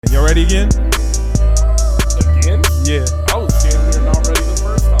Y'all ready again? Again? Yeah. I was damn near not ready the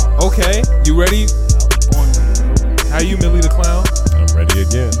first time. Okay, you ready? How you, Millie the Clown? I'm ready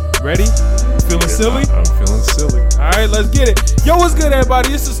again. Ready? Feeling silly? I'm feeling silly. All right, let's get it. Yo, what's good, everybody?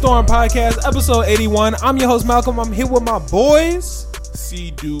 It's the Storm Podcast, episode 81. I'm your host, Malcolm. I'm here with my boys. C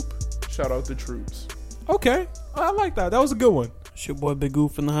Dupe. Shout out the troops. Okay, I like that. That was a good one. It's your boy Big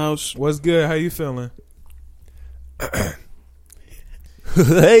Goof in the house. What's good? How you feeling?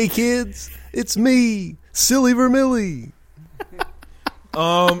 Hey kids, it's me, Silly Vermilly.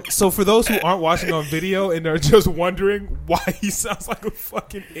 So for those who aren't watching on video and are just wondering why he sounds like a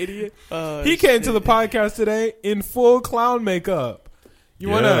fucking idiot, he came to the podcast today in full clown makeup. You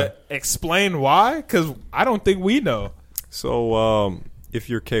want to explain why? Because I don't think we know. So, if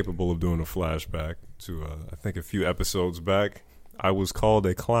you're capable of doing a flashback to, I think a few episodes back, I was called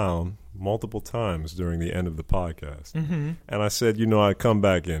a clown multiple times during the end of the podcast. Mm-hmm. And I said, I'd come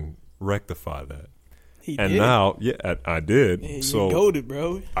back and rectify that. He and did. now, I did. Yeah, so you goated,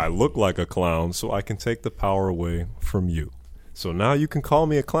 bro. I look like a clown, so I can take the power away from you. So now you can call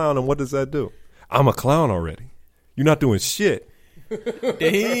me a clown, and what does that do? I'm a clown already. You're not doing shit.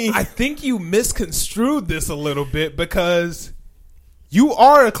 I think you misconstrued this a little bit because you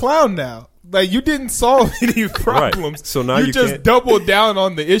are a clown now. Like, you didn't solve any problems. Right. So now you you just can't- doubled down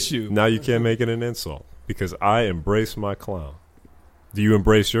on the issue. Now you can't make it an insult because I embrace my clown. Do you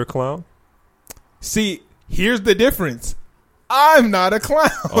embrace your clown? See, here's the difference. I'm not a clown.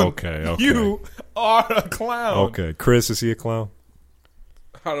 Okay. You are a clown. Okay. Chris, is he a clown?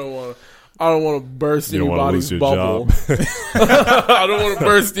 I don't want to burst You don't wanna anybody's lose your bubble. job. I don't want to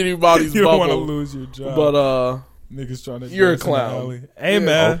burst anybody's You don't want to bubble. lose your job. But niggas trying to you're a dance in the clown. alley. Hey, Yeah.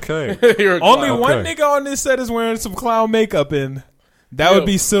 man. Okay. you're a Only clown. one Okay. nigga on this set is wearing some clown makeup, and that would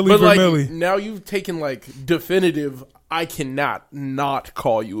be Silly But Vermilly. now you've taken definitive. I cannot not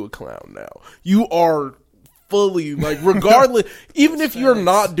call you a clown now. You are fully regardless. Even if you're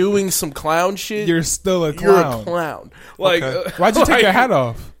not doing some clown shit, You're still a you're clown. a clown. Okay. Why'd you take your hat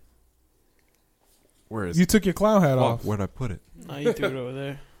off? Where is You it? took your clown hat off. Where'd I put it? Nah, you threw it over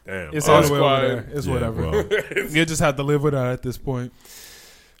there. Damn. It's Oh, all the way over quiet. there. It's yeah, whatever. well, You just have to live with that at this point.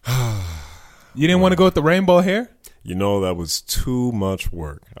 You didn't want to go with the rainbow hair? that was too much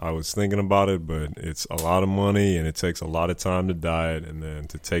work. I was thinking about it, but it's a lot of money and it takes a lot of time to dye it, and then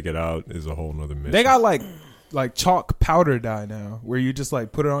to take it out is a whole nother mission. They got like chalk powder dye now, where you just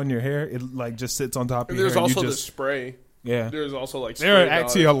put it on your hair. It just sits on top of And your there's hair. also you the just, spray. yeah. There's also There are spray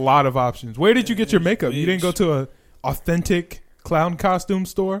actually dye. a lot of options. Where did you get your makeup? You didn't go to a authentic clown costume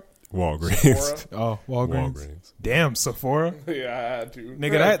store? Walgreens. Oh, Walgreens. Walgreens. Damn, Sephora. Yeah, I had to.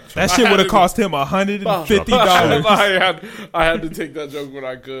 Nigga, that shit would have cost him $150. I had to take that joke when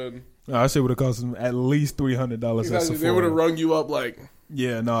I could. No, that shit would have cost him at least $300 at Exactly. They would have Sephora. rung you up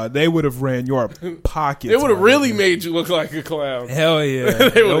Yeah, no, they would have ran your pockets. They would have my really nigga. made you look like a clown. Hell yeah.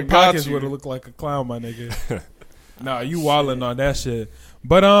 They Your would've got pockets you. would have looked like a clown, my nigga. Nah, you wildin' on that shit.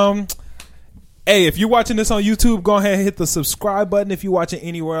 But hey, if you're watching this on YouTube, go ahead and hit the subscribe button. If you're watching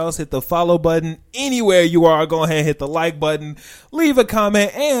anywhere else, hit the follow button. Anywhere you are, go ahead and hit the like button. Leave a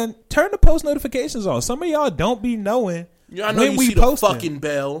comment and turn the post notifications on. Some of y'all don't be knowing Yeah, I know when you we see the posting. fucking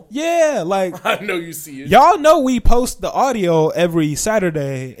bell. Yeah, like I know you see it. y'all know we post the audio every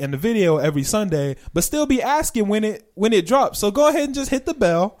Saturday and the video every Sunday, but still be asking when it drops. So go ahead and just hit the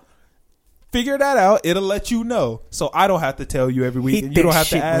bell. Figure that out. It'll let you know. So I don't have to tell you every week, Hit and you that don't have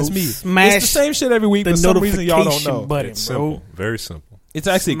to shit, ask bro. me. Smash It's the same shit every week, the but for some reason y'all don't notification know. button, It's bro. simple. Very simple. It's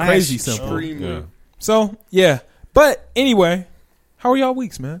actually Smash crazy it, simple. Extremely. Yeah. So yeah. But anyway, how are y'all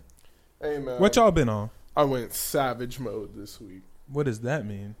weeks, man? Hey man, What y'all been on? I went savage mode this week. What does that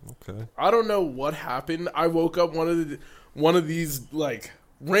mean? Okay. I don't know what happened. I woke up one of these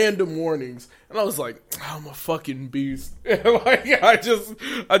random mornings, and I was like, I'm a fucking beast. And, I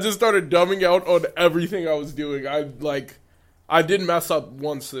just started dumbing out on everything I was doing. I didn't mess up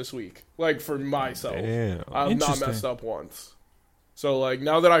once this week. For myself. Damn. I've not Interesting. messed up once. So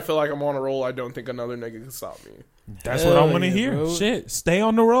now that I feel like I'm on a roll, I don't think another nigga can stop me. That's what I Hell want to yeah, hear. bro. Shit, stay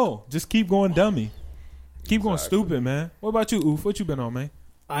on the roll. Just keep going dummy. Keep going Exactly. stupid, man. What about you, Oof? What you been on, man?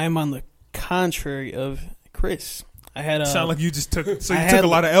 I am on the contrary of Chris. I had Sound like you just took. So I you took had- a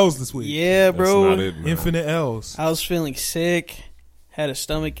lot of L's this week. yeah, That's bro. not it, man. Infinite L's. I was feeling sick, had a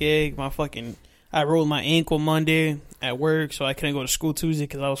stomach ache. I rolled my ankle Monday at work, so I couldn't go to school Tuesday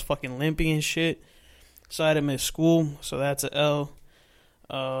because I was fucking limping and shit. So I had to miss school, so that's an L.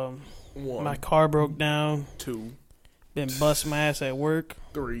 One, My car broke down. 2, Been busting my ass at work.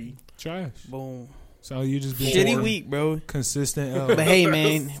 3. Trash. Boom. So you just been Shitty taking week, bro. consistent L. But hey,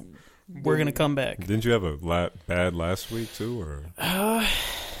 man, we're gonna come back. Didn't you have a bad last week too, or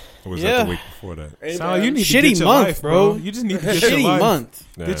Or was Yeah. that the week before that? Hey, So man. you need to Shitty get your month, life, bro. You just need to get your Shitty life. month.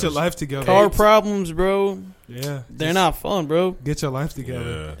 Yeah, Get your life together. Car problems, bro. Yeah, They're not fun, bro. Get your life together.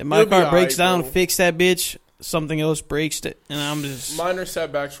 Yeah. If my You'll be car breaks alright, down, bro. fix that bitch. Something else breaks it, and I'm just Minor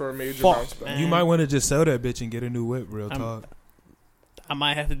setbacks for a major Fuck, bounce back. man. You might want to just sell that bitch and get a new whip. Real I'm- talk. I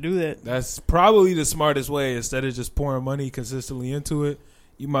might have to do that. That's probably the smartest way. Instead of just pouring money consistently into it,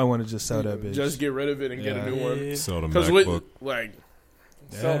 you might want to just sell that bitch. Just get rid of it and get Yeah. a new one. Yeah. So the Because MacBook.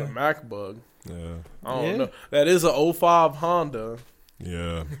 sell the Yeah. MacBook. Yeah. I don't Yeah. know. That is a 05 Honda.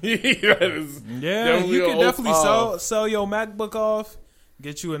 Yeah. That is Yeah, Definitely you a can definitely 05. sell your MacBook off,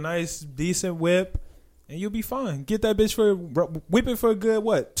 get you a nice decent whip, and you'll be fine. Get that bitch whip it for a good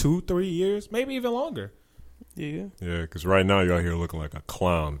 2-3 years, maybe even longer. Yeah. Yeah, because right now you're out here looking like a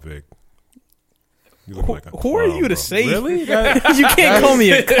clown, Vic. You look like a clown. Who are you to bro. say? Really? you can't call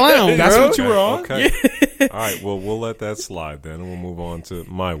me a clown, That's bro. what you were on? Okay. All right, well, we'll let that slide then, and we'll move on to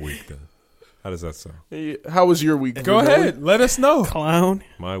my week then. How does that sound? Hey, how was your week? Go Virgil? ahead, let us know. Clown.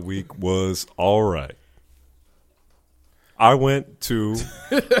 My week was all right. I went to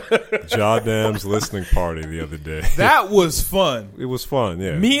Jadam's listening party the other day. That was fun. It was fun,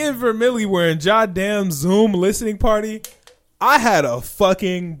 yeah. Me and Vermilly were in Jadam's Zoom listening party. I had a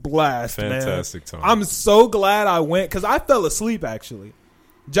fucking blast, Fantastic man. time. I'm so glad I went because I fell asleep actually.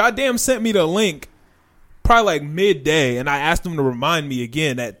 Jadam sent me the link probably like midday, and I asked him to remind me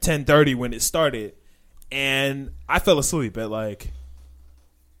again at 10:30 when it started, and I fell asleep at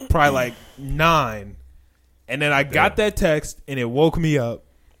probably like 9, and then I got that text and it woke me up,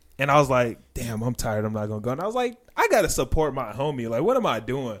 and I was like, "Damn, I'm tired. I'm not gonna go." And I was like, "I gotta support my homie. Like, what am I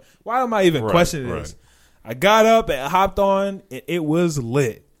doing? Why am I even Right, questioning right. this?" I got up and hopped on, and it was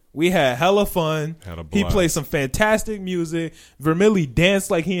lit. We had hella fun. Had a He blast. played some fantastic music. Vermilly danced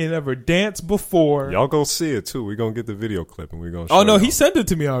like he had never danced before. Y'all go see it too. We're gonna get the video clip and we're gonna. Oh show no, y'all. he sent it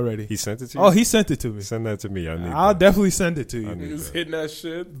to me already. He sent it to you. Oh, he sent it to me. Send that to me. I need. I'll that. definitely send it to I you. need He was that. hitting that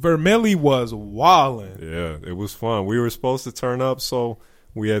shit. Vermilly was wilding. Yeah, it was fun. We were supposed to turn up, so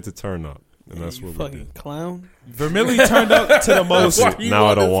we had to turn up, and that's You what we fucking did. clown. Vermilly turned up to the most. Why you Now I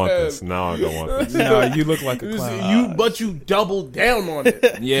on don't his want head? this. Now I don't want this. No, you look like a You, clown. but you doubled down on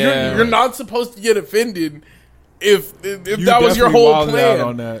it. Yeah. you're not supposed to get offended if You that was your definitely whole wilded plan. out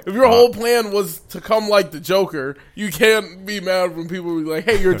on that. If your whole plan was to come like the Joker, you can't be mad when people be like,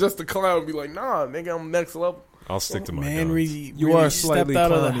 "Hey, you're just a clown." Be like, "Nah, nigga, I'm next level." I'll stick to my Man, guns. really, You really are stepped slightly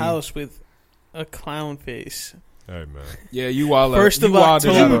out of the clowny. house with a clown face. Hey man, Yeah, you wilded. First of you wilded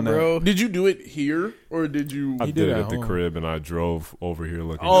out October, on that. bro. Did you do it here or did you? I He did did it at at the home. crib, and I drove over here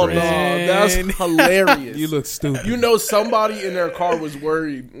looking Oh crazy. no, Man. that's hilarious. You look stupid. You know, somebody in their car was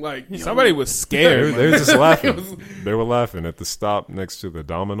worried. Like Somebody was They scared. were just laughing. was- They were laughing at the stop next to the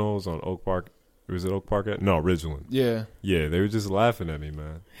Domino's on Oak Park. Was it Oak Park? No, Ridgeland. Yeah. Yeah, they were just laughing at me,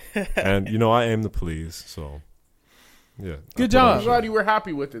 man. And you know, I aim to please, so yeah. Good I put job. on I'm a glad show. you were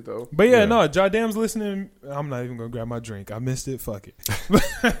happy with it though. But yeah, Yeah. no, Jadam's listening. I'm not even gonna grab my drink. I missed it. Fuck it.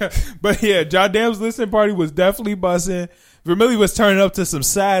 But yeah, Jadam's listening party was definitely buzzing. Vermilly was turning up to some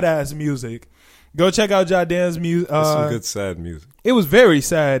sad ass music. Go check out Jadam's music. It's some good sad music. It was very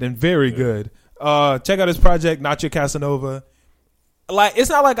sad and very good. Check out his project, Not Your Casanova. Like, it's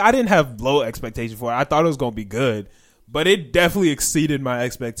not like I didn't have low expectations for it. I thought it was gonna be good, but it definitely exceeded my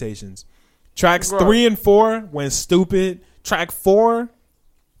expectations. Tracks Right. 3 and 4 went stupid. Track 4,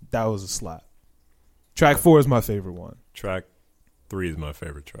 that was a slap. Track 4 is my favorite one. Track 3 is my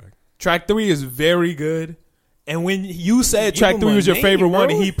favorite track. Track 3 is very good. And when you said Give track him 3 a was your name, favorite one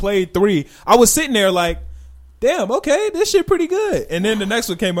bro. and he played 3, I was sitting there like, damn, okay, this shit pretty good. And then the next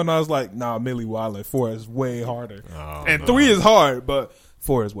one came on and I was like, nah, Millie Wildin', 4 is way harder. Oh, And no. 3 is hard, but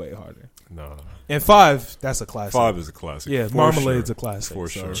 4 is way harder. No. And 5, that's a classic. 5 is a classic. Yeah, for Marmalade's sure. a classic. For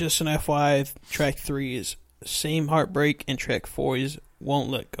so. sure. Just an FYI, track 3 is same heartbreak, and track 4 is Won't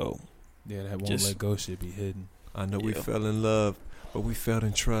Let Go. Yeah, that won't Just- let go shit be hidden. I know we Yeah. fell in love, but we fell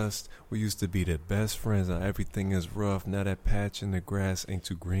in trust. We used to be the best friends. Now everything is rough. Now that patch in the grass ain't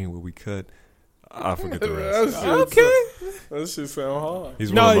too green where we cut. I forget the rest. Okay. That shit sound hard.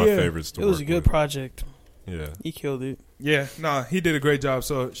 He's No, one of my yeah. favorites to It was a work good with. project. Yeah. He killed it. Yeah, nah, he did a great job.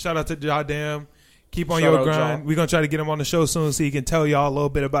 So shout out to Jadam. Keep on Shout your out, grind. Ja. We're gonna try to get him on the show soon so he can tell y'all a little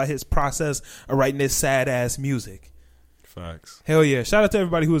bit about his process of writing this sad ass music. Facts. Hell yeah. Shout out to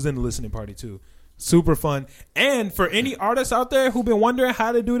everybody who was in the listening party too. Super fun. And for any artists out there who've been wondering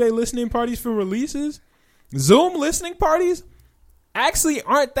how to do their listening parties for releases, Zoom listening parties actually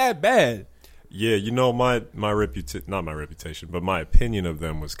aren't that bad. Yeah, you know, my reputation, not my reputation, but my opinion of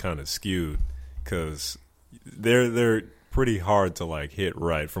them was kind of skewed because they're pretty hard to like hit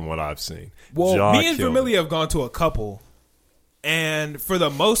right from what I've seen. Well, Ja me and killed Vermilly it. have gone to a couple, And for the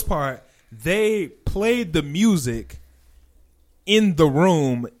most part, they played the music in the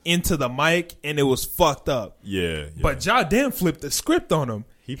room into the mic, and it was fucked up. Yeah. But Jadam flipped the script on him.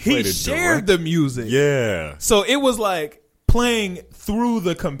 He played it shared direct. the music. Yeah. So it was like playing through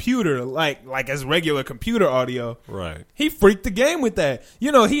the computer, like as regular computer audio. Right. He freaked the game with that.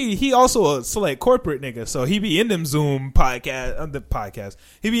 You know, he also a select corporate nigga, so he be in them Zoom podcast.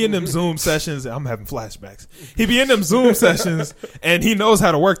 He be in them Zoom sessions. I'm having flashbacks. He be in them Zoom sessions, and he knows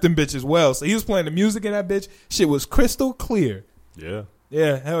how to work them bitches well. So he was playing the music in that bitch. Shit was crystal clear. Yeah.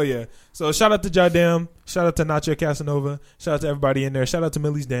 Yeah, hell yeah. So shout out to Jadam. Shout out to Nacho Casanova. Shout out to everybody in there. Shout out to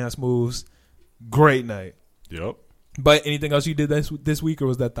Millie's Dance Moves. Great night. Yep. But anything else you did this week, or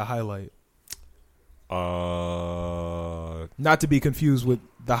was that the highlight? Not to be confused with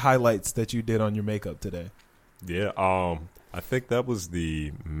the highlights that you did on your makeup today. Yeah. I think that was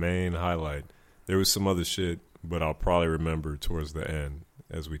the main highlight. There was some other shit, but I'll probably remember towards the end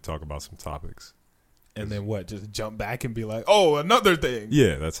as we talk about some topics. And then what? Just jump back and be like, "Oh, another thing."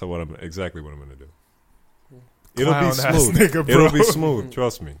 Yeah, that's exactly what I'm gonna do. Clown It'll be ass smooth. nigga, bro. It'll be smooth.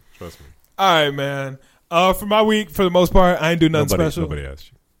 Trust me. All right, man. For my week, for the most part, I ain't do nothing special. Nobody asked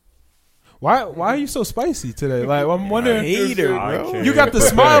you. Why are you so spicy today? Like, I'm wondering. Hater, bro. You got the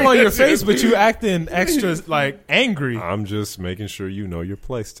smile on your face, but you acting extra like angry. I'm just making sure you know your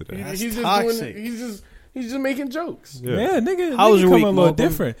place today. He's just toxic. he's just making jokes. Yeah, nigga. How was your coming week, a little Malcolm?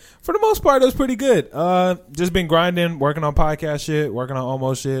 different. For the most part, it was pretty good. Just been grinding, working on podcast shit, working on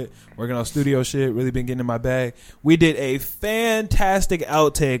almost shit, working on studio shit. Really been getting in my bag. We did a fantastic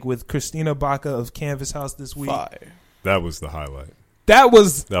outtake with Christina Baca of Canvas House this week. Fire. That was the highlight. That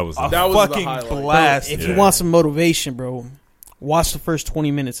was That was a the That was the fucking highlight. blast. If Yeah. you want some motivation, bro, watch the first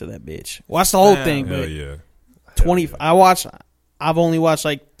 20 minutes of that bitch. Watch the whole Damn. thing, Hell but yeah. 20. Hell yeah. I've only watched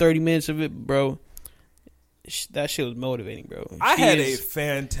like 30 minutes of it, bro. That shit was motivating, bro. I She had is- a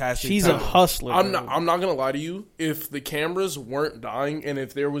fantastic She's time. a hustler. I'm bro. not gonna lie to you. If the cameras weren't dying and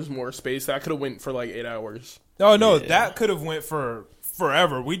if there was more space, that could have went for like 8 hours. No, Yeah. that could have went for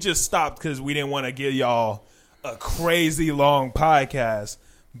forever. We just stopped because we didn't want to give y'all a crazy long podcast.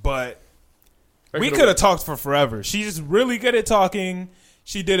 But we could have talked for forever. She's really good at talking.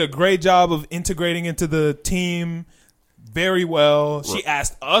 She did a great job of integrating into the team very well. She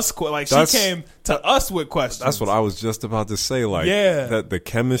asked us, she came to us with questions. That's what I was just about to say. Like, Yeah. that the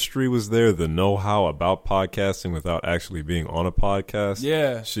chemistry was there, the know-how about podcasting without actually being on a podcast.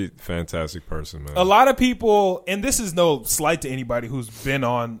 Yeah. She, fantastic person, man. A lot of people, and this is no slight to anybody who's been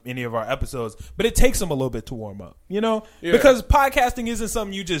on any of our episodes, but it takes them a little bit to warm up, you know? Yeah. Because podcasting isn't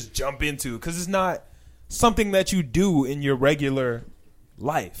something you just jump into, because it's not something that you do in your regular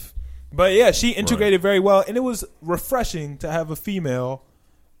life. But yeah, she integrated very well, and it was refreshing to have a female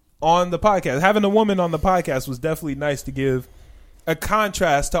on the podcast. Having a woman on the podcast was definitely nice to give a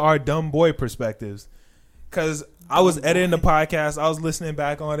contrast to our dumb boy perspectives. Because I was editing the podcast, I was listening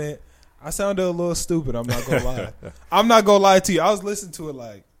back on it. I sounded a little stupid, I'm not going to lie. I'm not going to lie to you. I was listening to it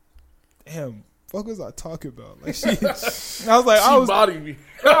like, damn, what was I talking about? Like I was like, She bodied me.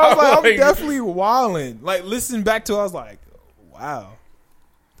 I'm definitely wilding. Like, listening back to it, I was like, wow.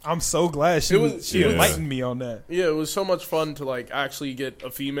 I'm so glad she Yeah. enlightened me on that. Yeah, it was so much fun to like actually get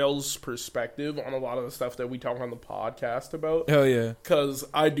a female's perspective on a lot of the stuff that we talk on the podcast about. Hell yeah. Because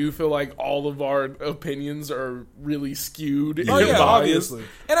I do feel like all of our opinions are really skewed. Oh and yeah, biased. obviously.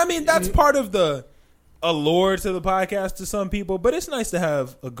 And I mean, that's part of the allure to the podcast to some people, but it's nice to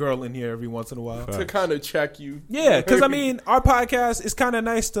have a girl in here every once in a while. To kind of check you. Yeah, because I mean, our podcast is kind of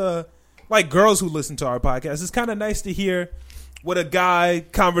nice to, like, girls who listen to our podcast, it's kind of nice to hear what a guy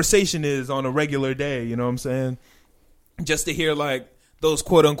conversation is on a regular day, you know what I'm saying? Just to hear, like, those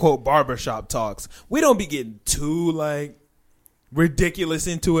quote-unquote barbershop talks. We don't be getting too, like, ridiculous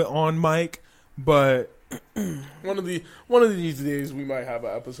into it on mic, but One of these days we might have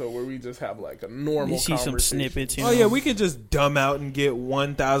an episode where we just have like a normal You see some conversation. snippets. You oh know? yeah, we could just dumb out and get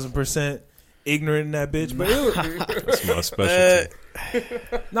 1,000% ignorant in that bitch. But That's my specialty.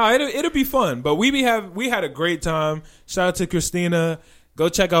 no, it'll be fun. But we had a great time. Shout out to Christina. Go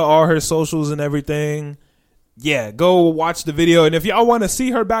check out all her socials and everything. Yeah, go watch the video. And if y'all want to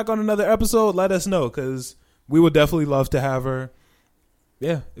see her back on another episode, let us know, because we would definitely love to have her.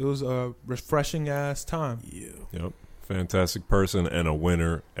 Yeah, it was a refreshing ass time. Yep. Fantastic person and a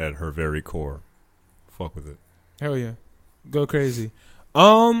winner at her very core. Fuck with it. Hell yeah. Go crazy.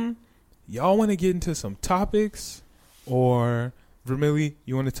 Y'all want to get into some topics? Or, Vermilly,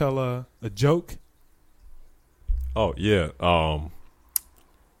 you want to tell a joke? Oh, yeah.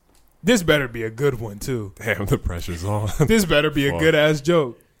 This better be a good one, too. Damn, the pressure's on. This better be a Fuck. good-ass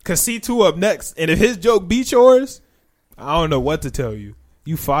joke. Because C2 up next. And if his joke beats yours, I don't know what to tell you.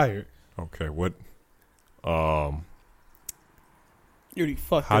 You fired. Okay, what? You already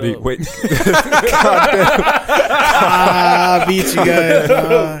fucked How it do you up. wait? I beat you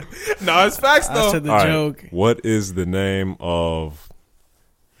guys. No, it's facts I though. said the All right, joke. what is the name of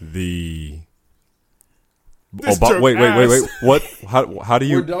the? This Wait. jerk What? How do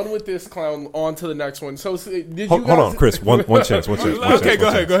We're you? done with this clown. On to the next one. So, did you Hold guys... on, Chris. One chance. Okay, go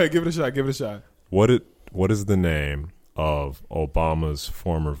ahead. Give it a shot. What is the name of Obama's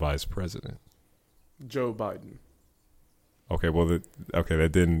former vice president? Joe Biden. Okay, well, that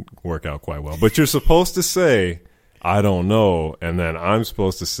didn't work out quite well. But you're supposed to say, I don't know, and then I'm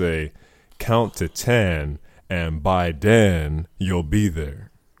supposed to say, count to 10, and by then, you'll be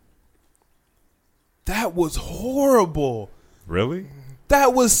there. That was horrible. Really?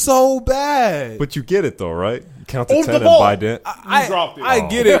 That was so bad. But you get it, though, right? You count to Hold 10, the and ball. by then... I dropped it. I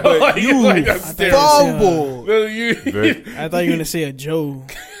get it, but Like, you that's terrible. fumbled. No, you- Very- I thought you were gonna say a Joe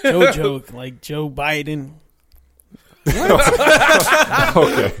joke, like Joe Biden.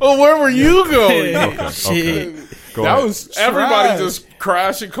 okay, Oh, where were you going? Shit. go That ahead. was Everybody trash. just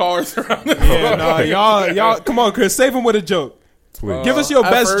crashing cars around the Yeah, nah, y'all, come on, Chris, save him with a joke. Please. Give us your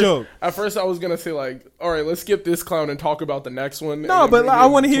At best first- joke. At first, I was gonna say like, all right, let's skip this clown and talk about the next one. No, but I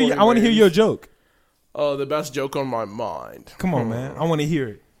want to hear you. I want to hear your joke. Oh, the best joke on my mind. Come on, man. I want to hear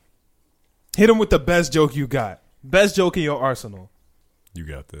it. Hit him with the best joke you got. Best joke in your arsenal. You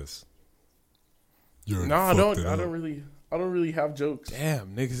got this. No, I don't. I don't really have jokes.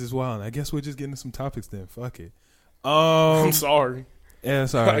 Damn, niggas is wild. I guess we're just getting to some topics then. Fuck it. I'm sorry. Yeah,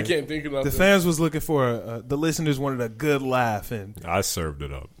 it's all I right. can't think of nothing. The fans was looking for the listeners wanted a good laugh, and I served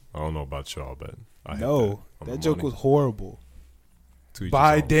it up. I don't know about y'all, but I hit no, on the that joke money. was horrible. To each his own.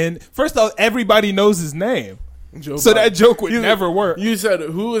 Biden. First off, everybody knows his name, Joe so Biden. that joke would You- never work. You said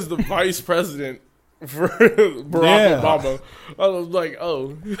who is the vice president for Barack Yeah. Obama? I was like,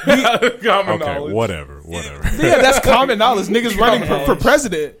 oh, common Okay, knowledge. whatever. Yeah, that's common knowledge. Niggas running for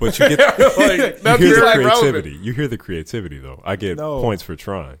president. But you get Like, you that's hear the like creativity. relevant. You hear the creativity, though. I get No. points for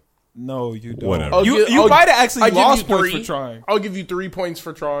trying. No, you don't. Whatever. I'll You gi- I'll- might have actually I'll give lost you points 3. for trying, I'll give you 3 points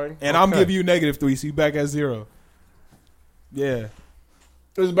for trying. and I'm Okay. giving you -3, so you back at 0. Yeah,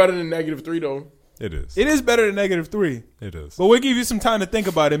 It was better than -3 though. It is. it is better than -3. It is. But we'll give you some time to think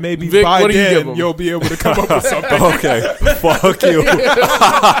about it. Maybe Vic, by what do you give then him? you'll be able to come up with something. Okay. Fuck you.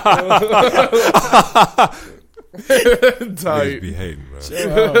 Niggas Tight. be hating,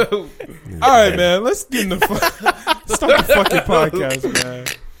 man. All right, man. Let's get in the start the fucking podcast, man.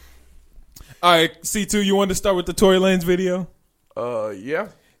 All right, C2, you want to start with the Tory Lanez video? Yeah.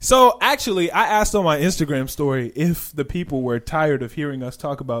 So actually, I asked on my Instagram story if the people were tired of hearing us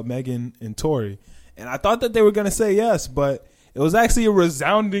talk about Megan and Tory, and I thought that they were gonna say yes, but it was actually a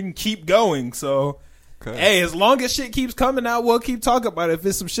resounding keep going. So, Okay. hey, as long as shit keeps coming out, we'll keep talking about it. If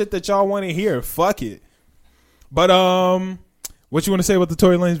it's some shit that y'all want to hear, fuck it. But what you want to say about the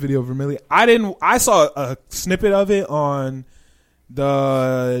Tory Lanez video, Vermillion? I saw a snippet of it on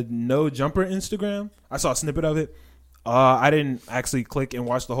the No Jumper Instagram. I saw a snippet of it. I didn't actually click and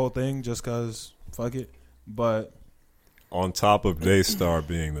watch the whole thing just cause fuck it. But On top of Daystar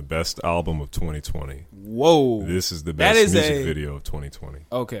being the best album of 2020, whoa, this is the That best is music a- video of 2020.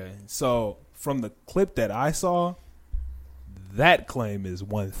 okay. So from the clip that I saw, that claim is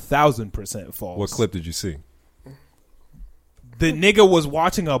 1,000% false. What clip did you see? The nigga was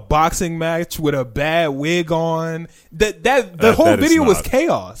watching a boxing match with a bad wig on. The whole that is video was not-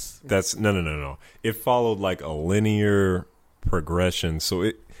 chaos. That's no. It followed like a linear progression. So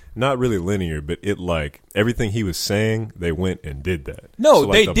it not really linear, but it like everything he was saying, they went and did that. No, So,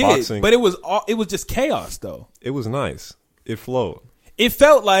 like, they the did, boxing, but it was just chaos though. it was nice. It flowed. It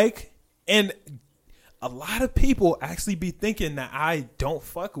felt like, and a lot of people actually be thinking that I don't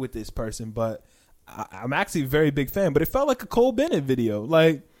fuck with this person, but I'm actually a very big fan. But it felt like a Cole Bennett video.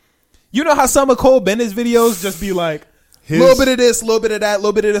 Like, you know how some of Cole Bennett's videos just be like, a little bit of this, a little bit of that, a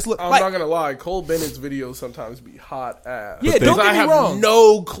little bit of this. I'm Like, not gonna lie. Cole Bennett's videos sometimes be hot ass. Yeah, But don't they- get I me have wrong.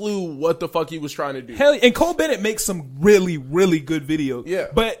 no clue what the fuck he was trying to do. Hell, and Cole Bennett makes some really, really good videos. Yeah.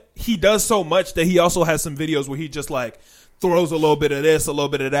 But he does so much that he also has some videos where he just like throws a little bit of this, a little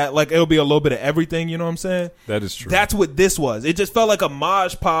bit of that. Like it'll be a little bit of everything, you know what I'm saying? That is true. That's what this was. It just felt like a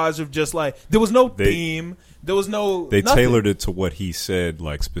modge podge of just like there was no They- theme. There was no they nothing. tailored it to what he said,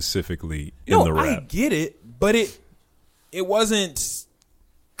 like specifically in No, the I rap. get it, but it wasn't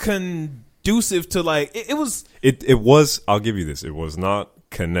conducive to like it was It was. I'll give you this. It was not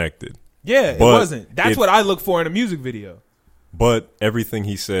connected, yeah, it But wasn't. That's it- what I look for in a music video. but everything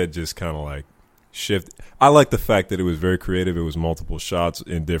he said just kind of like shift. I like the fact that it was very creative. It was multiple shots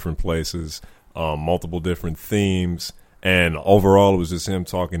in different places, multiple different themes. And overall, it was just him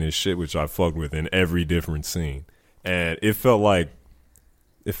talking his shit, which I fucked with in every different scene. And it felt like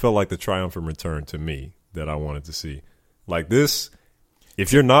the triumphant return to me that I wanted to see. Like this,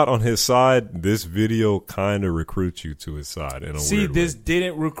 if you're not on his side, this video kind of recruits you to his side in a weird this way.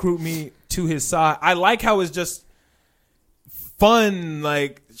 didn't recruit me to his side. I like how it's just fun,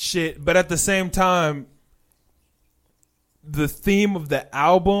 like shit, but at the same time, the theme of the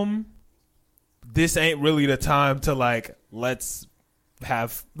album, this ain't really the time to like let's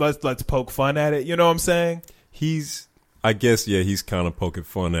poke fun at it. You know what I'm saying? I guess, he's kind of poking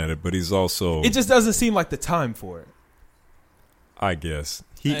fun at it, but he's also, It just doesn't seem like the time for it. I guess.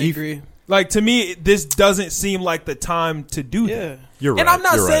 I agree. Like, to me, this doesn't seem like the time to do Yeah. that. You're right. And I'm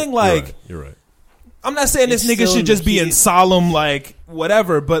not you're saying, right, like, you're right. I'm not saying this It's nigga still should in just the be in heat. solemn, like,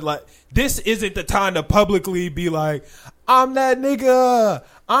 whatever, but, like, this isn't the time to publicly be like, I'm that nigga.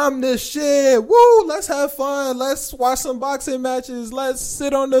 I'm the shit. Woo, let's have fun. Let's watch some boxing matches. Let's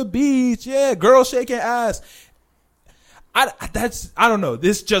sit on the beach. Yeah, girl shaking ass. I don't know.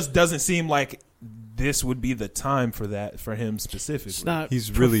 This just doesn't seem like this would be the time for that for him specifically. It's not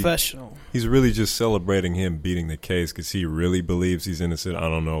He's really- professional. He's really just celebrating him beating the case because he really believes he's innocent. I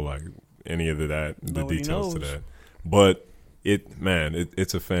don't know, like, any of the Nobody details to knows. that. But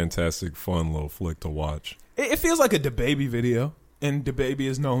it's a fantastic, fun little flick to watch. It feels like a DaBaby video, and DaBaby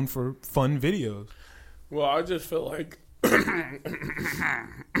is known for fun videos. Well, I just feel like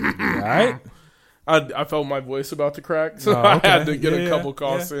Right? I felt my voice about to crack, so Oh, I okay. had to get Yeah, a couple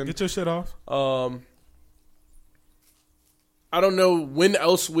coughs yeah. in. Get your shit off. I don't know when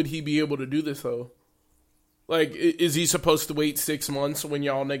else would he be able to do this though. Like, is he supposed to wait 6 months when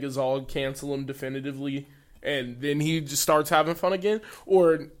y'all niggas all cancel him definitively, and then he just starts having fun again?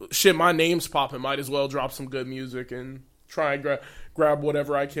 Or shit, my name's popping. Might as well drop some good music and try and grab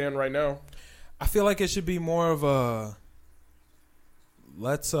whatever I can right now. I feel like it should be more of a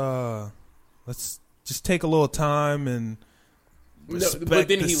let's just take a little time and respect but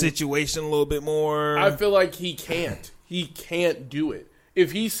then the situation a little bit more. I feel like he can't. He can't do it.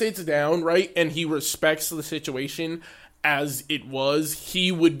 If he sits down, right, and he respects the situation as it was,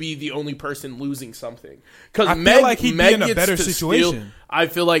 he would be the only person losing something. Because I feel like he'd be in a better situation. I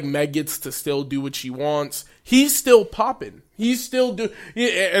feel like Meg gets to still do what she wants. He's still popping. He's still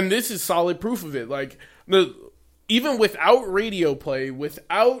and this is solid proof of it. Like, even without radio play,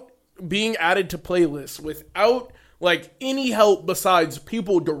 without being added to playlists, without like any help besides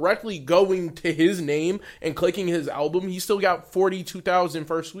people directly going to his name and clicking his album, he still got 42,000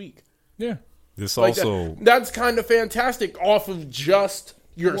 first week. yeah. This Like also, that's kind of fantastic off of just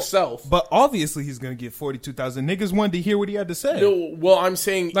yourself. But obviously he's gonna get 42,000. Niggas wanted to hear what he had to say. No, well, I'm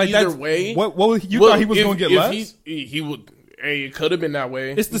saying Like, either that's- way. what you thought he was gonna get less? He would. Hey, it could have been that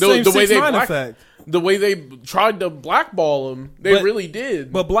way. It's the same way 6ix9ine effect. The way they tried to blackball him, they But- really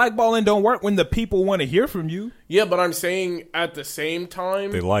did. But blackballing don't work when the people want to hear from you. Yeah, but I'm saying at the same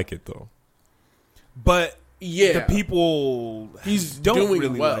time, they like it though. But yeah, the people He's don't doing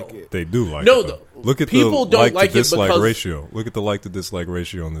really well. like it. They do like No, it. Though. the- Look at people the don't like like to it dislike because- ratio. Look at the like to dislike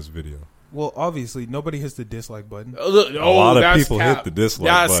ratio on this video. Well, obviously nobody hits the dislike button. A lot of that's people cap. hit the dislike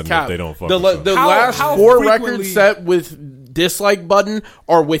That's button if cap. they don't fuck the with something. the How- last how 4 frequently- records set with dislike button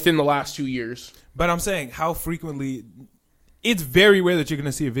are within the last 2 years. But I'm saying how frequently. It's very rare that you're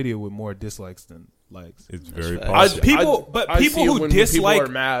gonna see a video with more dislikes than likes. It's very fact. possible. People I see who it when dislike people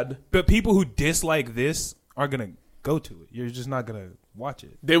are mad. But people who dislike this are gonna go to it. You're just not gonna watch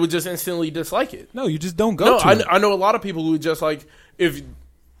it. They would just instantly dislike it. No, you just don't go No, to it. I know a lot of people who would just like, if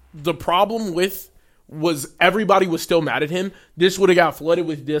the problem with was everybody was still mad at him, this would have got flooded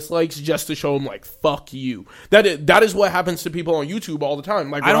with dislikes just to show him like, fuck you. That is what happens to people on YouTube all the time.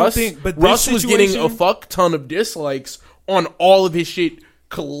 Like I don't Russ, think- but this Russ was getting a situation- fuck ton of dislikes on all of his shit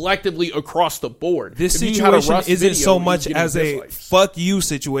collectively across the board. This If you had a situation Russ isn't video, so he's much getting as a dislikes. fuck you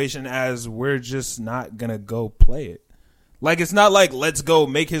situation as we're just not gonna go play it. Like, it's not like let's go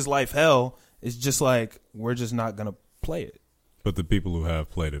make his life hell. It's just like we're just not gonna play it. But the people who have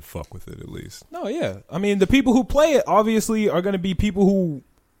played it fuck with it at least. No, yeah. I mean, the people who play it obviously are going to be people who,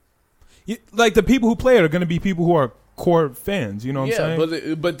 like, the people who play it are going to be people who are core fans. You know what I'm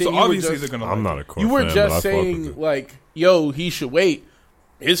saying? but then So you were obviously just- they're going to. I'm not a core You were fan, but I just fuck with saying it. like, yo, he should wait.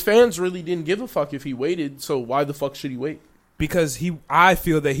 His fans really didn't give a fuck if he waited, so why the fuck should he wait? Because I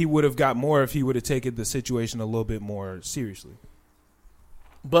feel that he would have got more if he would have taken the situation a little bit more seriously.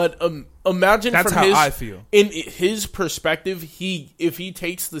 But imagine That's from how his, I feel. In his perspective, if he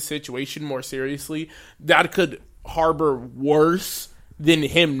takes the situation more seriously, that could harbor worse than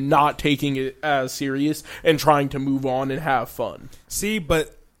him not taking it as serious and trying to move on and have fun. See,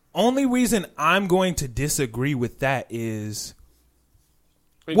 but Only reason I'm going to disagree with that is,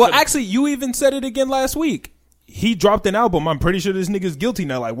 well, actually, you even said it again last week. He dropped an album. I'm pretty sure this nigga's guilty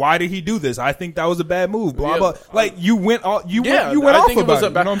now. Like, why did he do this? I think that was a bad move. Blah blah. Like, you went off. You went off about it. You know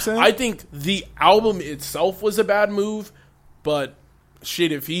what I'm saying? I think the album itself was a bad move, but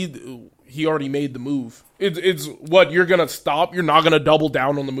shit, if he already made the move. It's what you're gonna stop. You're not gonna double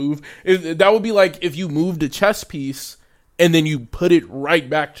down on the move. That would be like if you moved a chess piece and then you put it right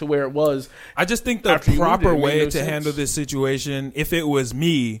back to where it was. I just think the proper way to handle this situation, if it was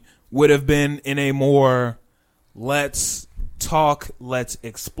me, would have been in a more let's talk, let's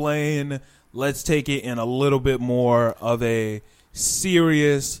explain, let's take it in a little bit more of a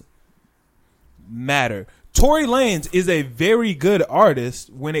serious matter. Tory Lanez is a very good artist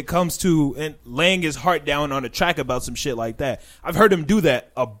when it comes to and laying his heart down on a track about some shit like that. I've heard him do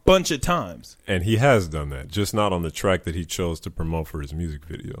that a bunch of times. And he has done that, just not on the track that he chose to promote for his music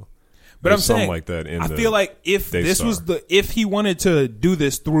video. But There's I'm saying, like that in I feel like if he wanted to do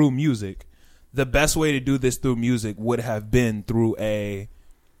this through music, the best way to do this through music would have been through a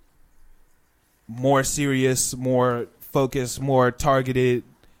more serious, more focused, more targeted,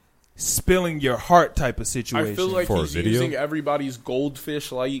 spilling your heart type of situation. I feel like for he's using everybody's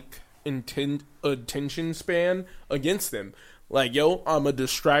goldfish-like attention span against them. Like, yo, I'm going to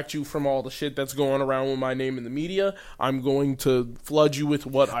distract you from all the shit that's going around with my name in the media. I'm going to flood you with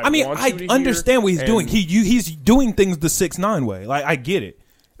what I want you to hear. I understand what he's doing. He's doing things the 6ix9ine way. Like, I get it.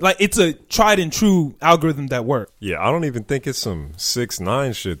 Like, it's a tried and true algorithm that works. Yeah, I don't even think it's some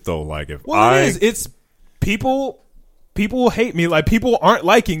 6ix9ine shit, though. Like, if it is. It's people hate me. Like, people aren't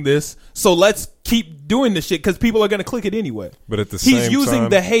liking this, so let's keep doing this shit because people are going to click it anyway. But at the same time, he's using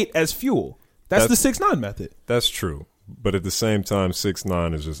the hate as fuel. That's the 6ix9ine method. That's true. But at the same time,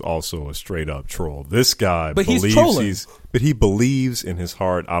 6ix9ine is just also a straight up troll. This guy he believes in his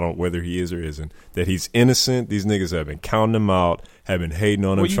heart, whether he is or isn't, that he's innocent. These niggas have been counting him out, have been hating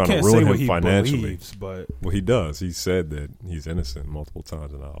on him, trying to ruin him financially. Well, he does. He said that he's innocent multiple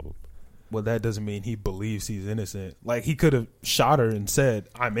times in the album. Well, that doesn't mean he believes he's innocent. Like, he could have shot her and said,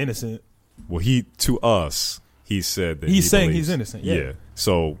 "I'm innocent." Well, he said that he's saying he's innocent. Yeah.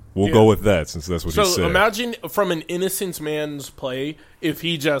 So we'll go with that since that's what he said. So imagine from an innocent man's play if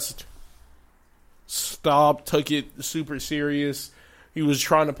he just stopped, took it super serious. He was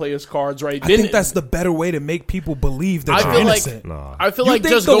trying to play his cards right. I think that's the better way to make people believe that you're innocent. I feel like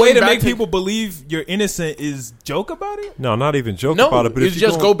just the way to make people believe you're innocent is joke about it. No, not even joke about it. But it's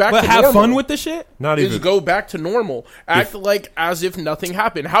just go back to have normal. fun with the shit. Not even go back to normal. Act like as if nothing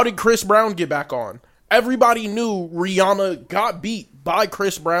happened. How did Chris Brown get back on? Everybody knew Rihanna got beat by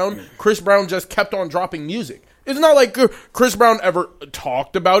Chris Brown. Chris Brown just kept on dropping music. It's not like Chris Brown ever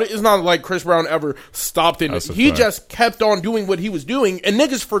talked about it. It's not like Chris Brown ever stopped it. He just kept on doing what he was doing, and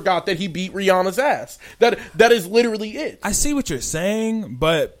niggas forgot that he beat Rihanna's ass. That is literally it. I see what you're saying,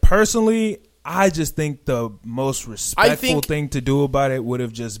 but personally, I just think the most respectful thing to do about it would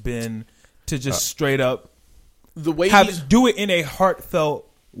have just been to just straight up do it in a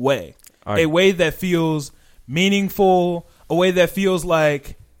heartfelt way. A way that feels meaningful, a way that feels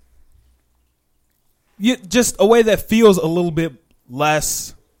like just a way that feels a little bit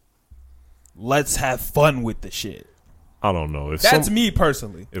less let's have fun with the shit. I don't know. That's me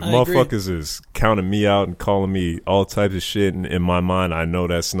personally. If motherfuckers is counting me out and calling me all types of shit, and in my mind I know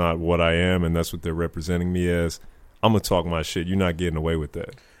that's not what I am and that's what they're representing me as, I'm going to talk my shit. You're not getting away with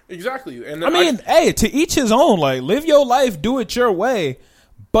that. Exactly. And hey, to each his own. Like, live your life, do it your way.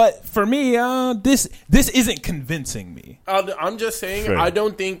 But for me, this isn't convincing me. I'm just saying, I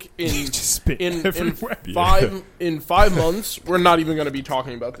don't think in 5 months we're not even going to be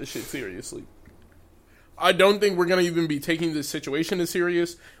talking about this shit seriously. I don't think we're going to even be taking this situation as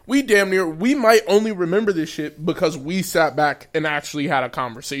serious. We might only remember this shit because we sat back and actually had a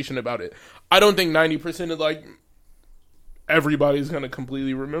conversation about it. I don't think 90% of everybody's going to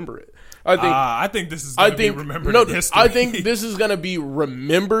completely remember it. I think this is going to be remembered in history. I think this is going to be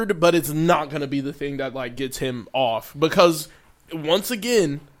remembered, but it's not going to be the thing that gets him off. Because, once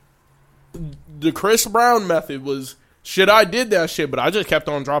again, the Chris Brown method was, shit, I did that shit, but I just kept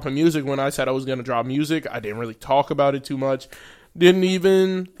on dropping music when I said I was going to drop music. I didn't really talk about it too much. Don't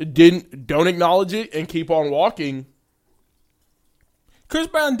acknowledge it and keep on walking. Chris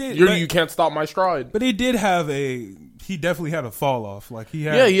Brown did. You can't stop my stride. But he did have he definitely had a fall off. Like he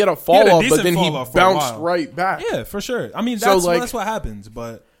had a fall off, but then he bounced right back. Yeah, for sure. I mean, that's what happens.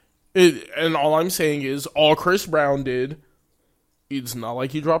 But and all I'm saying is, all Chris Brown did, it's not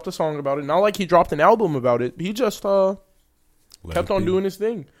like he dropped a song about it, not like he dropped an album about it. He just kept on doing his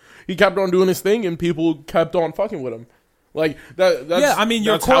thing. He kept on doing his thing, and people kept on fucking with him. Like that's Yeah, I mean,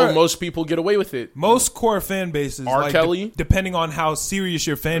 your that's how core- most people get away with it. Most core fan bases, R. like, Kelly? depending on how serious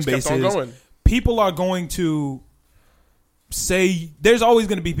your fan Just base kept on is, going. people are going to say there's always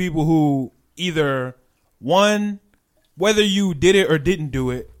going to be people who either one, whether you did it or didn't do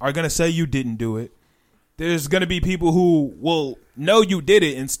it, are going to say you didn't do it. There's going to be people who will know you did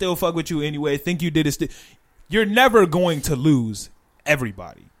it and still fuck with you anyway, think you did it. You're never going to lose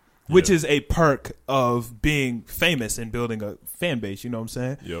everybody, which is a perk of being famous and building a fan base. You know what I'm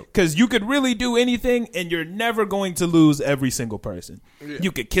saying? Yep. Because you could really do anything and you're never going to lose every single person. Yeah.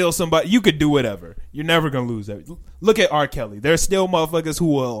 You could kill somebody. You could do whatever. You're never going to lose Look at R. Kelly. There's still motherfuckers who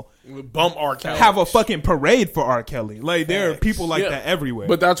will Bump R. Kelly. have a fucking parade for R. Kelly. Like, there are people like Yeah. that everywhere.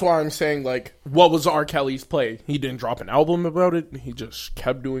 But that's why I'm saying, like, what was R. Kelly's play? He didn't drop an album about it. He just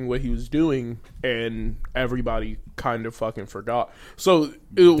kept doing what he was doing, and everybody kind of fucking forgot. So,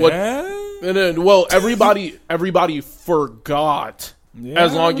 everybody forgot Yeah,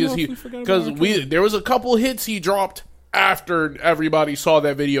 as I long don't as know he, if we forgot because about R. Kelly. there was a couple hits he dropped after everybody saw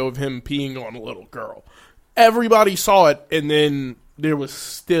that video of him peeing on a little girl. Everybody saw it, and then there was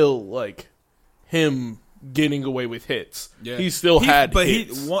still like him getting away with hits. Yeah. He still had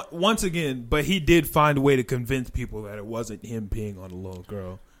hits. Once again, but he did find a way to convince people that it wasn't him peeing on a little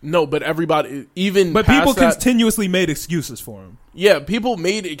girl. No, but everybody, even But past people that, continuously made excuses for him. yeah, people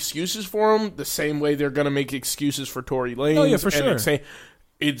made excuses for him the same way they're gonna make excuses for Tory Lanez. Oh, yeah, for and sure.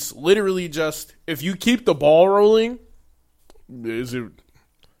 It's literally just if you keep the ball rolling,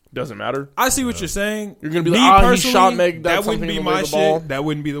 doesn't matter. I see what you're saying. You're gonna be like, he personally, shot Meg. That's that wouldn't be something my the shit. ball. That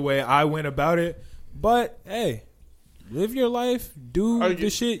wouldn't be the way I went about it. But hey, live your life. Do the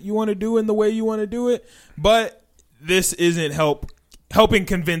shit you want to do in the way you want to do it. But this isn't helping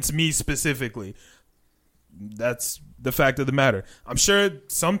convince me specifically. That's the fact of the matter. I'm sure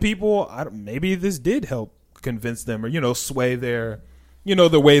some people, maybe this did help convince them, or sway their,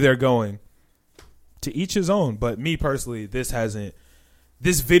 the way they're going. To each his own. But me personally, this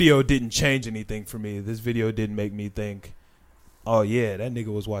video didn't change anything for me. This video didn't make me think, oh yeah, that nigga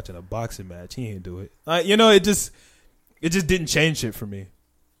was watching a boxing match. He didn't do it. It just didn't change shit for me.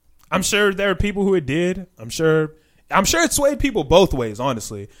 I'm sure there are people who it did. I'm sure it swayed people both ways,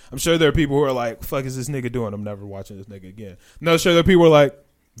 honestly. I'm sure there are people who are like, fuck is this nigga doing? I'm never watching this nigga again. No, sure there are people who are like,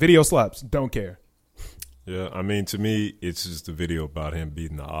 video slaps, don't care. Yeah, I mean, to me, it's just a video about him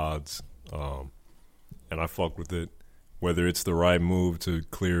beating the odds. And I fuck with it. Whether it's the right move to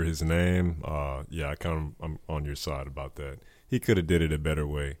clear his name, I'm on your side about that. He could have did it a better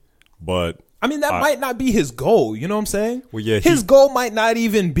way. But I mean, that might not be his goal. You know what I'm saying? Well, yeah, his goal might not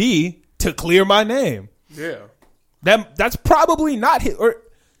even be to clear my name. Yeah. That's probably not his, or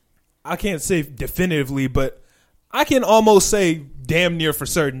I can't say definitively, but I can almost say damn near for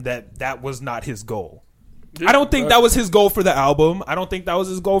certain that was not his goal. I don't think that was his goal for the album. I don't think that was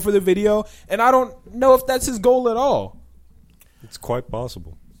his goal for the video. And I don't know if that's his goal at all. It's quite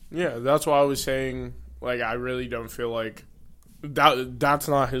possible. Yeah, that's why I was saying, like, I really don't feel like that's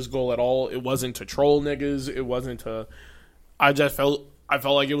not his goal at all. It wasn't to troll niggas. It wasn't to... I felt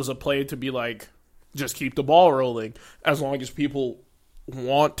like it was a play to be like, just keep the ball rolling. As long as people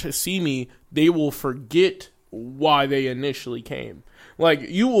want to see me, they will forget why they initially came. Like,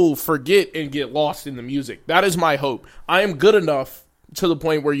 you will forget and get lost in the music. That is my hope. I am good enough to the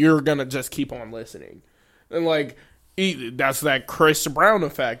point where you're going to just keep on listening. And, like, that's that Chris Brown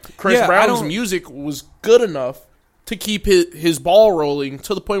effect. Chris Brown's music was good enough to keep his ball rolling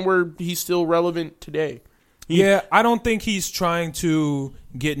to the point where he's still relevant today. Yeah, I don't think he's trying to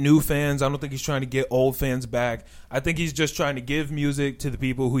get new fans. I don't think he's trying to get old fans back. I think he's just trying to give music to the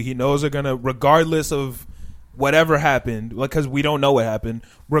people who he knows are going to, regardless of whatever happened, because we don't know what happened,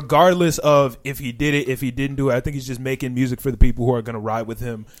 regardless of if he did it, if he didn't do it, I think he's just making music for the people who are going to ride with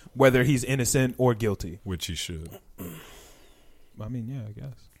him, whether he's innocent or guilty. Which he should. I mean, yeah, I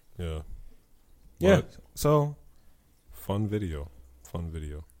guess. Yeah. Yeah, But so... Fun video.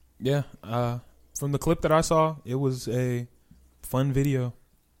 Yeah, from the clip that I saw, it was a fun video.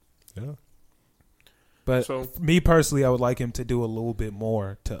 Yeah. But So- me personally, I would like him to do a little bit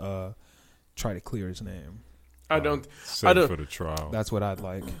more to try to clear his name. I don't Set for the trial. That's what I'd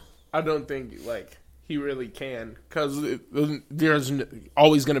like. I don't think, like, he really can. Because there's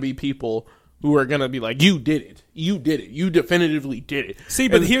always going to be people who are going to be like, you did it. You definitively did it. See,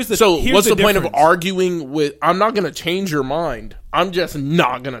 but And here's the what's the point of difference. arguing with, I'm not going to change your mind. I'm just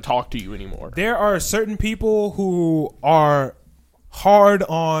not going to talk to you anymore. There are certain people who are hard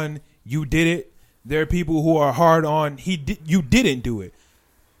on you did it. There are people who are hard on you didn't do it.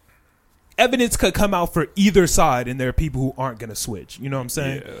 Evidence could come out for either side, and there are people who aren't going to switch. You know what I'm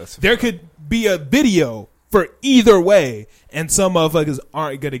saying? Yeah, that's a there could be a video for either way, and some motherfuckers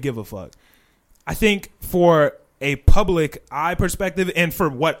aren't gonna give a fuck. I think for a public eye perspective, and for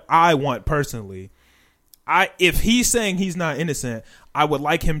what I want personally, if he's saying he's not innocent, I would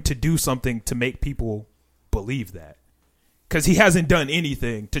like him to do something to make people believe that, because he hasn't done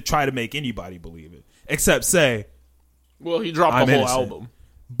anything to try to make anybody believe it, except say, well, he dropped I'm the whole innocent. album.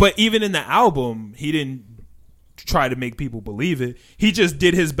 But even in the album, he didn't try to make people believe it. He just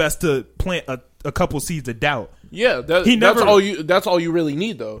did his best to plant a couple seeds of doubt. Yeah, that's all you really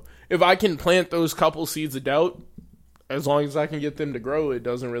need, though. If I can plant those couple seeds of doubt, as long as I can get them to grow, it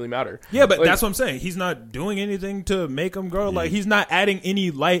doesn't really matter. Yeah, but that's what I'm saying. He's not doing anything to make them grow. Like, he's not adding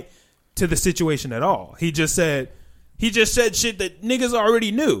any light to the situation at all. He just said shit that niggas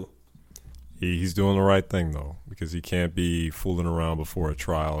already knew. He's doing the right thing, though, because he can't be fooling around before a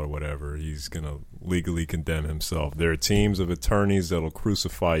trial or whatever. He's going to legally condemn himself. There are teams of attorneys that'll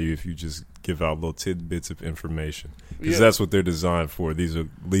crucify you if you just give out little tidbits of information, because that's what they're designed for. These are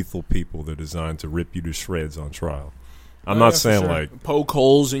lethal people. They're designed to rip you to shreds on trial. I'm not saying like poke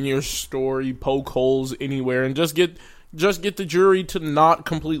holes in your story, poke holes anywhere, and just get the jury to not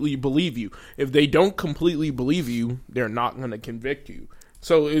completely believe you. If they don't completely believe you, they're not going to convict you.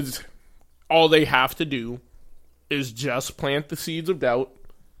 So it's all they have to do is just plant the seeds of doubt,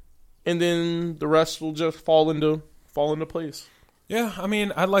 and then the rest will just fall into place. Yeah, I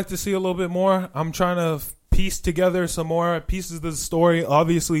mean, I'd like to see a little bit more. I'm trying to piece together some more pieces of the story.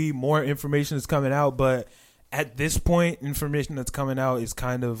 Obviously, more information is coming out, but at this point, information that's coming out is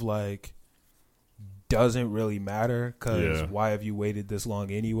kind of like doesn't really matter, because why have you waited this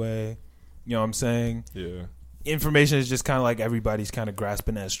long anyway? You know what I'm saying? Yeah. Information is just kind of like everybody's kind of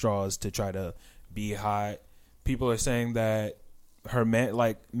grasping at straws to try to be hot. People are saying that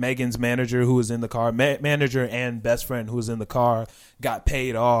Megan's manager, who was in the car, manager and best friend who was in the car, got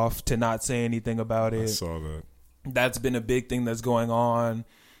paid off to not say anything about it. I saw that. That's been a big thing that's going on.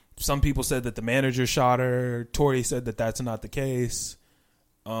 Some people said that the manager shot her. Tory said that that's not the case,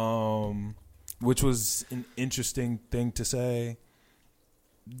 which was an interesting thing to say.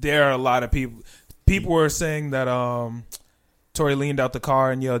 There are a lot of people. People were saying that Tory leaned out the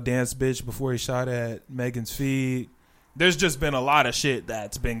car and yelled "dance bitch" before he shot at Megan's feet. There's just been a lot of shit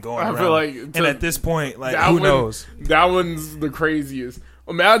that's been going around. Feel like, and at this point, like, who knows? That one's the craziest.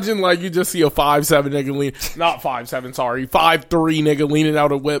 Imagine, like, you just see a 5'7" nigga lean, not 5'7", sorry, 5'3" nigga leaning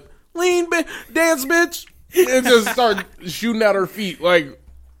out a whip, dance bitch, and just start shooting at her feet. Like,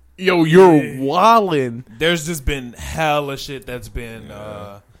 yo, you're wildin'. There's just been hella shit that's been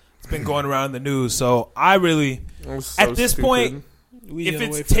it's been going around in the news. So I really, at this point, if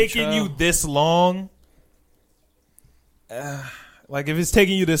it's taking you this long, if it's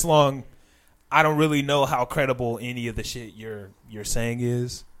taking you this long, I don't really know how credible any of the shit you're saying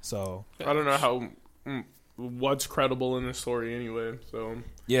is. So I don't know what's credible in this story anyway. So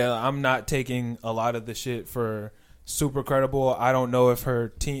yeah, I'm not taking a lot of the shit for super credible. I don't know if her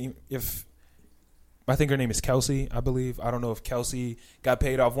team, I think her name is Kelsey, I believe. I don't know if Kelsey got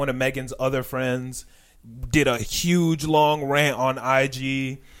paid off. One of Megan's other friends did a huge long rant on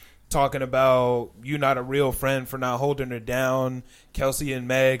IG talking about you not a real friend for not holding her down. Kelsey and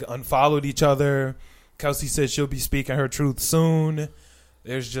Meg unfollowed each other. Kelsey said she'll be speaking her truth soon.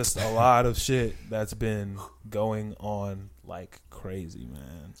 There's just a lot of shit that's been going on like crazy,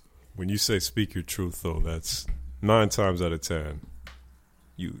 man. When you say speak your truth, though, that's 9 times out of 10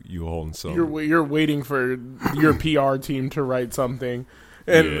 you holding something. You're waiting for your PR team to write something.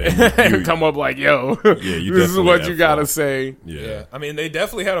 And come up like, yo, this is what you gotta say. Yeah. I mean, they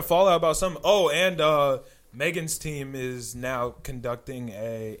definitely had a fallout about something. Oh, and Megan's team is now conducting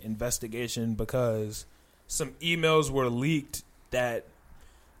a investigation because some emails were leaked that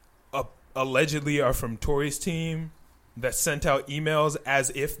allegedly are from Tory's team that sent out emails as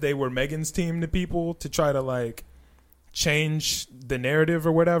if they were Megan's team to people to try to like change the narrative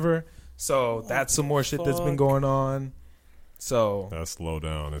or whatever. So that's some more shit that's been going on. So that's low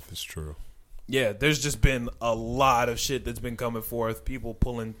down if it's true. Yeah, there's just been a lot of shit that's been coming forth. People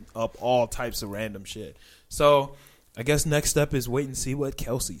pulling up all types of random shit. So I guess next step is wait and see what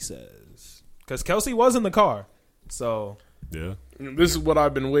Kelsey says, because Kelsey was in the car. So yeah, this is what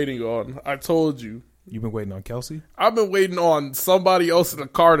I've been waiting on. I told you. You've been waiting on Kelsey? I've been waiting on somebody else in the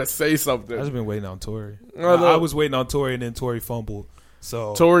car to say something. I've been waiting on Tory. I was waiting on Tory, and then Tory fumbled.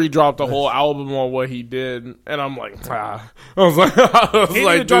 So Tory dropped a whole album on what he did, and I'm like, I was he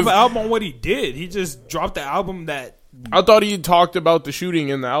didn't drop an album on what he did. He just dropped the album that. I thought he talked about the shooting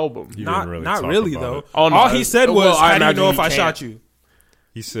in the album. Not really though. Oh, no. All he said was, "How do you know if I shot you?"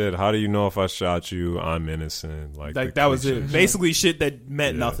 He said, "How do you know if I shot you? I'm innocent." Like that was it. Basically, shit that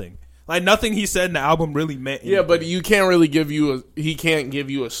meant nothing. Like nothing he said in the album really meant anything. Yeah, but he can't give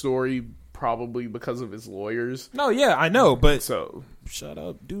you a story probably because of his lawyers. No, yeah, I know, but So shut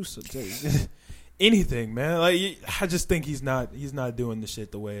up, do something. Anything, man. Like I just think he's not doing the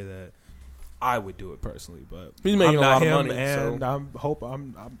shit the way that I would do it personally. But he's making I'm a not lot of him, money, and so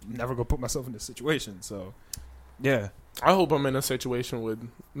I'm never gonna put myself in this situation. So yeah, I hope I'm in a situation with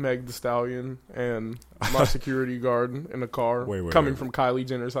Meg Thee Stallion and my security guard in a car coming from Kylie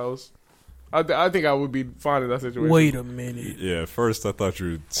Jenner's house. I think I would be fine in that situation. Wait a minute. Yeah, at first I thought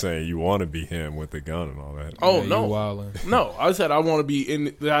you were saying you want to be him with the gun and all that. Oh yeah, you no, wildin'. no! I said I want to be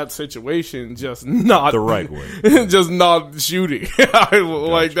in that situation, just not The right way. just not shooting.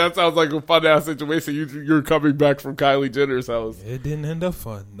 Like that sounds like a fun ass situation. You're coming back from Kylie Jenner's house. It didn't end up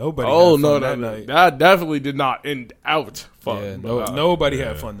fun. Nobody. Oh had no, fun no, that no! night. That definitely did not end out fun. Yeah, But, nobody yeah.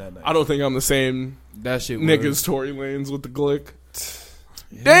 had fun that night. I don't think I'm the same That shit. niggas Tory Lanez with the Glick.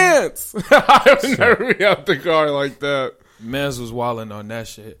 Dance! I would never be out the car like that. Mez was wilding on that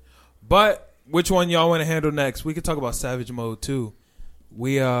shit. But which one y'all want to handle next? We could talk about Savage Mode too.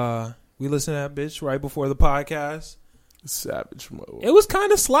 We listened to that bitch right before the podcast. Savage Mode. It was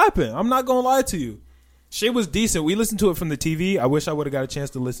kind of slapping. I'm not gonna lie to you. Shit was decent. We listened to it from the TV. I wish I would have got a chance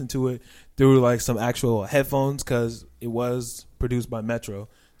to listen to it through like some actual headphones because it was produced by Metro.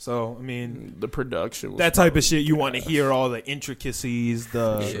 So I mean, The production was that type of shit you want to hear all the intricacies,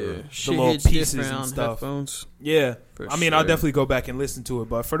 the Shit little hits pieces different and on stuff. headphones. Yeah, For I mean, I'll sure. definitely go back and listen to it,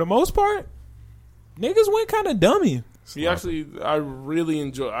 but for the most part, niggas went kind of dummy. I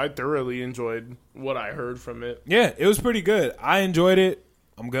thoroughly enjoyed what I heard from it. Yeah, it was pretty good. I enjoyed it.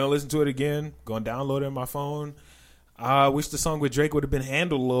 I'm gonna listen to it again. Going to download it on my phone. I wish the song with Drake would have been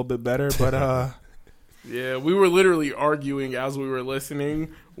handled a little bit better, but Yeah, we were literally arguing as we were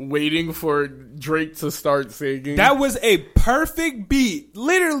listening, waiting for Drake to start singing. that was a perfect beat.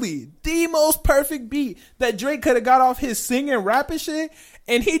 Literally, the most perfect beat that Drake could have got off his singing, rapping shit,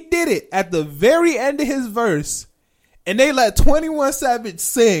 and he did it at the very end of his verse. And they let 21 Savage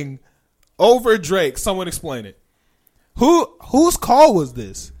sing over Drake. Someone explain it. Whose call was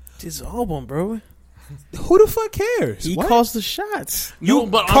this? His album, bro. Who the fuck cares? He What? calls the shots. You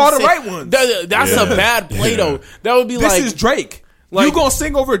but call I'm the saying- right ones. That's a Yeah. bad play, Yeah. though. That would be This like is Drake. like- you gonna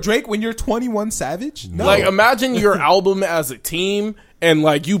sing over Drake when you're 21 Savage? No. Like, imagine your album as a team, and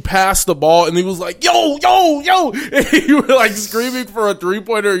like you passed the ball, and he was like, "Yo, yo, yo!" And you were like screaming for a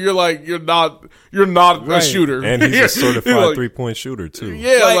 3-pointer. You're like, you're not a Right. shooter, And he's a certified You're like, 3-point shooter, too.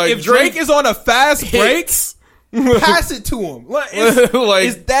 Yeah, like, if Drake is on a fast break, hits, pass it to him. Like, it's, Like,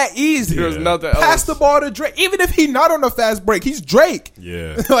 it's that easy. there's nothing Pass else. the ball to Drake. Even if he's not on a fast break, he's Drake.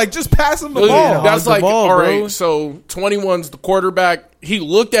 Yeah. Like, just pass him the Yeah, ball. that's the like, ball, all bro. right, so 21's the quarterback. He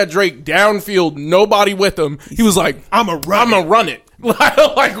looked at Drake downfield, nobody with him. He was like, I'm a run. I'm going to run it.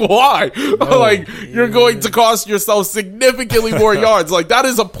 Like, why? Like, you're going to cost yourself significantly more yards. Like, that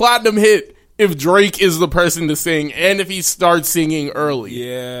is a platinum hit if Drake is the person to sing and if he starts singing early.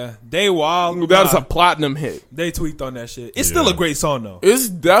 Yeah, they wild. That's Nah, a platinum hit. they tweaked on that shit. It's still a great song though. It's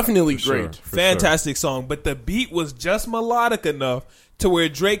definitely For great. sure. Fantastic song, but the beat was just melodic enough to where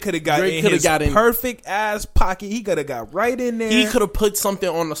Drake could have got Drake in coulda his got in. perfect ass pocket. He could have got right in there. He could have put something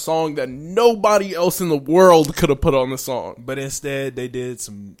on the song that nobody else in the world could have put on the song. but instead they did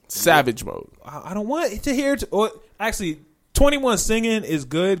some. Savage Mode. I don't want to hear. Or actually, 21 singing is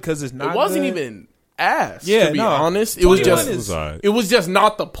good because it's not. It wasn't good. even ass. Yeah, to be no. honest, it was 21 just is- It was all right. it was just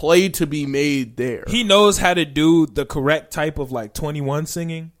not the play to be made there. He knows how to do the correct type of like 21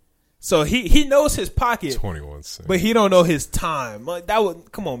 singing, so he knows his pocket, 21 cents. but he don't know his time. Like that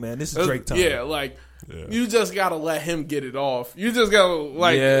would come on, man. This is Drake time. Yeah, like Yeah. you just gotta let him get it off. You just gotta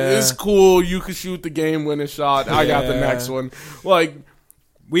like Yeah. it's cool. You can shoot the game winning shot. I got the Yeah. next one. Like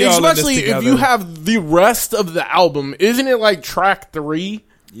We all in this especially if together. you have the rest of the album, isn't it like track 3?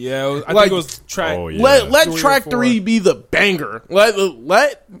 Yeah, I Like- think it was track. Oh, yeah. Let 3 or track 4. 3 be the banger.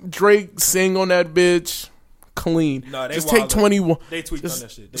 Let Drake sing on that bitch clean. No, they just take wildin'. 21. They tweaked Just on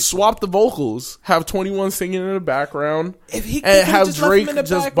that shit. They swap the vocals. Have 21 singing in the background. If he and could've have just left Drake him in the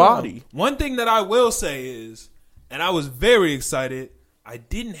just background. body. One thing that I will say is, and I was very excited, I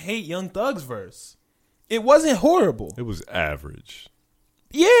didn't hate Young Thug's verse. It wasn't horrible. It was average.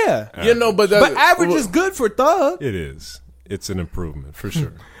 Yeah. You know, but But average is good for Thug. It is. It's an improvement, for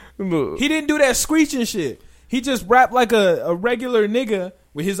sure. He didn't do that screeching shit. He just rapped like a regular nigga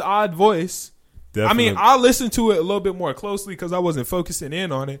with his odd voice. I mean, I'll listen to it a little bit more closely because I wasn't focusing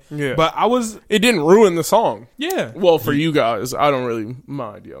in on it. Yeah. But I was, It didn't ruin the song. yeah. Well, for you guys, I don't really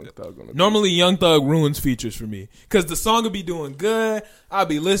mind Young Thug on the Normally, Young Thug ruins features for me because the song will be doing good. I'll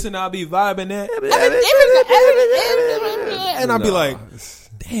be listening. I'll be vibing it. And I'll be like,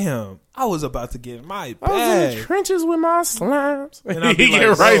 damn, I was about to get my I was in the bag. trenches with my slimes. And I'd be You like,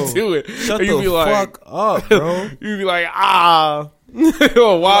 get right bro, to it. Shut And the you be like, fuck up, bro. you be like, why Like, did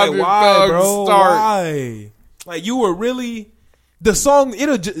why, Thug bro? start? Why? Like, you were really the song.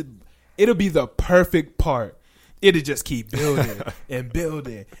 It'll be the perfect part. It'll just keep building and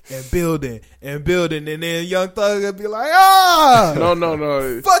building and building and building, and then Young Thug will be like,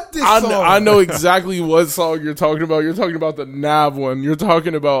 No. fuck this song. I know exactly what song you're talking about. You're talking about the Nav one. You're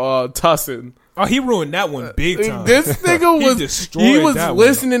talking about Tussin. Oh, he ruined that one big time. This nigga He was destroyed that one.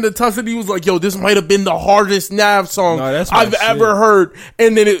 listening to Tussin. He was like, "Yo, this might have been the hardest Nav song No, that's my I've shit. ever heard."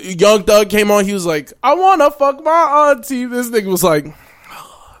 And then Young Thug came on. He was like, "I wanna fuck my auntie." This nigga was like,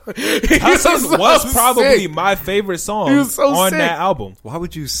 Tussin was probably my favorite song He was so on sick. that album. Why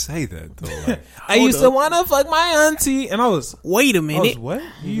would you say that though? Like, I used to want to fuck my auntie, and I was Wait a I was minute. what?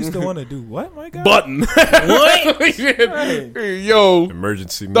 You used to want to do what, my guy? button. What? Yo,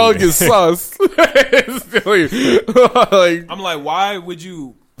 emergency Thug meeting. is sus. like, I'm like, why would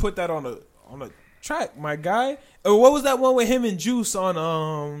you put that on a track, my guy? Or what was that one with him and Juice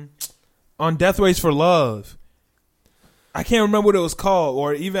on Death Race for Love? I can't remember what it was called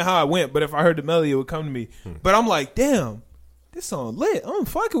or even how it went, but if I heard the melody, it would come to me. But I'm like, damn, this song lit. I'm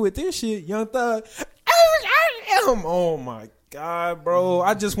fucking with this shit, Young Thug. Oh my God, bro.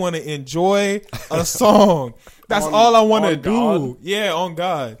 I just want to enjoy a song. That's all I want to on do. God? Yeah, on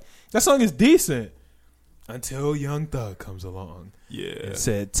God. That song is decent. Until Young Thug comes along. Yeah. And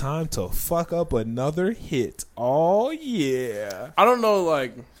said, time to fuck up another hit. Oh, yeah. I don't know.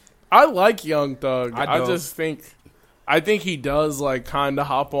 Like, I like Young Thug. I don't. I think he does like kind of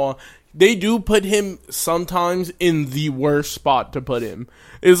hop on. They do put him sometimes in the worst spot to put him.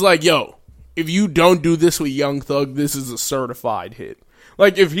 It's like, yo, if you don't do this with Young Thug, this is a certified hit.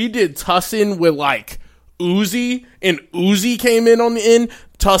 Like, if he did Tussin with like Uzi and Uzi came in on the end,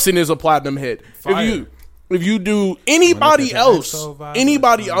 Tussin is a platinum hit. Fire. If you do anybody When I else, put the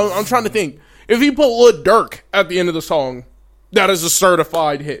anybody, I'm trying to think. If he put Lil Durk at the end of the song, that is a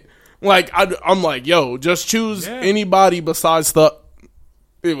certified hit. Like, I'm like, yo, just choose anybody besides Thug.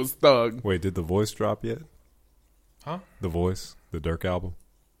 It was Thug. Wait, did The Voice drop yet? Huh? The Voice, the Dirk album.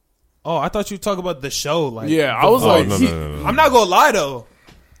 Oh, I thought you were talking about the show. Like, Yeah, I The was Voice. like, no. I'm not going to lie, though.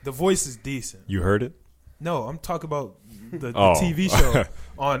 The Voice is decent. You heard it? No, I'm talking about the Oh. TV show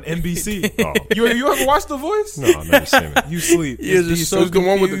on NBC. Oh. You ever watched The Voice? No, I've never seen it. You sleep. You're It's just decent. so It's the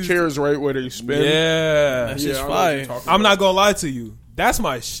one with the confused. chairs right where they spin. Yeah. That's just I know what you're fire. talking I'm about. not going to lie to you. That's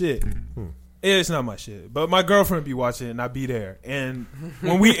my shit. It's not my shit. But my girlfriend be watching it and I be there. And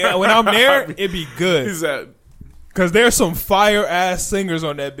when I'm there, it be good. Is that Cause there's some fire ass singers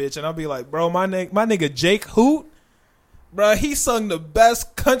on that bitch, and I'll be like, bro, my nigga Jake Hoot, bro, he sung the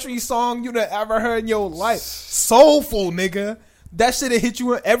best country song you done ever heard in your life. Soulful, nigga. That shit hit you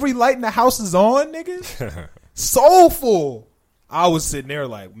when every light in the house is on, nigga. Soulful. I was sitting there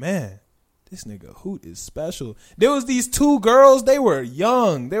like, man, this nigga Hoot is special. There was these two girls, they were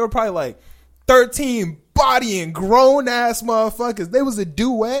young. They were probably like 13, bodying grown ass motherfuckers. They was a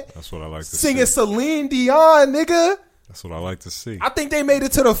duet. That's what I like to Singing see. Celine Dion, nigga. That's what I like to see. I think they made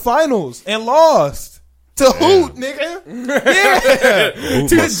it to the finals and lost to Hoot, nigga. Yeah, Hoot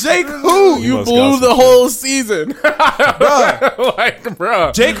to must- Jake Hoot. you must blew got some the shit. whole season? Bruh. Like,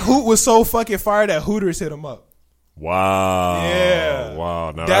 bruh. Jake Hoot was so fucking fired that Hooters hit him up. Wow. Yeah.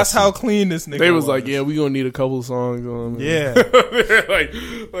 Wow. Now That's how clean this nigga They was like, yeah, we gonna need a couple songs on. Yeah. like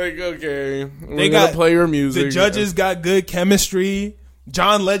okay, we're They gonna got- play your music. The judges got good chemistry.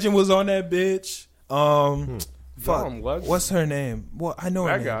 John Legend was on that bitch. Fuck. John Legend? What's her name? Well, I know her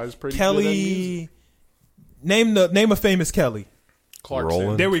That name. guy's pretty good at Kelly. Name a famous Kelly. Clarkson.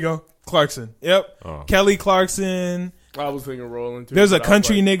 Roland. There we go. Clarkson. Yep. Oh. Kelly Clarkson. I was thinking Roland too. There's a but I was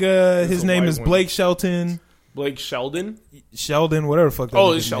country like, nigga. His a name white is one. Blake Shelton. Blake Sheldon. Sheldon, whatever the fuck that Oh,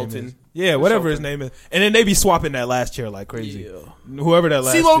 nigga's it's Shelton. name is. Yeah, whatever his Shelton. name is. And then they be swapping that last chair like crazy. Whoever that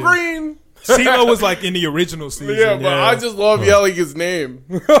last CeeLo chair. Green. CeeLo was like in the original season. Yeah, but I just love yelling his name.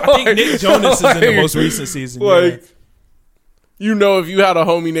 I think Nick Jonas is in the most recent season. Like, you know, if you had a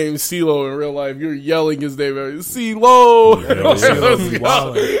homie named CeeLo in real life, you're yelling his name. CeeLo. Yeah, CeeLo be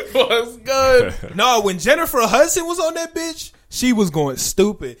Let's go. What's good? No, when Jennifer Hudson was on that bitch, she was going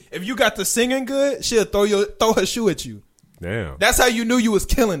stupid. If you got the singing good, she'll throw her shoe at you. Damn. That's how you knew you was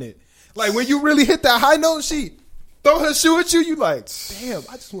killing it. Like when you really hit that high note, she throw her shoe at you. You like, damn,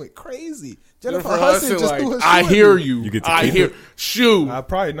 I just went crazy. Jennifer Hudson just like, threw her shoe I at hear me. you. You get to I keep hear it? shoe.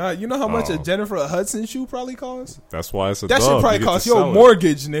 Probably not. You know how much a Oh. Jennifer Hudson shoe probably costs? That's why it's a That dub. shit probably You get cost to your sell it.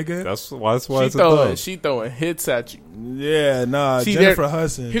 mortgage, nigga. That's why She it's a dub. throwing hits at you. Yeah, nah. See, Jennifer there-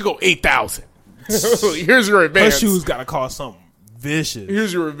 Hudson. Here go 8,000. Here's your Her advance. shoes gotta cost something vicious.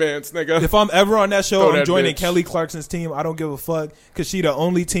 Here's your advance, nigga. If I'm ever on that show, Throw I'm that joining bitch. Kelly Clarkson's team. I don't give a fuck because she the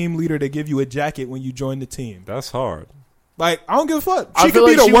only team leader to give you a jacket when you join the team. That's hard. Like, I don't give a fuck. I She feel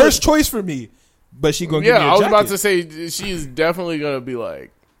could be like the she worst choice for me, but she gonna give Yeah, me a I was jacket. about to say she's definitely gonna be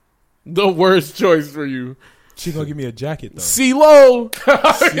like the worst choice for you. She gonna give me a jacket though. CeeLo.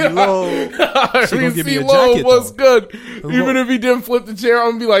 CeeLo. She gonna give me a jacket, was though. good. Even if he didn't flip the chair,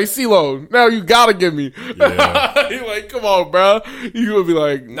 I'm gonna be like, CeeLo, now you gotta give me. Yeah. You're like, come on, bro. You gonna be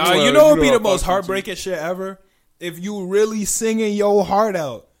like, Nah, you know what would be I the fuck most with you. heartbreaking shit ever? If you really singing your heart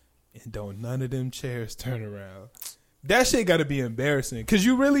out and don't none of them chairs turn around. That shit gotta be embarrassing because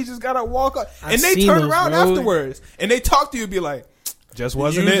you really just gotta walk up and they seen turn those, around bro. afterwards and they talk to you and be like, just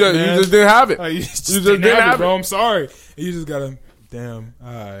wasn't You it, just, man. you just didn't have it. Like, you just didn't didn't have have it, bro. it. I'm sorry. And you just gotta, damn,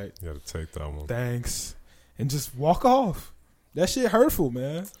 all right, You got to take that one. thanks, and just walk off. That shit hurtful,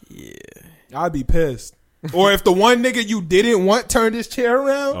 man. Yeah. I'd be pissed. Or if the one nigga you didn't want turned his chair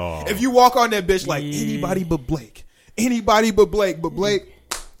around, Oh. if you walk on that bitch like Yeah. anybody but Blake, but Blake,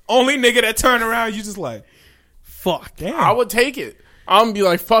 only nigga that turn around, you just like, Fuck. damn. I would take it. I'm gonna be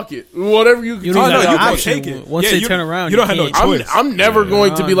like, fuck it, whatever you. You can don't Oh, no, got you an gonna option. take it. Once Yeah, they you- turn around, you don't have no can't. choice. I'm never Yeah.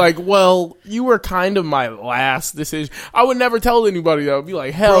 going to be like, well, you were kind of my last decision. I would never tell anybody that. I would be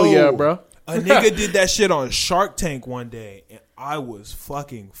like, hell yeah, bro. A nigga did that shit on Shark Tank one day, and I was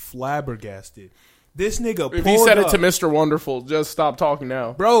fucking flabbergasted. This nigga If pulled he said up, it to Mr. Wonderful, just stop talking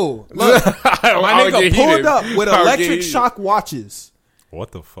now. bro, look, my nigga pulled up with electric shock watches.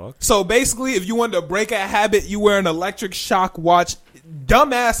 What the fuck? So basically, if you wanted to break a habit, you wear an electric shock watch.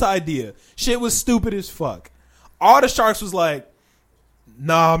 Dumbass idea. Shit was stupid as fuck. All the sharks was like,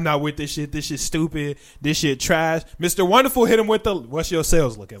 nah, I'm not with this shit. This shit stupid. This shit trash. Mr. Wonderful hit him with the, what's your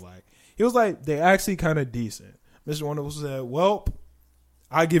sales looking like? He was like, they actually kind of decent. Mr. Wonderful said, well,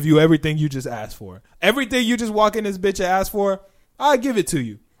 I give you everything you just asked for. Everything you just walk in this bitch and ask for, I'll give it to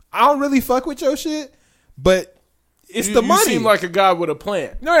you. I don't really fuck with your shit, but it's the money. You seem like a guy with a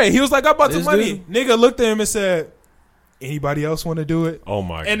plan. All right, he was like, I bought the This money. dude. Nigga looked at him and said, anybody else want to do it? Oh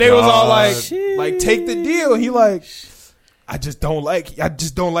my god. And they was all like, Shit. like, take the deal. He like, I just don't like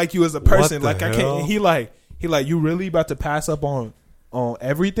you as a person. the Like, I hell? can't. He like, you really about to pass up on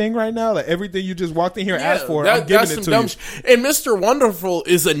everything right now? Like, everything you just walked in here and asked for, I'm giving it to you. And Mr. Wonderful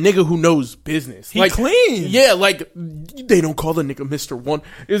is a nigga who knows business. He clean. Yeah, like they don't call the nigga Mr. Wonder.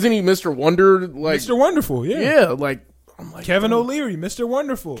 Isn't he Mr. Wonder? Like Mr. Wonderful, yeah. yeah, like I'm like Kevin bro. O'Leary, Mr.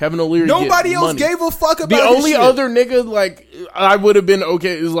 Wonderful. Kevin O'Leary. Nobody get else money. gave a fuck about The his only shit. other nigga like I would have been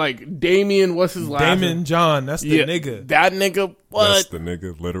okay is like Damien. What's his last Damon name? John, that's the Yeah, nigga. That nigga. That's What? the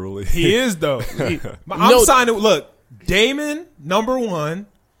nigga, literally. He is though. I'm No. signing. Look, Damon, number 1.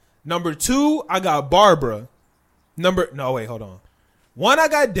 Number 2, I got Barbara. No, wait, hold on. 1, I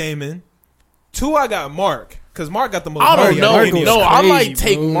got Damon. 2, I got Mark. Because Mark got the most I money. don't know. out of any of No, us. I crazy, might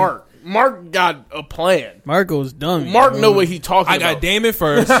take bro. Mark. Mark got a plan. Marco's dumb. Mark bro. know what he talking I about. got Damon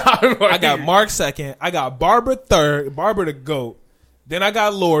first. I'm like- I got Mark second. I got Barbara third. Barbara the GOAT. Then I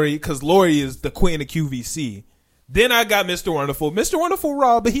got Lori, because Lori is the queen of QVC. Then I got Mr. Wonderful. Mr. Wonderful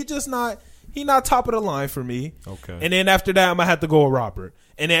raw, but he not top of the line for me. Okay. And then after that, I'm going to have to go with Robert.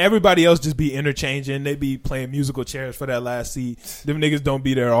 And then everybody else just be interchanging. They be playing musical chairs for that last seat. Them niggas don't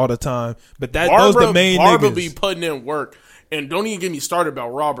be there all the time. But those the main Barbara niggas. be putting in work. And don't even get me started about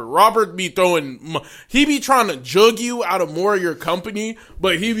Robert. Robert be he be trying to jug you out of more of your company,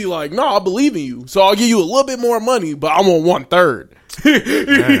 but he be like, no, I believe in you. So I'll give you a little bit more money, but I want 1/3.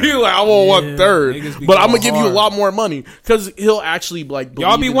 He like, I want niggas 1/3, be but I'm going gonna give you a hard. lot more money because he'll actually like.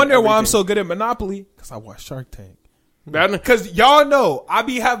 Y'all be believe in wondering why I'm everything. so good at Monopoly? Because I watch Shark Tank. That- Because y'all know I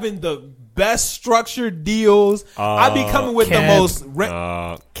be having the best structured deals. I be coming with the Cap. most.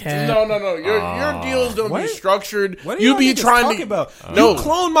 Cat. No. Your deals don't What? be structured. What are You y'all be niggas trying talking to about? No, You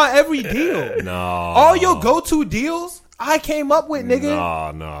clone my every deal. No. All your go-to deals I came up with,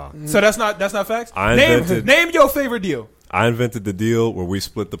 nigga. Nah. So that's not facts. I Name invented- your favorite deal. I invented the deal where we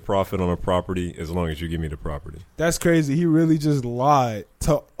split the profit on a property as long as you give me the property. That's crazy. He really just lied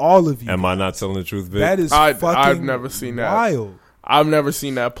to all of you. Am I not telling the truth, Vic? That is I've fucking never seen that. wild. I've never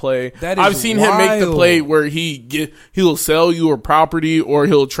seen that play. That is I've seen him make the wild. play where he'll sell you a property or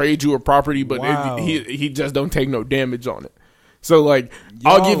he'll trade you a property, but Wow. he just don't take no damage on it. So like,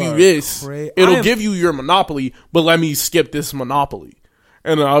 I'll Y'all give you are this. I It'll am- give you your monopoly, but let me skip this monopoly,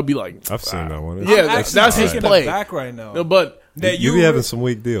 and then I'll be like, I've seen that one. Yeah, I'm that's actually his taking play. it back right now. No, but That You be having some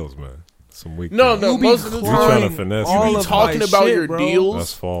weak deals, man. Some weak no, deals. You be most of the You trying to time finesse all me. you be of talking my about shit, your bro. deals.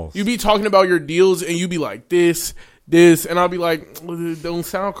 That's false. You be talking about your deals, and you be like this. this, and I'll be like, it don't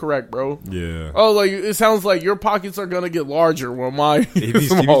sound correct, bro. Yeah. Oh, like it sounds like your pockets are gonna get larger while mine He be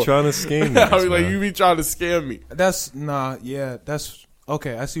small. trying to scam I'll be me. like, you be trying to scam me. That's that's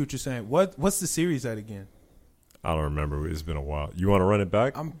okay. I see what you're saying. What's the series at again? I don't remember. It's been a while. You want to run it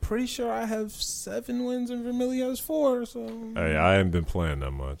back? I'm pretty sure I have 7 wins and Vermillion has 4. So Hey, I haven't been playing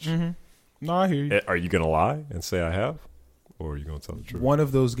that much. no, I hear you. Are you gonna lie and say I have, or are you gonna tell the truth? One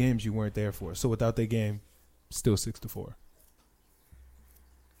of those games you weren't there for. So without that game, still 6-4.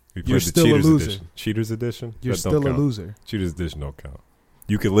 We You're played the still a Cheaters loser. Edition. Cheaters Edition. You're That don't still a count. loser. Cheaters Edition don't count.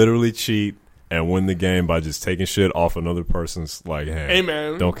 You could literally cheat and win the game by just taking shit off another person's hand. Hey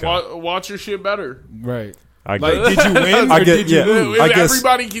man, Don't count. watch your shit better. Right. I Like, get. did you win or I get- did you yeah. lose? If I guess-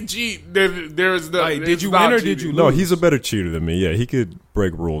 everybody can cheat, there's no. Like, did it's you not win or did cheating. you No, lose? he's a better cheater than me. Yeah, he could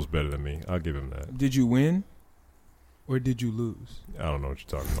break rules better than me. I'll give him that. Did you win or did you lose? I don't know what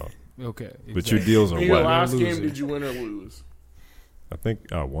you're talking about. Okay. But your deals are In your wet. last Loser. game, did you win or lose? I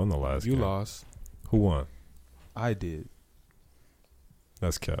think I won the last You game. lost. Who won? I did.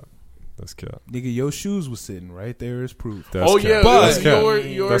 That's cap. That's cap. Nigga, your shoes was sitting right there as proof. That's Oh cap. yeah, That's but- cap.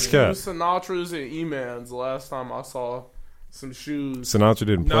 your That's cap. shoes, Sinatra's and E-Man's. The last time I saw some shoes. Sinatra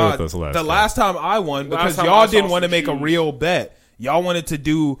didn't play Nah, with us last the time. last time I won Last because time y'all I saw didn't want to some make a shoes. real bet. Y'all wanted to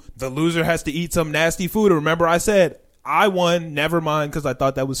do the loser has to eat some nasty food. Remember, I said I won. Never mind, because I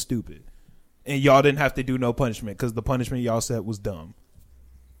thought that was stupid, and y'all didn't have to do no punishment because the punishment y'all said was dumb.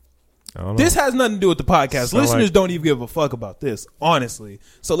 I don't know. This has nothing to do with the podcast. Sound Listeners like- don't even give a fuck about this, honestly.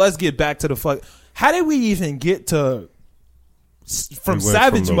 So let's get back to the fuck. How did we even get from We went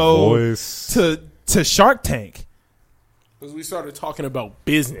Savage from The Mode Voice. to Shark Tank? Because we started talking about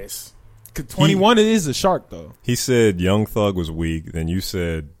business. 'Cause 21 it is a shark though. He said Young Thug was weak. Then you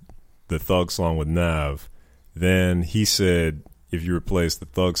said the Thug song with Nav. Then he said if you replace the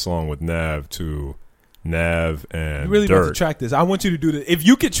Thug song with Nav to Nav and You really about to Dirk. track this? I want you to do this. If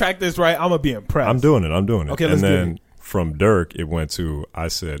you can track this right, I'm gonna be impressed. I'm doing it. Okay, and let's get then it. from Dirk, it went to I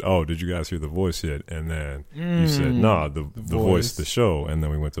said, "Oh, did you guys hear The Voice yet?" And then you said, "Nah, the Voice, the show." And then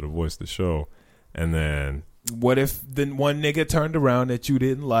we went to The Voice, the show. And then What if then one nigga turned around that you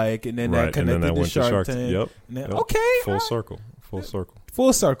didn't like, and then that right, and connected then that to went Shark to Shark. Tank? Yep. And then, Yep. okay, Full all right. circle. Full circle.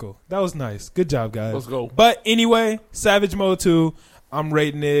 Full circle. That was nice. Good job, guys. Let's go. But anyway, Savage Mode 2, I'm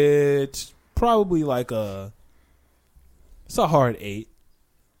rating it probably like it's a hard 8.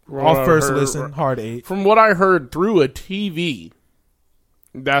 From Off what I first heard- listen, hard 8. From what I heard through a TV,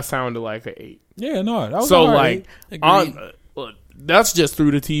 that sounded like an 8. Yeah, no, that was So a hard like, 8. look, that's just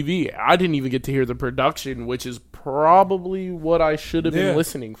through the TV. I didn't even get to hear the production, which is probably what I should have Yeah. been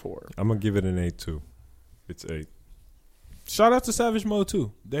listening for. I'm gonna give it an 8 too. It's 8. Shout out to Savage Mode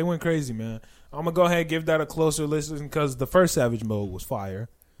 2. They went crazy, man. I'm gonna go ahead and give that a closer listen because the first Savage Mode was fire.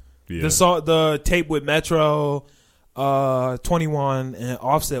 Yeah. The tape with Metro, 21, and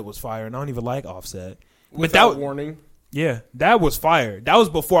Offset was fire, and I don't even like Offset. Without warning. Yeah, that was fire. That was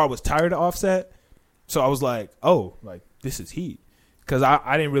before I was tired of Offset, so I was like, oh, like this is heat, because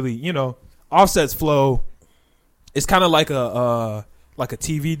I didn't really, Offset's flow. It's kind of like a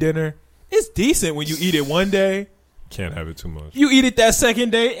TV dinner. It's decent when you eat it one day. Can't have it too much. You eat it that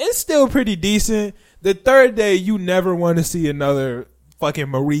second day, it's still pretty decent. The third day, you never want to see another fucking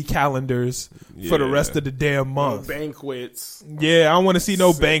Marie Callender's for the Yeah. rest of the damn month. Banquets. Yeah, I don't want to see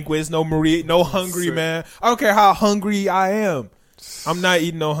no Sick. banquets, no Marie, no Hungry Sick. Man. I don't care how hungry I am. I'm not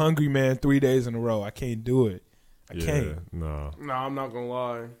eating no Hungry Man 3 days in a row. I can't do it. I can't. No. No, I'm not gonna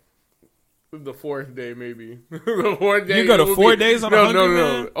lie. The fourth day, maybe. The fourth day. You go to it would 4 days on a Hungry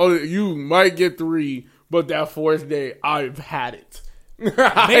Man? Oh, you might get 3, but that fourth day, I've had it. Maybe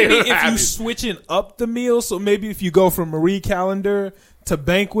I've if had you it. switching up the meal, so maybe if you go from Marie Callender to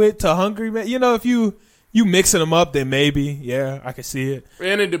Banquet to Hungry Man, if you mixing them up, then maybe, yeah, I can see it.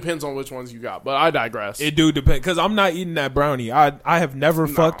 And it depends on which ones you got, but I digress. It do depend, because I'm not eating that brownie. I have never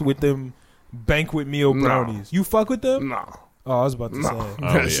fucked with them Banquet meal No. brownies. You fuck with them? no. Oh, I was about to No. say. I That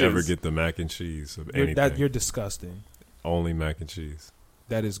only shit's- ever get the mac and cheese of You're, anything. you're disgusting. Only mac and cheese.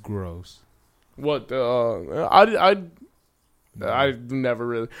 That is gross. What? I've never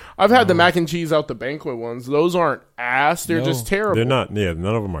really. I've had the mac and cheese out the banquet ones. Those aren't ass. They're No. just terrible. They're not. Yeah,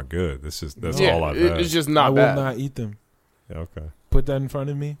 none of them are good. That's Yeah, all I've had. It's just I not will bad. not eat them. Yeah, okay. Put that in front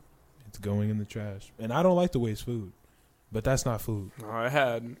of me, it's going in the trash. And I don't like to waste food, but that's not food. No,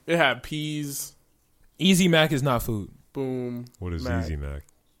 it had peas. Easy Mac is not food. Boom. What is Mac. Easy Mac?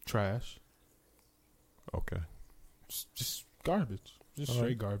 Trash. Okay. Just garbage. Just All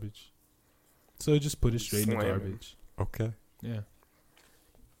straight garbage. So just put it straight in the Slam it. garbage. Okay. Yeah.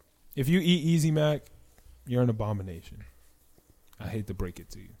 If you eat Easy Mac, you're an abomination. I hate to break it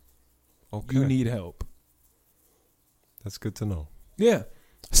to you. Okay. You need help. That's good to know. Yeah.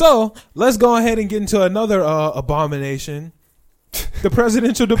 So let's go ahead and get into another abomination, the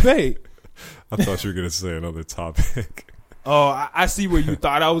presidential debate. I thought you were going to say another topic. Oh, I see where you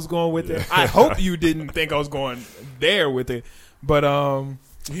thought I was going with it. I hope you didn't think I was going there with it. But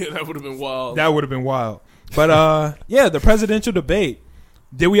Yeah, that would have been wild. that would have been wild. But yeah, the presidential debate.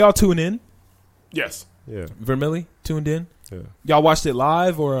 Did we all tune in? Yes. Yeah. Vermilly tuned in. Yeah. Y'all watched it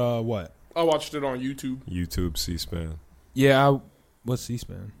live or what? I watched it on YouTube. YouTube, C-SPAN. Yeah, what's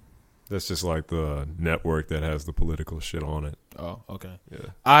C-SPAN? That's just like the network that has the political shit on it. Oh, okay.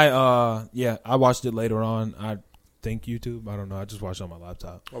 Yeah. I watched it later on. I think YouTube. I don't know. I just watched it on my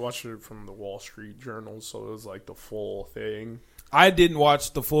laptop. I watched it from the Wall Street Journal, so it was like the full thing. I didn't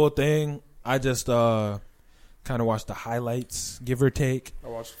watch the full thing. I just kind of watched the highlights, give or take. I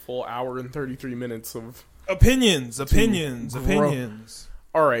watched a full hour and 33 minutes of... Opinions.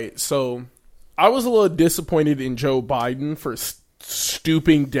 All right, so I was a little disappointed in Joe Biden for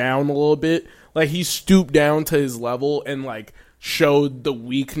stooping down a little bit. Like, he stooped down to his level and, like, showed the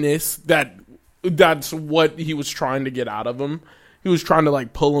weakness that's what he was trying to get out of him. He was trying to,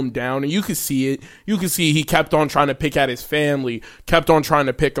 like, pull him down, and you could see it. You could see he kept on trying to pick at his family, kept on trying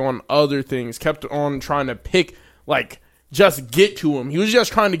to pick on other things, kept on trying to pick, like, just get to him. He was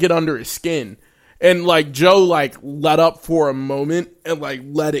just trying to get under his skin. And, like, Joe, like, let up for a moment and, like,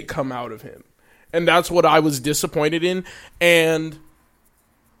 let it come out of him. And that's what I was disappointed in. And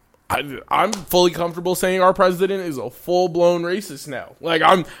I'm fully comfortable saying our president is a full-blown racist now. Like,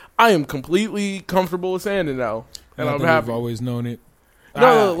 I am completely comfortable with saying it now. And I'm happy. We've always known it.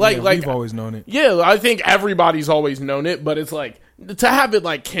 No, we've always known it. Yeah, I think everybody's always known it, but it's like, to have it,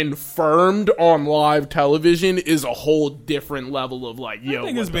 like, confirmed on live television is a whole different level of, like, yo, I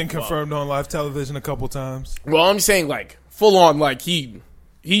think what it's been the fuck? confirmed on live television a couple times. Well, I'm saying, like, full on, like, he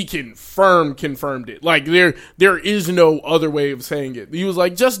confirmed it. Like, there is no other way of saying it. He was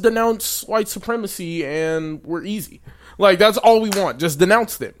like, just denounce white supremacy and we're easy. Like, that's all we want. Just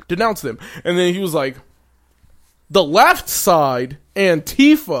denounce them. And then he was like, the left side,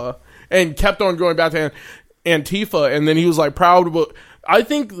 Antifa, and kept on going back to Antifa, and then he was like proud of. I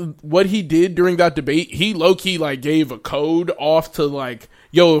think what he did during that debate, he low-key like gave a code off to like,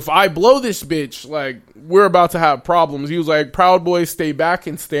 yo, if I blow this bitch, like, we're about to have problems. He was like, Proud Boys, stay back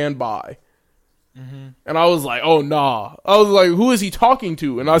and stand by. Mm-hmm. And I was like, oh, nah. I was like, who is he talking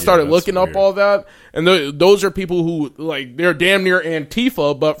to? And I started looking up all that, and those are people who, like, they're damn near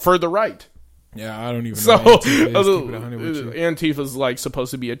Antifa, but further right. Yeah, I don't even So, know. Antifa's, like,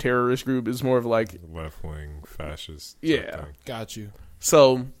 supposed to be a terrorist group. It's more of, like... left-wing fascist. Yeah. Thing. Got you.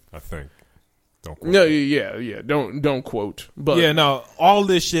 So... I think. Don't quote. No, yeah. Don't quote. But yeah, no, all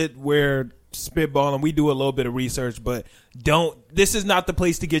this shit we're spitballing. We do a little bit of research, but this is not the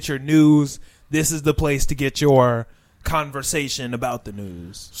place to get your news. This is the place to get your conversation about the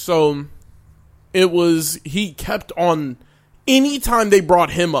news. So, he kept on... Anytime they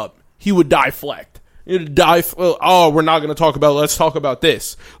brought him up, he would deflect. Oh, we're not going to talk about it. Let's talk about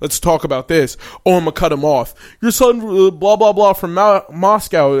this. Let's talk about this. Oh, I'm going to cut him off. Your son, blah, blah, blah, from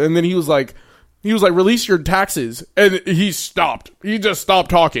Moscow. And then he was like, release your taxes. And he stopped. He just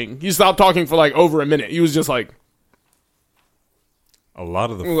stopped talking. He stopped talking for like over a minute. He was just like. A lot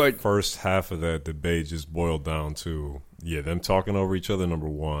of the first half of that debate just boiled down to, them talking over each other, number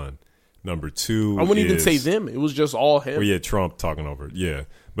one. Number two, I wouldn't even say them. It was just all him. Well, yeah, Trump talking over it. Yeah.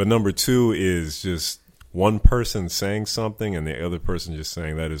 But number two is just one person saying something and the other person just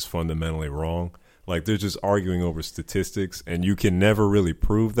saying that is fundamentally wrong. Like, they're just arguing over statistics, and you can never really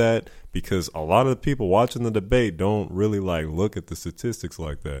prove that because a lot of the people watching the debate don't really, like, look at the statistics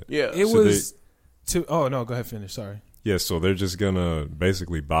like that. Yeah. Oh, no, go ahead, finish. Sorry. Yeah, so they're just going to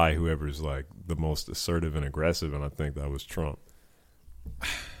basically buy whoever's, like, the most assertive and aggressive, and I think that was Trump.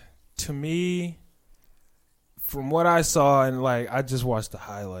 To me, from what I saw, and like I just watched the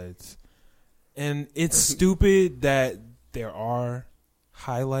highlights, and it's stupid that there are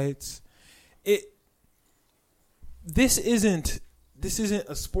highlights. This isn't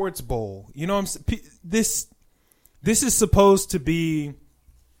a sports bowl. You know what I'm saying? This is supposed to be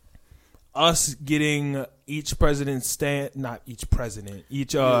us getting each president's candidate.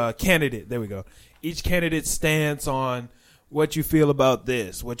 There we go. Each candidate's stance on what you feel about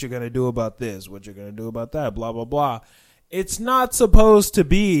this, what you're going to do about this, what you're going to do about that, blah, blah, blah. It's not supposed to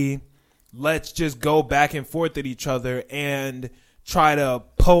be, let's just go back and forth at each other and try to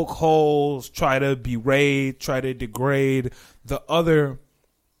poke holes, try to berate, try to degrade the other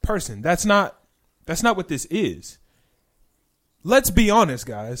person. That's not what this is. Let's be honest,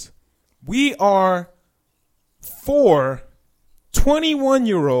 guys. We are 4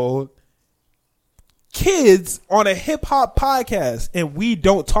 21-year-old kids on a hip hop podcast, and we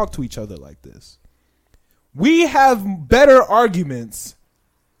don't talk to each other like this. We have better arguments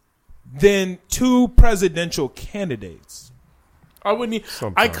than two presidential candidates. I wouldn't.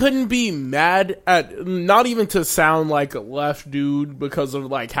 Sometimes. I couldn't be mad at, not even to sound like a left dude because of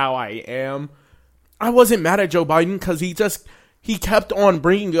like how I am. I wasn't mad at Joe Biden because he kept on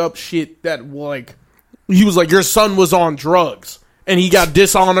bringing up shit that like he was like, your son was on drugs and he got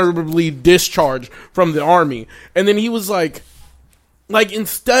dishonorably discharged from the army, and then he was like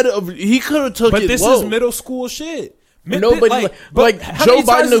instead of, he could have took But it this low. is middle school shit. Nobody like how Joe many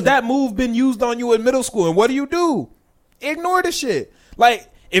times Biden. has that move been used on you in middle school, and what do? Ignore the shit. Like,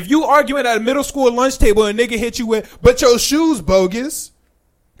 if you arguing at a middle school lunch table and a nigga hit you with, but your shoes bogus,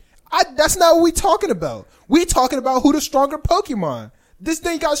 that's not what we talking about. We talking about who the stronger Pokemon. This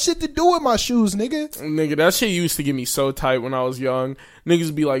thing got shit to do with my shoes, nigga. Nigga, that shit used to get me so tight when I was young.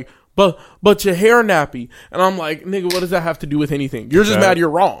 Niggas be like, but your hair nappy. And I'm like, nigga, what does that have to do with anything? You're just mad you're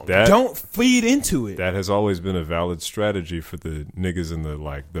wrong. Don't feed into it. That has always been a valid strategy for the niggas in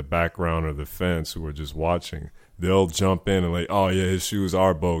the background or the fence who are just watching. They'll jump in and like, oh yeah, his shoes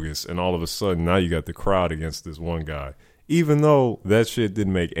are bogus, and all of a sudden now you got the crowd against this one guy, even though that shit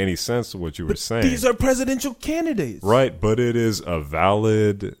didn't make any sense to what you were saying. These are presidential candidates, right? But it is a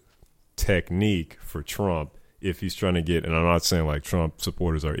valid technique for Trump if he's trying to get. And I'm not saying like Trump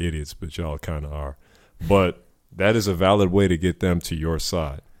supporters are idiots, but y'all kind of are. But that is a valid way to get them to your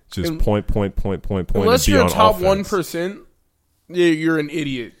side. Just point, unless and be you're on top offense. 1%. Yeah, you're an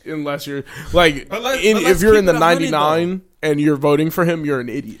idiot unless you're like let's if you're keep in the it 100 99 and you're voting for him, you're an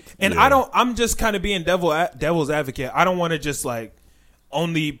idiot. And Yeah. I'm just kind of being devil's advocate. I don't want to just like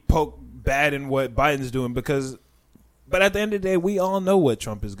only poke bad in what Biden's doing but at the end of the day, we all know what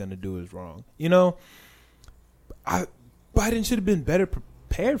Trump is going to do is wrong. You know, Biden should have been better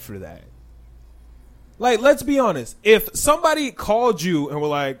prepared for that. Like, let's be honest. If somebody called you and were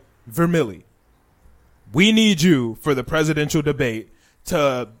like, Vermilly, we need you for the presidential debate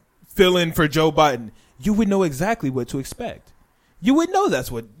to fill in for Joe Biden, you would know exactly what to expect. You would know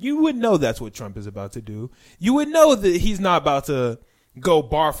that's what Trump is about to do. You would know that he's not about to go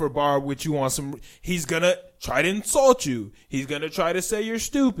bar for bar with you on some. He's gonna try to insult you. He's gonna try to say you're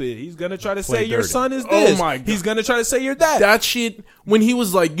stupid. He's gonna try to say your dirty. son is Oh this. my God. He's gonna try to say you're that. That shit, when he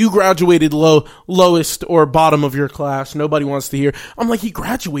was like, you graduated lowest or bottom of your class, nobody wants to hear. I'm like, he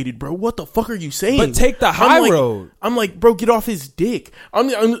graduated, bro. What the fuck are you saying? But take the high road. I'm like, bro, get off his dick.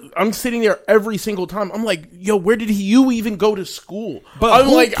 I'm sitting there every single time. I'm like, yo, where did you even go to school? But I'm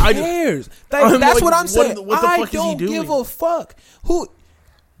who like, cares? I'm That's like, what I'm saying. what the I fuck is he don't doing? give a fuck. Who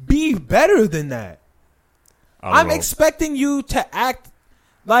be better than that? I don't I'm know. expecting you to act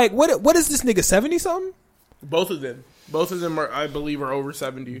like what is this nigga 70 something? Both of them are, I believe, are over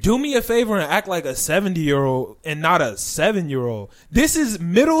 70. Do me a favor and act like a 70-year-old and not a 7-year-old. This is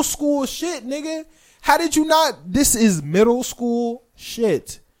middle school shit, nigga. How did you not? This is middle school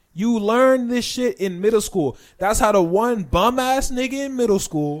shit. You learn this shit in middle school. That's how the one bum ass nigga in middle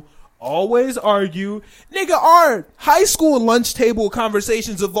school always argue. Nigga, our high school lunch table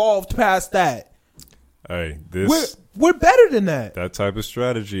conversations evolved past that. Hey, this We're better than that. that type of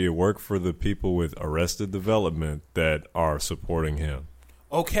strategy, it worked for the people with Arrested Development that are supporting him.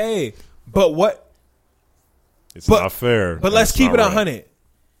 Okay, but what? It's But- not fair. But let's That's keep not it right. 100.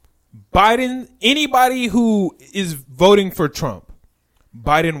 Biden, anybody who is voting for Trump,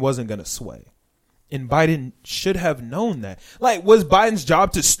 Biden wasn't going to sway. And Biden should have known that. Like, was Biden's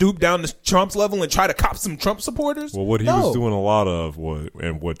job to stoop down to Trump's level and try to cop some Trump supporters? Well, what he No. was doing a lot of,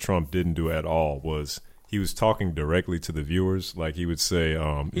 and what Trump didn't do at all, was he was talking directly to the viewers. Like he would say,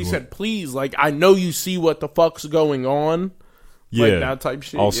 He said, please, like, I know you see what the fuck's going on. yeah, Like that type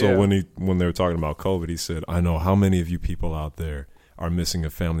shit. Also, yeah. when they were talking about COVID, he said, I know how many of you people out there are missing a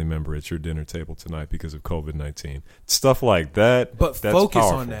family member at your dinner table tonight because of COVID-19. Stuff like that. But that's focus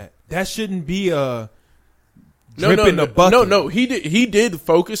powerful. on that. That shouldn't be a No, drip in the bucket. No, he did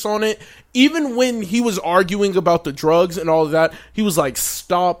focus on it. Even when he was arguing about the drugs and all of that, he was like,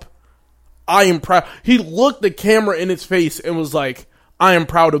 stop. I am proud. He looked the camera in his face and was like, I am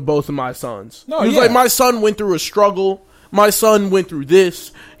proud of both of my sons. No, he was yeah. like, my son went through a struggle. My son went through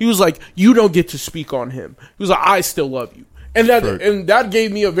this. He was like, you don't get to speak on him. He was like, I still love you. And that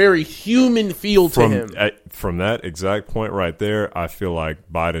gave me a very human feel to him. From that exact point right there, I feel like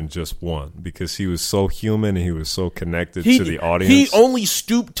Biden just won because he was so human and he was so connected to the audience. He only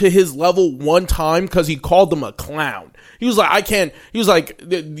stooped to his level one time because he called them a clown. He was like,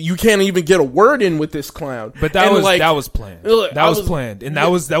 you can't even get a word in with this clown. But that And was like, planned. look, That was planned. And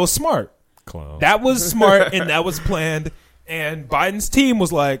that was smart. Clown. That was smart and that was planned. And Biden's team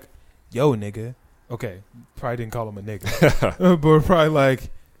was like, yo, nigga, Okay, probably didn't call him a nigga, but probably like,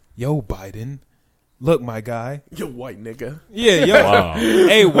 yo, Biden, look, my guy. You white nigga. Yeah, yo. Wow.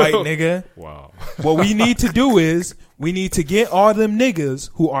 Hey, white nigga. Wow. What we need to do is we need to get all them niggas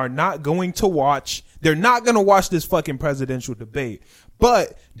who are not going to watch. They're not going to watch this fucking presidential debate.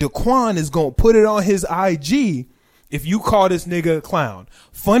 But Daquan is going to put it on his IG if you call this nigga a clown.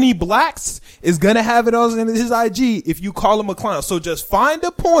 Funny Blacks is going to have it on his IG if you call him a clown. So just find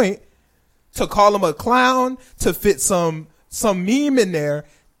a point to call him a clown, to fit some meme in there.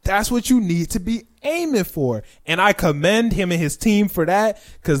 That's what you need to be aiming for. And I commend him and his team for that,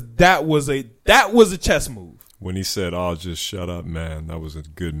 because that was a chess move. When he said, "Oh, just shut up, man," that was a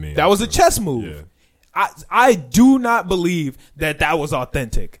good meme. That was a chess move. Yeah. I do not believe that was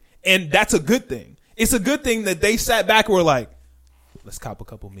authentic. And that's a good thing. It's a good thing that they sat back and were like, let's cop a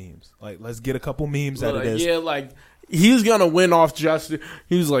couple memes. Like, let's get a couple memes out of this. Yeah, like, he's gonna win off just.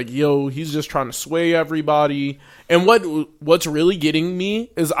 He's like, yo, he's just trying to sway everybody. And what's really getting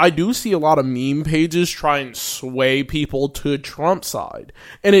me is I do see a lot of meme pages try and sway people to Trump's side,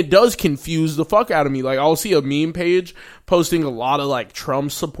 and it does confuse the fuck out of me. Like, I'll see a meme page posting a lot of like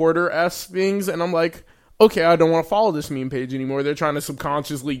Trump supporter-esque things, and I'm like, okay, I don't want to follow this meme page anymore. They're trying to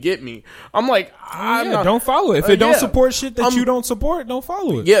subconsciously get me. I'm like, don't follow it. If it don't support shit that you don't support, don't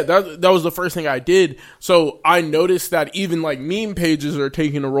follow it. Yeah, that was the first thing I did. So I noticed that even like meme pages are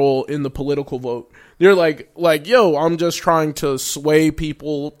taking a role in the political vote. They're like, yo, I'm just trying to sway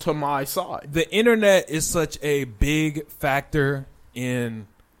people to my side. The internet is such a big factor in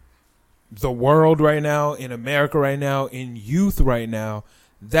the world right now, in America right now, in youth right now.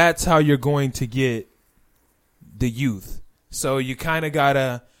 That's how you're going to get the youth. So you kind of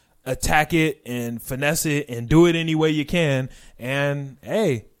gotta attack it and finesse it and do it any way you can. And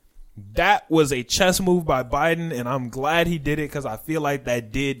hey, that was a chess move by Biden, and I'm glad he did it, because I feel like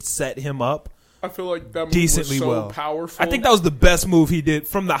that did set him up. I feel like that move decently was so well. powerful. I think that was the best move he did.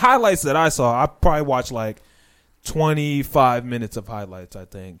 From the highlights that I saw, I probably watched like 25 minutes of highlights, I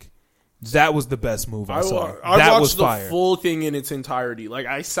think. That was the best move I saw. I that watched was the fire. full thing in its entirety. Like,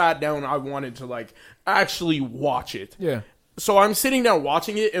 I sat down, I wanted to like actually watch it. Yeah. So I'm sitting down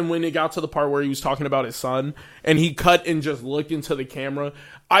watching it, and when it got to the part where he was talking about his son, and he cut and just looked into the camera,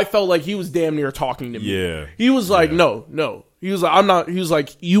 I felt like he was damn near talking to me. Yeah. He was like, no. He was like, I'm not. He was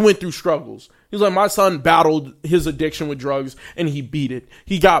like, you went through struggles. He was like, my son battled his addiction with drugs, and he beat it.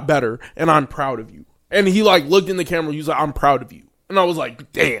 He got better, and I'm proud of you. And he like looked in the camera. He was like, I'm proud of you. And I was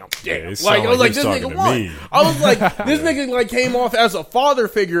like, damn. Like, I was like, this nigga won. I was like, this nigga like came off as a father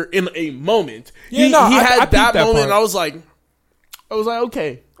figure in a moment. Yeah, he had that moment, part. and I was like,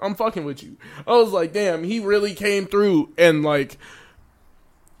 okay, I'm fucking with you. I was like, damn, he really came through. And like,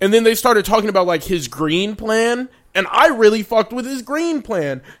 and then they started talking about like his green plan, and I really fucked with his green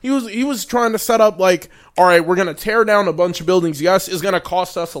plan. He was trying to set up like, all right, we're gonna tear down a bunch of buildings. Yes, it's gonna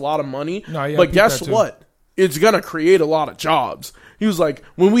cost us a lot of money, but guess what? It's going to create a lot of jobs. He was like,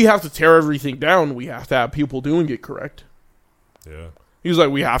 when we have to tear everything down, we have to have people doing it correct. Yeah. He was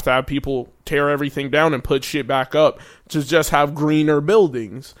like, we have to have people tear everything down and put shit back up to just have greener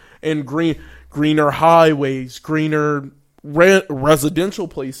buildings and greener highways, greener residential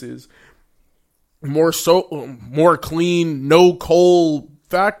places, more clean, no coal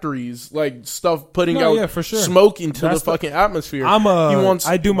factories, like stuff putting out for sure. smoke into the fucking atmosphere. I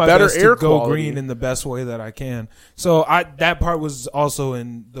do my best to go quality. green in the best way that I can. So that part was also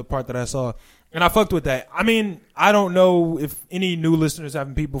in the part that I saw, and I fucked with that. I mean, I don't know if any new listeners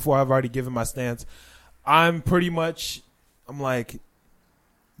haven't peeped before. I've already given my stance. I'm like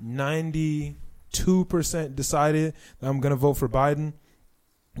 92% decided that I'm gonna vote for Biden,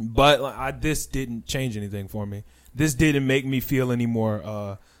 but this didn't change anything for me. This didn't make me feel any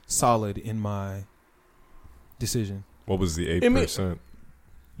more solid in my decision. What was the 8%?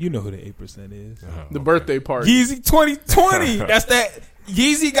 You know who the 8% is. The birthday party. Yeezy 2020. That's that.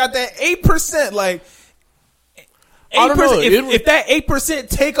 Yeezy got that 8%. Like, 8%. I don't know. If that 8%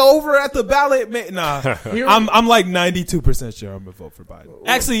 take over at the ballot, I'm like 92% sure I'm gonna vote for Biden.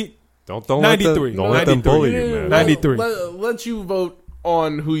 Actually, don't 93. Let them bully you, man. 93. Let you vote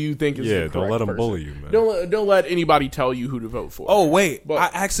on who you think is the correct don't let them person. bully you, man. Don't let anybody tell you who to vote for. Oh wait, But- I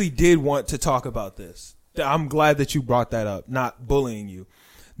actually did want to talk about this. I'm glad that you brought that up. Not bullying you.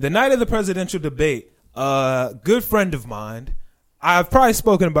 The night of the presidential debate, a good friend of mine, I've probably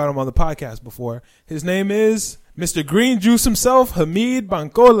spoken about him on the podcast before. His name is Mr. Green Juice himself, Hamid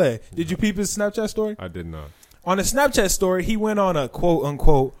Bankole. Did you peep his Snapchat story? I did not. On a Snapchat story, he went on a quote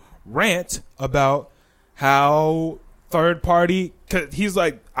unquote rant about how third party, cause he's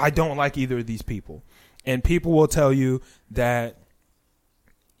like, I don't like either of these people. And people will tell you that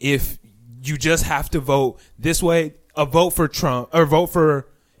if you just have to vote this way. A vote for Trump or vote for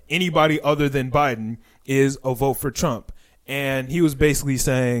anybody other than Biden is a vote for Trump. And he was basically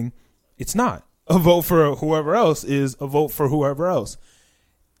saying it's not. A vote for whoever else is a vote for whoever else.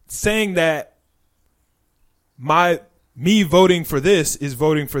 Saying that me voting for this is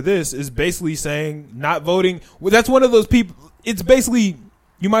voting for this is basically saying not voting. Well, that's one of those people. It's basically,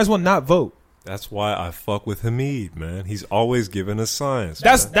 you might as well not vote. That's why I fuck with Hamid, man. He's always giving us science.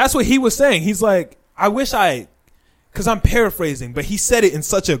 That's what he was saying. He's like, I wish because I'm paraphrasing, but he said it in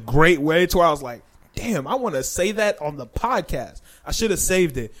such a great way to where I was like, damn, I want to say that on the podcast. I should have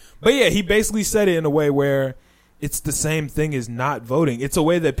saved it. But yeah, he basically said it in a way where it's the same thing as not voting. It's a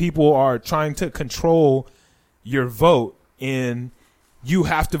way that people are trying to control your vote, and you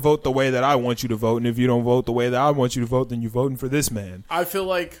have to vote the way that I want you to vote. And if you don't vote the way that I want you to vote, then you're voting for this man. I feel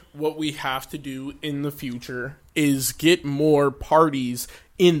like what we have to do in the future is get more parties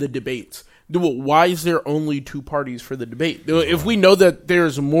in the debates. Why is there only 2 parties for the debate? If we know that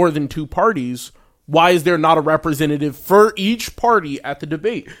there's more than 2 parties, why is there not a representative for each party at the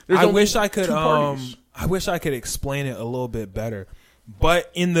debate? I wish I could explain it a little bit better. But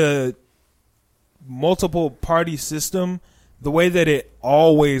in the multiple party system, the way that it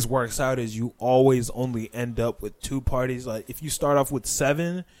always works out is you always only end up with 2 parties. Like if you start off with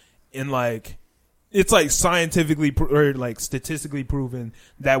 7 and like it's like scientifically or like statistically proven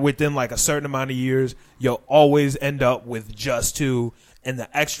that within like a certain amount of years you'll always end up with just 2, and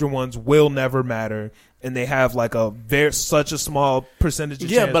the extra ones will never matter, and they have like such a small percentage of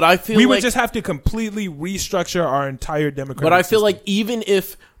chance. But I feel we like would just have to completely restructure our entire democratic But I feel system. like even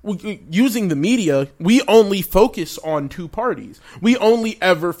if using the media, we only focus on 2 parties. We only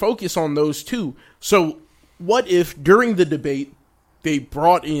ever focus on those 2. So what if during the debate they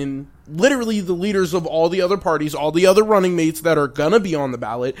brought in literally the leaders of all the other parties, all the other running mates that are gonna be on the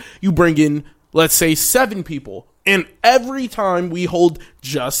ballot? You bring in, let's say, 7 people. And every time we hold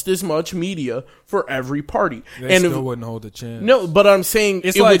just as much media for every party. They and still wouldn't hold a chance. No, but I'm saying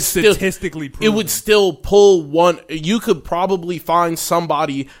it's it like would statistically still, proven. it would still pull one. You could probably find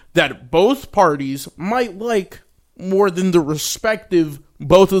somebody that both parties might like more than the respective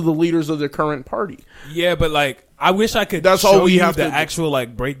both of the leaders of their current party. Yeah, but like I wish I could That's show all we you have the to actual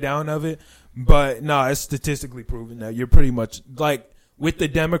like breakdown of it. But no, it's statistically proven that you're pretty much like with the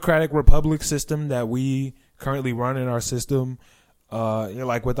Democratic Republic system that we currently run in our system,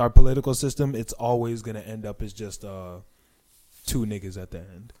 like with our political system, it's always going to end up as just 2 niggas at the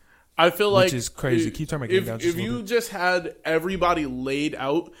end. I feel like which is crazy. Keep turning my game down. If you just had everybody laid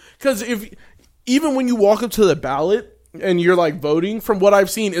out, because even when you walk up to the ballot and you're like voting, from what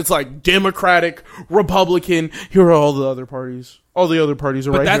I've seen, it's like Democratic, Republican. Here are all the other parties. All the other parties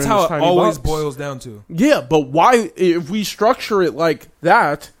are but right that's here in how this it tiny always box. boils down to. Yeah, but why? If we structure it like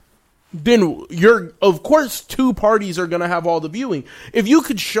that, then of course 2 parties are going to have all the viewing. If you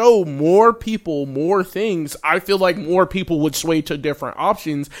could show more people more things, I feel like more people would sway to different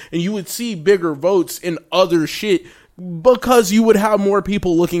options, and you would see bigger votes in other shit because you would have more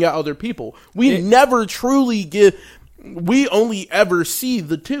people looking at other people. We only ever see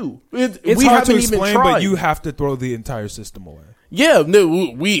the 2. It's hard to explain, but you have to throw the entire system away. Yeah,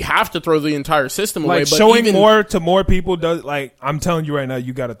 no, we have to throw the entire system away. Like But showing more to more people does. Like I'm telling you right now,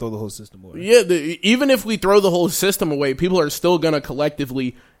 you got to throw the whole system away. Yeah, even if we throw the whole system away, people are still gonna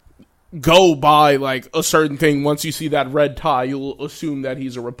collectively go by like a certain thing. Once you see that red tie, you'll assume that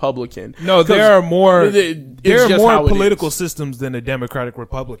he's a Republican. No, there are more. There are just more how it political is. systems than a Democratic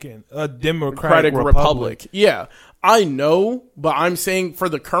Republican. A Democratic Democratic Republic. Yeah, I know, but I'm saying for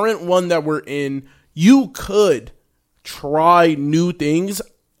the current one that we're in, you could try new things.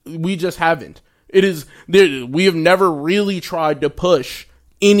 We just haven't. We have never really tried to push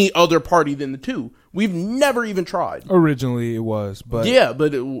any other party than the 2. We've never even tried. Originally, it was, but Yeah,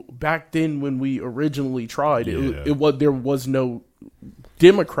 but back then when we originally tried, there was no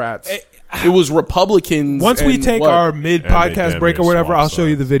Democrats. It was Republicans. once we and take what? our mid podcast And break or they whatever, I'll swap show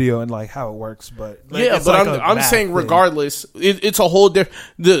you sides. the video and like how it works. But like, Yeah, it's but like I'm math saying thing. regardless, it's a whole different.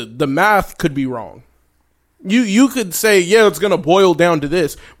 The math could be wrong. You could say, yeah, it's going to boil down to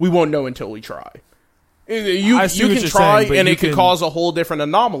this. We won't know until we try. You I see can what you're try, saying, but and you it could can- cause a whole different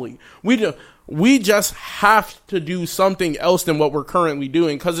anomaly. We just have to do something else than what we're currently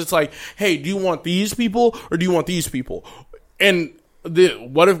doing, because it's like, hey, do you want these people or do you want these people? And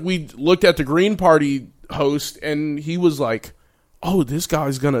what if we looked at the Green Party host and he was like, oh, this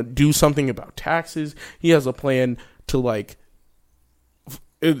guy's going to do something about taxes. He has a plan to like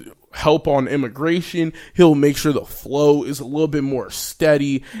help on immigration. He'll make sure the flow is a little bit more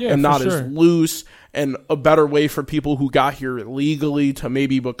steady and not for sure. as loose. and a better way for people who got here illegally to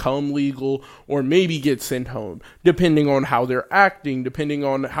maybe become legal or maybe get sent home, depending on how they're acting, depending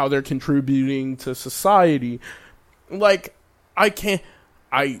on how they're contributing to society. Like, I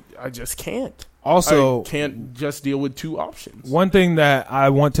just can't. Also, I can't just deal with two options. one thing that I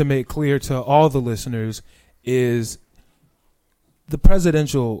want to make clear to all the listeners is the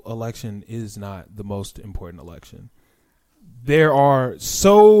presidential election is not the most important election. There are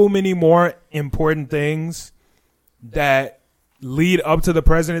so many more important things that lead up to the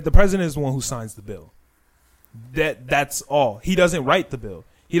president. The president is the one who signs the bill. That's all. He doesn't write the bill.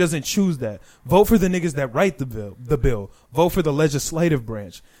 He doesn't choose that. Vote for the niggas that write the bill. Vote for the legislative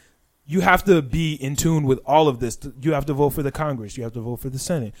branch. You have to be in tune with all of this. You have to vote for the Congress. You have to vote for the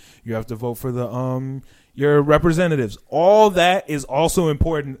Senate. You have to vote for the your representatives. All that is also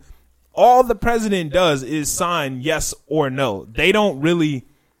important. All the president does is sign yes or no. They don't really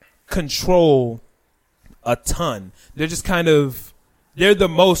control a ton. They're just kind of, they're the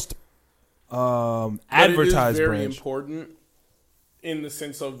most advertised very branch. Important in the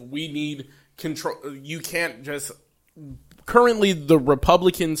sense of we need control. You can't just. Currently, the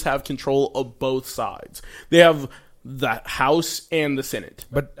Republicans have control of both sides. They have the House and the Senate.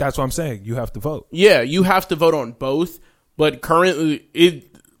 But that's what I'm saying. You have to vote. Yeah, you have to vote on both. But currently,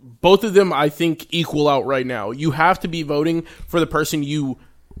 both of them, I think, equal out right now. You have to be voting for the person you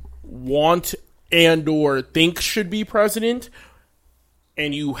want and or think should be president.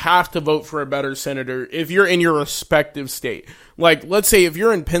 And you have to vote for a better senator if you're in your respective state. Like, let's say if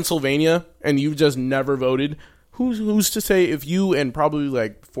you're in Pennsylvania and you've just never voted, who's to say if you and probably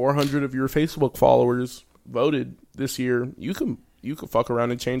like 400 of your Facebook followers voted this year, you can fuck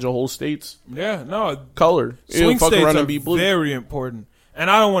around and change a whole state's color. Swing fuck states around are and be blue. very important. And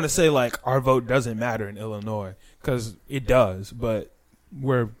I don't want to say like our vote doesn't matter in Illinois, because it does, but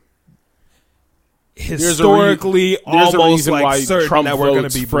we're historically almost like certain Trump that we're going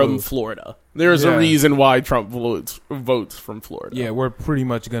to be from blue. Florida. There's a reason why Trump votes from Florida. Yeah, we're pretty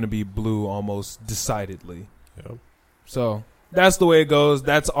much going to be blue almost decidedly. Yep. So that's the way it goes.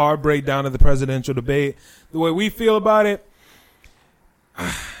 That's our breakdown of the presidential debate. The way we feel about it,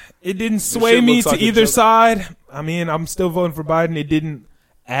 it didn't sway shit me looks to like a either joke. side. I mean, I'm still voting for Biden. It didn't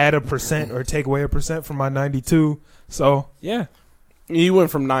add 1% or take away 1% from my 92. So, yeah. He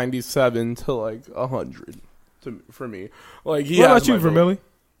went from 97 to like 100 for me. Like, What about you, Vermilly?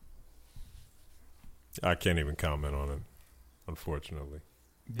 I can't even comment on it, unfortunately.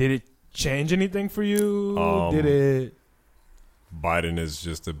 Did it change anything for you? Um, Did it? Biden is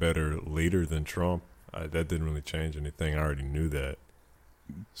just a better leader than Trump. That didn't really change anything. I already knew that.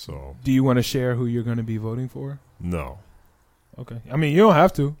 So, Do you want to share who you're going to be voting for? no. Okay. I mean, you don't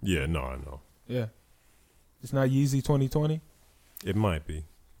have to. Yeah, no, I know. Yeah. It's not Yeezy 2020. It might be. It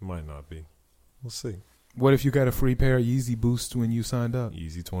might not be. We'll see. What if you got a free pair of Yeezy Boosts when you signed up?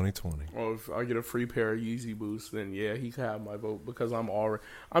 Easy 2020. Well, if I get a free pair of Yeezy Boost, then yeah, he could have my vote because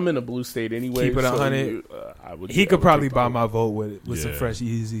I'm in a blue state anyway. Keep it so 100. I would. He I could would probably take the buy vote. my vote with some Yeah. fresh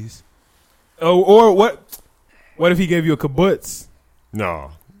Yeezys. Oh, or what? What if he gave you a kibbutz?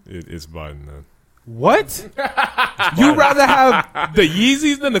 No, it's Biden then. What? You rather have the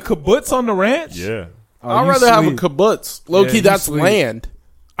Yeezys than the kibbutz on the ranch? Yeah, Oh, I'd you rather have a sleep. kibbutz. Low Yeah, key, you that's sleep. land.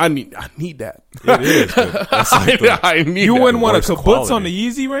 I need that. it is. But that's like the, I need You that. wouldn't want a worst kibbutz on the quality.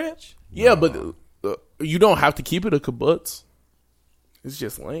 Yeezy ranch? Yeah, but you don't have to keep it a kibbutz. It's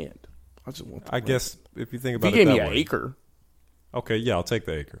just land. I just want. I guess if you think if you about gave it me that an way. acre, Okay, yeah, I'll take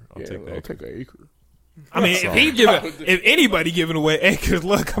the acre. I'll yeah, take the I'll acre. take an acre. I mean, if anybody giving away acres,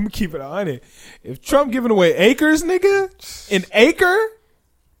 look, I'm gonna keep it 100. If Trump giving away acres, nigga, an acre,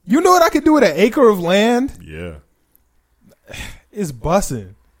 you know what I could do with an acre of land? Yeah. It's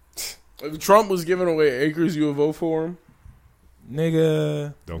bussin', If Trump was giving away acres, you would vote for him.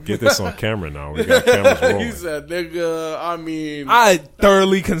 nigga. Don't get this on camera now. We got cameras He rolling. said, "Nigga, I mean, I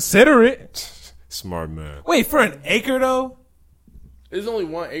thoroughly consider it. Smart man. Wait, for an acre though? there's only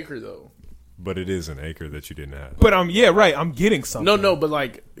 1 acre though." But it is an acre that you didn't have. But yeah, right. I'm getting something. No, but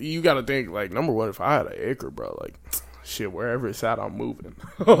like you got to think like number one, if I had an acre, bro, like shit, wherever it's at, I'm moving.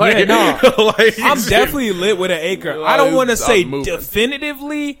 Like, Yeah, no. like, I'm shit. definitely lit with an acre. Like, I don't want to I'm say moving.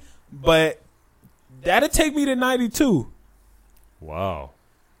 definitively, but that'd take me to 92. Wow.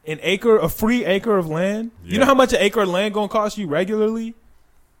 A free acre of land. You know Yeah. how much an acre of land gonna cost you regularly?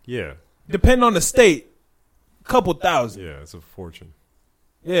 Yeah. Depending on the state, couple thousand. Yeah, it's a fortune.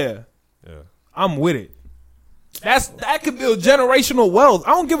 Yeah, Yeah. I'm with it. That could build generational wealth. I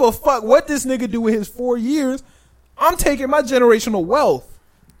don't give a fuck what this nigga do with his 4 years. I'm taking my generational wealth.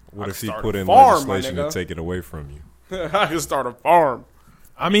 What I if he could put start a in farm, my legislation to nigga. take it away from you? I can start a farm.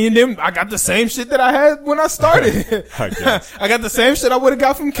 I mean, I got the same shit that I had when I started. I guess. I got the same shit I would have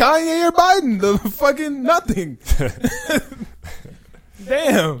got from Kanye or Biden. The fucking nothing.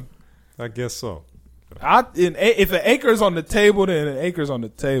 Damn. I guess so. If an acre's on the table, then an acre's on the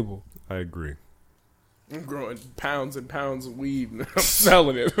table. I agree. I'm growing pounds and pounds of weed and I'm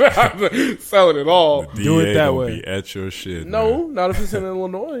selling it. I'm selling it all. The Do it DA that gonna way. Be at your shit. No, man. not if it's in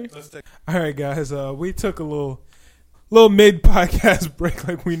Illinois. All right, guys. We took a little mid podcast break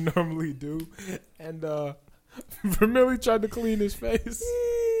like we normally do, and Vermilly tried to clean his face,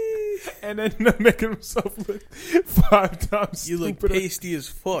 and ended up making himself look 5 times. You look stupider. pasty as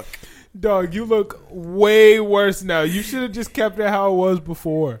fuck. Dog. You look way worse now. You should have just kept it how it was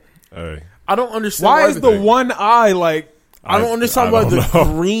before. Hey, I don't understand. Why is the one eye like? I don't understand I why don't the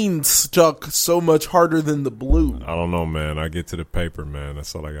know. green stuck so much harder than the blue. I don't know, man. I get to the paper, man.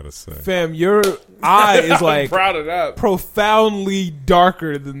 That's all I gotta say. Fam, your eye is I'm like proud of that. profoundly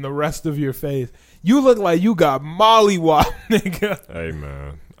darker than the rest of your face. You look like you got mollywop, nigga. Hey,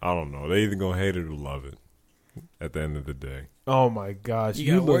 man. I don't know. They either gonna hate it or love it. At the end of the day, Oh my gosh, You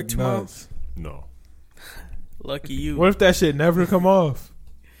you, got look work tomorrow? nuts. no, Lucky you. What if that shit never come off?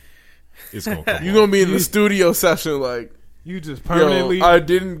 it's gonna come. You're on. gonna be in the studio session like, You just yo, permanently I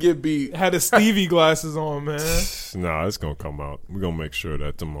didn't get beat. had the Stevie glasses on, man. Nah, it's gonna come out. We're gonna make sure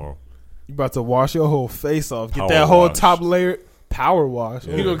that tomorrow. You about to wash your whole face off. Get Power that whole wash. top layer power wash.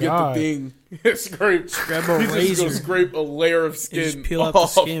 Yeah. You Oh, gonna get God. the thing. Scrape. Grab a He's just razor gonna scrape a layer of and skin. just peel out the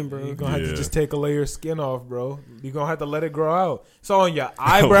off. skin, bro. You're gonna have to Yeah. just take a layer of skin off, bro. You're gonna have to let it grow out. So on your Let it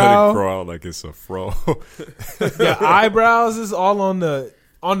eyebrow, grow out like it's a fro. your eyebrows is all on the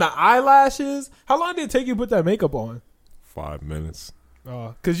eyelashes. How long did it take you to put that makeup on? 5 minutes.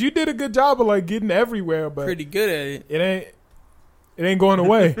 Cause you did a good job of like getting everywhere, but Pretty good at it. it ain't going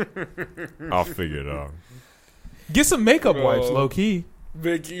away. I'll figure it out. Get some makeup Bro. wipes, low key.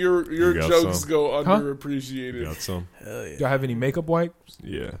 Vic, your You got jokes some? go Huh? underappreciated. Got some? Hell yeah. Do I have any makeup wipes?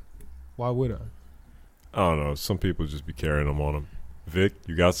 Yeah. Why would I? I don't know. Some people just be carrying them on them. Vic,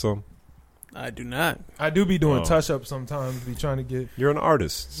 you got some? I do not. I do be doing Oh. touch ups sometimes. Be trying to get, You're an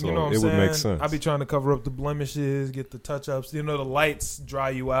artist, so you know what I'm it saying? would make sense. I be trying to cover up the blemishes, get the touch ups. You know, the lights dry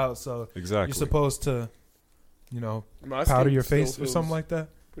you out, so exactly. you're supposed to, My powder skin your still face or feels something like that.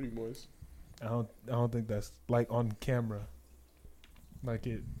 pretty moist. I don't think that's like on camera. Like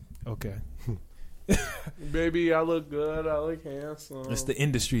it. Okay. Baby, I look good. I look handsome. It's the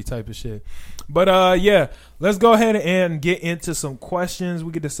industry type of shit. But yeah, let's go ahead and get into some questions.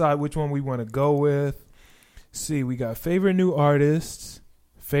 We can decide which one we want to go with. See, we got favorite new artists,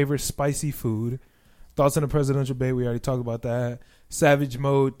 favorite spicy food, thoughts on the presidential debate. We already talked about that. Savage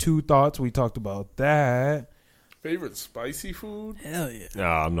Mode 2 thoughts. We talked about that. favorite spicy food. Hell yeah.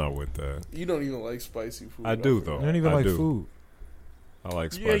 Nah, I'm not with that. You don't even like spicy food. I do, forgot. I don't even I like do. food. I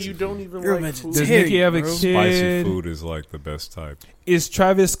like spicy Yeah, you food. don't even You're a like food. Does vegetarian. Nikki have a bro. kid? Spicy food is like the best type. Is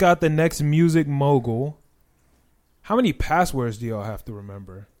Travis Scott the next music mogul? How many passwords do y'all have to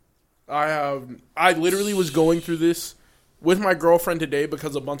remember? I literally was going through this with my girlfriend today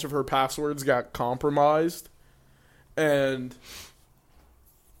because a bunch of her passwords got compromised. And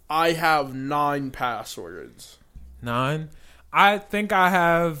I have 9 passwords 9? I think I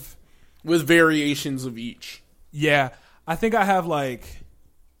have... with variations of each. Yeah, I think I have like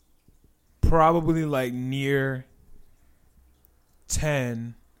probably like near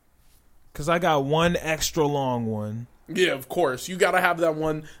 10 because I got one extra long one. Yeah, of course. You got to have that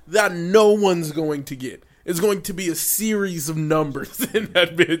one that no one's going to get. It's going to be a series of numbers in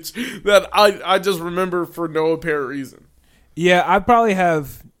that bitch that I just remember for no apparent reason. Yeah, I probably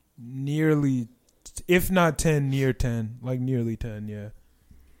have nearly, if not 10, near 10, like nearly 10. Yeah.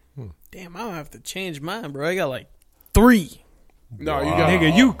 Damn, I don't have to change mine, bro. I got like 3. No, you Wow. got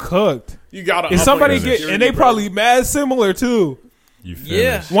Nigga, you cooked. you got to If somebody your get, and they probably mad similar too. You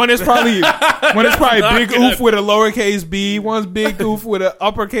Yeah. finished. One is probably big oof with a lowercase b. One's big oof with an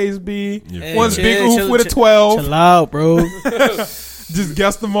uppercase b. You Hey, One's finished. big chill, oof with a chill, 12. Chill out, bro. Just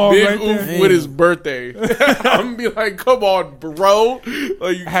guess them all big right oof there. with his birthday. I'm gonna be like, come on, bro.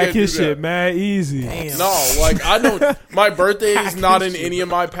 Like, you Hack can't his do that. shit, man. Easy. Damn. No, like I don't. My birthday Hack is not his in shit. any of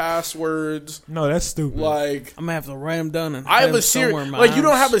my passwords. No, that's stupid. Like I'm gonna have to write them down and I have them a series. somewhere in my Like you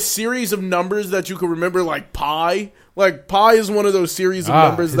don't house. have a series of numbers that you can remember. Like pi. Like pi is one of those series of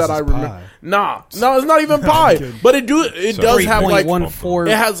numbers his that I is remember. pi. No, it's not even pi. kidding. But it does have like 3.14.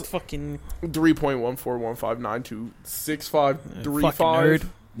 it has fucking 3.141592653 fucking nerd. or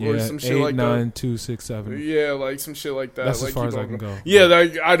Yeah, some shit 8, like 9, 2, 6, 7. that. Yeah, like some shit like that. That's like as far keep as I on can going. go. Yeah,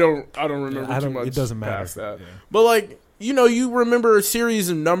 like, I don't remember I too don't. much. It doesn't matter. past that. Yeah. But like you remember a series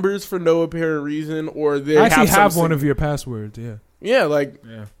of numbers for no apparent reason, or they I actually have have some one of your passwords. Yeah. Yeah, like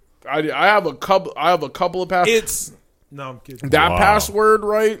Yeah. I have a couple of It's no, I'm kidding. that Wow. password,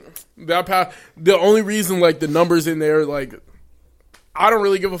 right? The only reason like the numbers in there, like I don't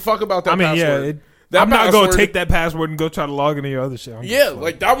really give a fuck about that. I mean, password. I'm not going to password- take that password and go try to log into your other shit. Yeah,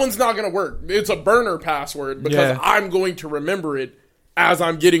 like that one's not gonna work. It's a burner password because Yeah. I'm going to remember it as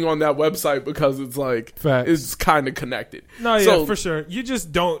I'm getting on that website because it's like Facts. it's kind of connected. No, yeah, So- for sure. You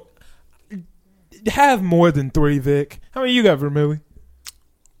just don't have more than 3, Vic. How many you got, Vermilly?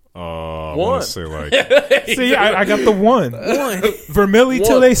 I One. want to say like See, I got the one. Vermilly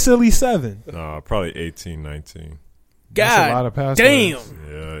till One. they silly 7. probably 18, 19. That's a lot God of passwords.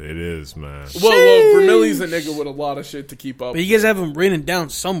 damn. Yeah, it is, man. Well, Vermilly's a nigga with a lot of shit to keep up. But you guys have them written down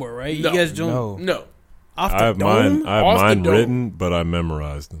somewhere, right? No. You guys don't No. No, off I the have dome? mine. I have Off the mine dome. written, but I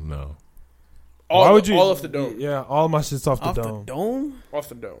memorized them now. all off the dome. Yeah, all my shit's off the Off dome. the dome? Off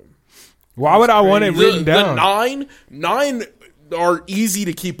the dome. Why would I want it written The down? nine are easy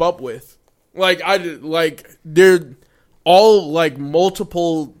to keep up with. They're all like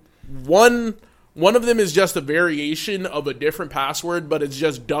multiple. One of them is just a variation of a different password, but it's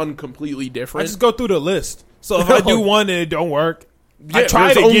just done completely I different. just go through the list. So if I do one and it don't work, I Yeah,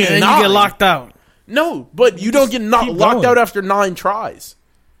 try it there's only again. And nine. you get locked out. No, but you don't get keep locked going. out after 9 tries.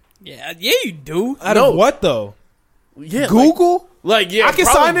 Yeah, you do. Out No. of what though? Yeah, Google? yeah, I can probably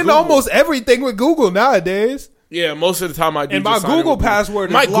sign into Google. almost everything with Google nowadays. Yeah, most of the time I do. And just my sign in Google with password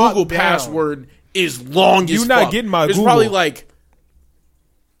is my locked Google down. password is long as You not fuck. getting my It's Google. probably like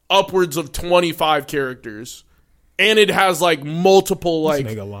upwards of 25 characters, and it has like multiple like.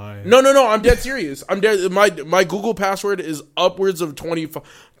 This nigga lying. No, I'm dead serious. I'm dead. My Google password is upwards of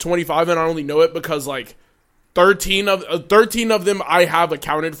 25, and I only know it because like 13 of them I have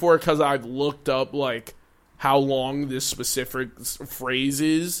accounted for because I've looked up like how long this specific phrase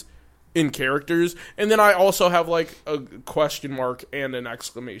is in characters, and then I also have like a question mark and an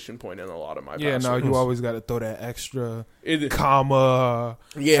exclamation point in a lot of my Yeah, no, passwords. you always got to throw that extra It- comma.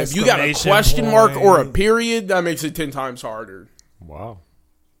 yeah, if you got a exclamation question mark or a point. period, that makes it 10 times harder. Wow.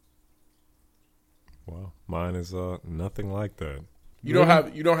 Wow. Mine is nothing like that. You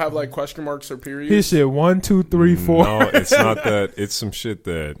don't have like question marks or periods. His shit 1, 2, 3, 4. No, it's not that. It's some shit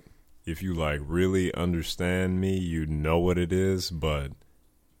that if you like really understand me, you know what it is, but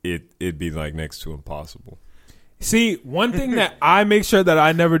it'd be like next to impossible. See, one thing that I make sure that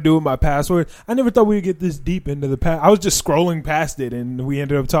I never do with my password, I never thought we'd get this deep into the past. I was just scrolling past it and we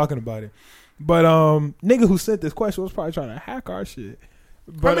ended up talking about it. But nigga who sent this question was probably trying to hack our shit.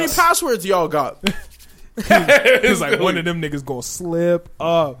 How But many passwords y'all got? it's like one of them niggas gonna slip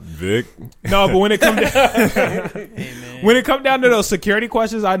up. Vic, No, but when it come down, Hey, man. when it come down to those security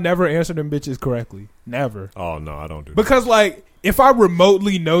questions, I never answer them bitches correctly. Never. oh no, I don't do that. Because like if I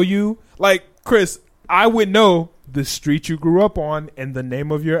remotely know you, like Chris, I would know the street you grew up on and the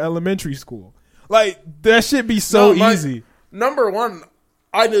name of your elementary school. Like that should be so No, easy. Number one,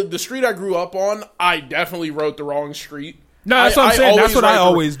 the street I grew up on, I definitely wrote the wrong street. No, that's what I'm saying. That's what I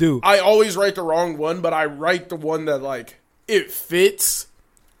always do. I always write the wrong one, but I write the one that like it fits,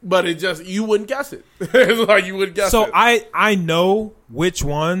 but it just you wouldn't guess it. It's like you wouldn't guess So it. I know which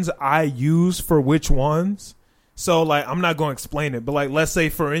ones I use for which ones. So like I'm not going to explain it, but like let's say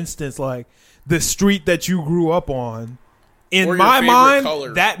for instance like the street that you grew up on, in Or your my favorite mind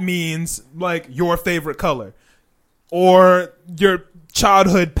color. that means like your favorite color or your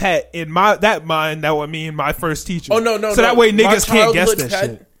childhood pet. In that mind that would mean my first teacher. Oh no. So that way My niggas can't guess childhood that pet,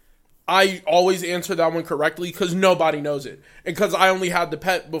 shit. I always answer that one correctly because nobody knows it, and because I only had the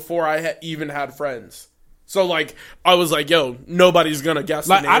pet before I even had friends. So like I was like, yo, nobody's gonna guess.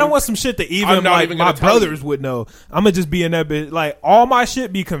 Like the I don't name. want some shit that I'm even not like even my gonna tell brothers would know. I'm gonna just be in that bitch. Like all my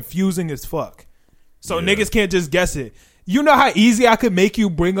shit be confusing as fuck. So Yeah. niggas can't just guess it. You know how easy I could make you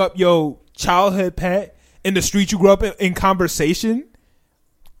bring up your childhood pet in the street you grew up in conversation?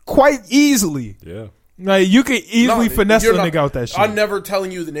 Quite easily. Yeah. Like you could easily No, finesse a you're not- nigga out that shit. I'm never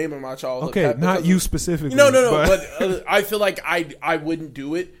telling you the name of my childhood okay, pet not because you specifically. No, but I feel like I wouldn't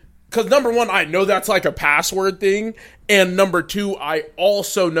do it because number one, I know that's like a password thing, and number two, I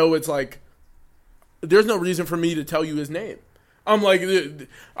also know it's like there's no reason for me to tell you his name. I'm like,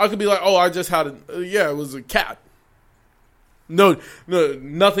 I could be like, oh, I just had it was a cat. No,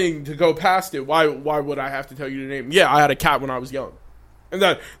 nothing to go past it. Why would I have to tell you the name? Yeah, I had a cat when I was young, and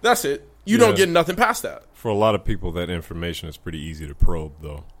that's it. You Yeah. don't get nothing past that. For a lot of people, that information is pretty easy to probe,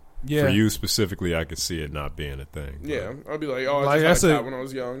 though. yeah. For you specifically, I could see it not being a thing. but- Yeah, I'd be like, oh, I Like, just that's had a a- cat when I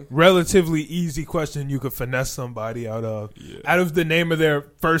was young. Relatively easy question you could finesse somebody out of. Yeah. Out of the name of their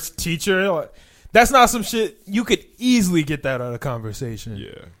first teacher. Like, that's not some shit you could easily get that out of conversation.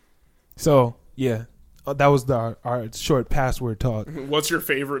 Yeah. So yeah, that was our short password talk. What's your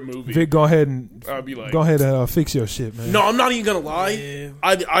favorite movie? Vic, go ahead and I'd be like, fix your shit, man. no, I'm not even gonna lie. Yeah.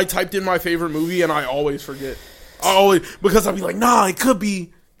 I typed in my favorite movie and I always forget. Because I'll be like, nah, it could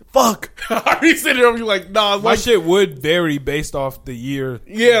be. Fuck. I be sitting there and be like, nah. My Like, shit would vary based off the year.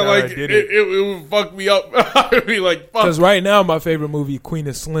 yeah, that like I did it would fuck me up. I'd be like, fuck. Because right now my favorite movie Queen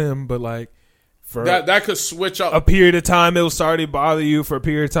is Slim, but like for That could switch up. a period of time it was Sorry to Bother You. For a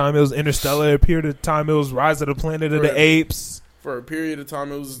period of time it was Interstellar. A period of time it was Rise of the Planet of Right. the Apes. For a period of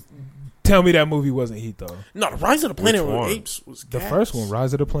time, it was Tell me that movie wasn't heat though. no. The Rise of the Planet of Which the one? Apes was The gas. first one,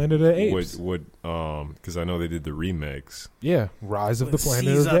 Rise of the Planet of the Apes. Because I know they did the remakes. Yeah, Rise of the Planet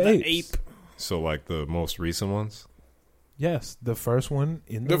of Caesar the Apes. ape. So like the most recent ones. Yes, the first one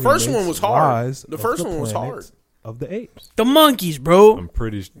in the The first remakes, one was hard. Rise The of first one was Planet hard. of the Apes. The monkeys, bro. I'm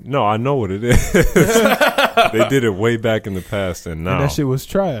pretty. No, I know what it is. They did it way back in the past, and now And that shit was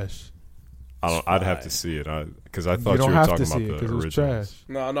trash. I'd have to see it. Because I thought You don't were have talking to see it about because the it was originals.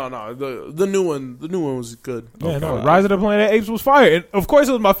 trash. No. The new one was good. Yeah, Okay. no. Rise of the Planet of the Apes was fire. And of course,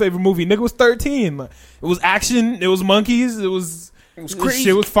 it was my favorite movie. Nigga was 13. Like, it was action. It was monkeys. It was crazy.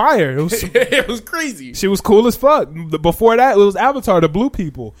 Shit was fire. It was It was crazy. shit was cool as fuck. Before that, it was Avatar, the blue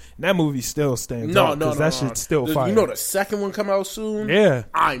people. And that movie still stands No, out no, because no. that shit's still fire. You know the second one come out soon. Yeah.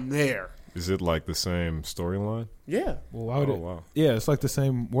 I'm there. Is it like the same storyline? Yeah. Well, why would Oh it? wow. Yeah, it's like the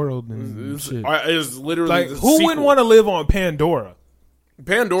same world and shit. It's literally Like, the who sequel. wouldn't want to live on Pandora?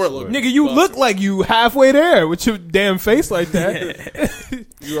 Pandora look? Nigga, you look like you halfway there with your damn face like that.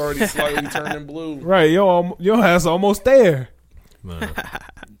 You already slightly turning blue. Right, your ass almost there. Man.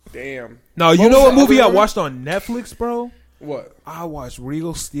 Damn. No, you What know was what the movie other I one? watched on Netflix, bro? What? I watched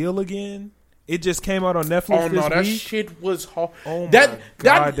Real Steel again. It just came out on Netflix Oh this no, that week. shit was hard. Oh my that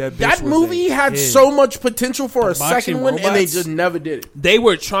God, that bitch that was movie a had hit. so much potential for a boxing second one, and they robots? just never did it. They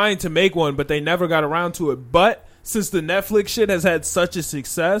were trying to make one, but they never got around to it. But since the Netflix shit has had such a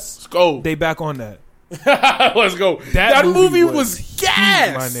success, Let's go. they back on that. Let's go. That That movie movie was was huge,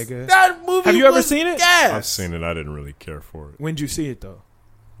 gas, my nigga. That movie. Have you ever was seen it? Gas. I've seen it. I didn't really care for it. When'd you see it though?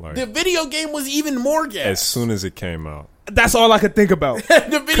 Like The video game was even more gas. as soon as it came out. That's all I could think about.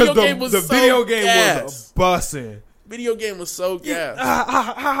 the video game was the so video game gas. was bussin'. Video game was so gas.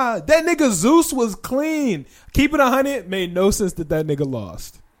 That nigga Zeus was clean. Keep it 100 made no sense that nigga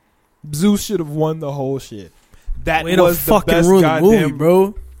lost. Zeus should have won the whole shit. That Way to was the fucking best ruin the goddamn movie,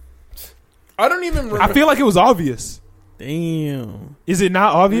 bro. I don't even remember. I feel like it was obvious. Damn. Is it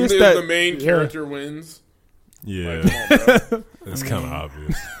not obvious the, that the main character wins. Yeah, Like, come on, bro. it's kind of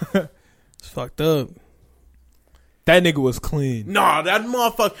obvious. It's fucked up. that nigga was clean? Nah, that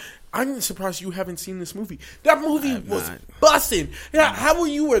motherfucker. I'm surprised you haven't seen this movie. That movie was not. busting. Yeah, how were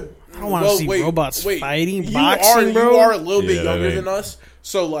you? I don't wanna see robots fighting, you boxing, bro. You are a little bit Yeah, that younger ain't- than us,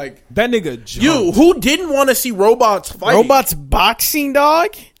 so like That nigga jumped. you, who didn't want to see robots fighting? Robots boxing,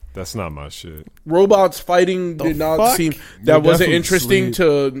 dog? That's not my shit. Robots fighting The did not fuck? seem You're that wasn't definitely interesting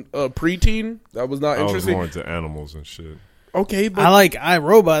to a preteen. That was not I was interesting. more into animals and shit. Okay, but I like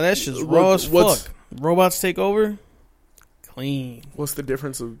iRobot. That shit's raw as What's- fuck. Robots take over? Clean. what's the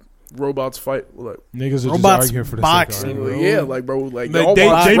difference of robots fight? Like, Niggas are just Robots arguing for the boxing, sake of bro. arguing. yeah, like bro, like Like, y'all they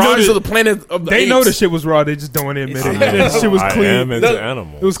watch know Rise the- of the Planet of the They Apes. know the shit was raw. They just don't want to admit it. That shit was I clean. am into That-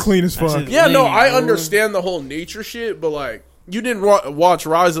 animals. It was clean as fuck. That's it. Yeah, no, Lame, I bro. understand the whole nature shit, but like, you didn't watch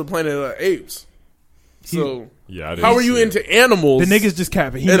Rise of the Planet of the Apes. So Yeah, I didn't how are you see it. into animals? The nigga's just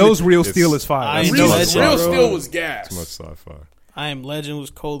capping. He And knows Real it's- Steel is fire. I He am Real, knows Legend, Real bro. Steel was Too much gas. sci-fi. I Am Legend was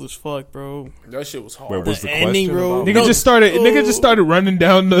cold as fuck, bro. That shit was hard. Wait, was The the ending, question bro. about Nigga No. just started running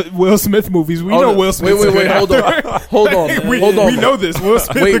down the Will Smith movies. We Oh, know no. Will Smith. Wait, hold on, hold on, we, hold on. we know this. Will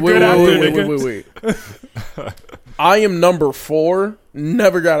Smith Wait, a wait, good actor, wait, nigga. wait. I Am Number 4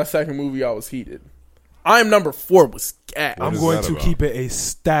 never got a second movie. I was heated. I Am Number 4 was gas. What I'm is going that to about? keep it a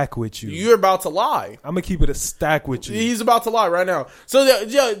stack with you. You're about to lie. I'm gonna keep it a stack with you. He's about to lie right now. So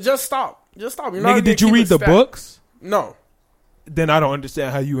just stop. Just stop. You're not Nigga, gonna did you keep read it the stacked. books? No. Then I don't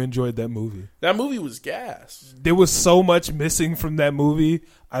understand how you enjoyed that movie. That movie was gas. There was so much missing from that movie.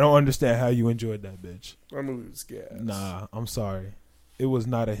 I don't understand how you enjoyed that bitch. That movie was gas. Nah, I'm sorry. It was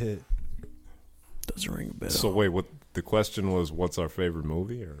not a hit. Doesn't ring a bell. So wait, what? The question was, what's our favorite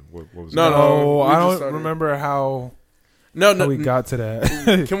movie, or what was? No, it? no. Oh, we I just don't started- remember how No, we got to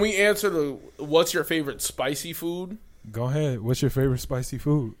that. Can we answer the what's your favorite spicy food? Go ahead. What's your favorite spicy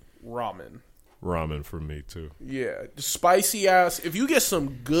food? Ramen. Ramen for me too. Yeah, spicy ass. If you get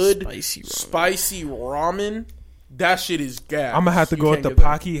some good Spicy ramen. spicy ramen, that shit is gas. I'm gonna have to You go with can't the get that.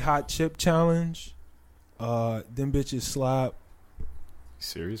 Pocky Hot Chip Challenge. Them bitches slap.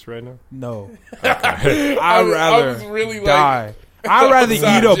 Serious right now? No, I I'd was rather really like, die. I'd rather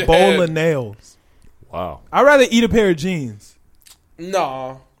Upside eat a your bowl head. of nails. Wow. I'd rather eat a pair of jeans.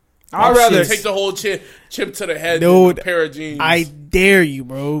 Nah. I'd rather take the whole chip to the head Dude, and a pair of jeans. I dare you,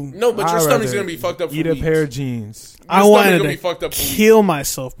 bro. No, but your I'd stomach's rather gonna be fucked up for eat weeks. a pair of jeans. I Your stomach wanted gonna be to fucked up for kill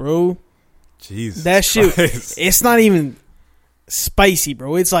myself, bro. Jesus. That shit, Christ. it's not even spicy,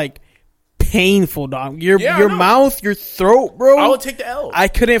 bro. It's like painful, dog. Your Yeah, I know. mouth, your throat, bro. I would take the L. I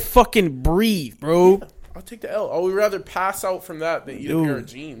couldn't fucking breathe, bro. I'll take the L. I would rather pass out from that than eat a pair of Dude.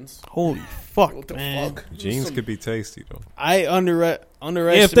 jeans. Holy fuck, What the man. fuck? Jeans Some- could be tasty though. I underestimated.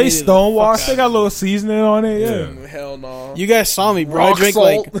 If they the stonewash, fuck they out got a of little seasoning on it. Yeah. Yeah. Hell no. it. You guys saw me, bro. I Rock drank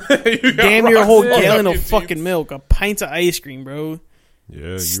salt. like You got damn near a rock whole salt gallon on of your fucking jeans. milk, a pint of ice cream, bro.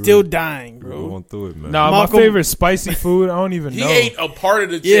 Yeah. Still you dying, really bro. went through it, man. Nah, Malcolm- my favorite spicy food. I don't even He know. ate a part of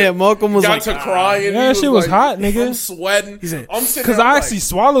the chip. Yeah, Malcolm was got like, to crying. Yeah, that shit was hot, nigga. I'm sweating. He said, I'm sitting Cause there I like, actually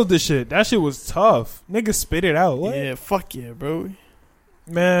swallowed the shit. That shit was tough. Nigga spit it out. What? yeah, fuck yeah, bro.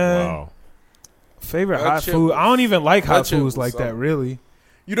 Man. Wow. Favorite That hot shit food. was- I don't even like that hot shit foods was like that, something. really.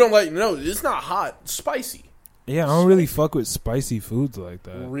 You don't like? No, it's not hot. It's spicy. Yeah, I don't really fuck with spicy foods like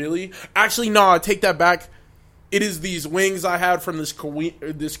that. Really? Actually, no. I take that back. It is these wings I had from this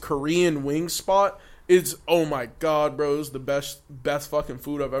Korean wing spot. It's, oh my god, bro, it's the best fucking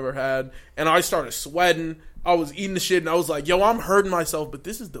food I've ever had. And I started sweating. I was eating the shit, and I was like, yo, I'm hurting myself, but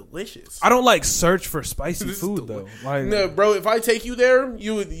this is delicious. I don't like search for spicy This is food deli- though. Like, No, bro, if I take you there,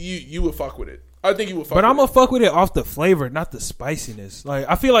 you would fuck with it. I think you would fuck but with I'm gonna it. fuck with it off the flavor, not the spiciness. Like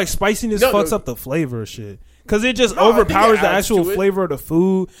I feel like spiciness No, fucks no. up the flavor of shit. Cause it just No, I think it overpowers the adds actual to it. flavor of the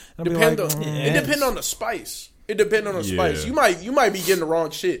food. I'll be Depend like, on, mm. It depends on the spice. It depends on the spice. Yeah. You might be getting the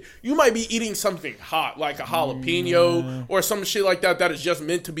wrong shit. You might be eating something hot, like a jalapeno or some shit like that that is just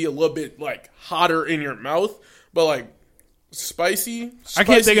meant to be a little bit like hotter in your mouth. But like spicy I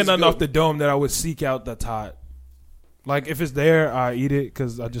can't think is of nothing good. off the dome that I would seek out that's hot. Like if it's there, I eat it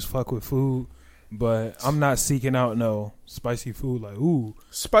because I just fuck with food. But I'm not seeking out no spicy food. Like ooh,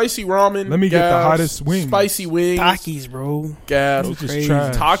 Spicy ramen. Let me get the gas, hottest wings. Spicy wings. Takis, bro. Gas. those just crazy.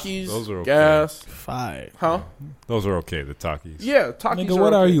 trash. Takis. Those are okay. Gas. 5. Huh? Those are okay. The Takis. Yeah. Takis. Nigga,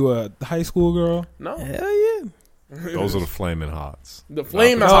 what are okay. you, a high school girl? No. Hell yeah. Those are the flaming hots. The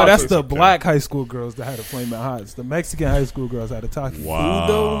flame No, is No, hot. that's taste. the okay. black high school girls that had a flaming hots. The Mexican high school girls had a taki.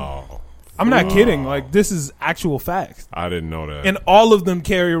 Wow. I'm not kidding. Like this is actual facts. I didn't know that. And all of them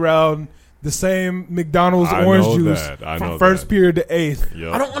carry around the same McDonald's I orange know juice that. I from know first that. period to eighth.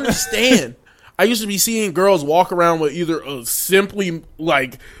 Yup. I don't understand. I used to be seeing girls walk around with either a simply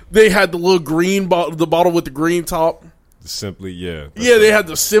like they had the little green the bottle with the green top. Simply, yeah. Yeah, they had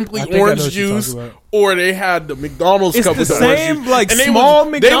the Simply I think I know orange what you're juice, talking about. or they had the McDonald's It's cup the with the orange same, juice. like, And they small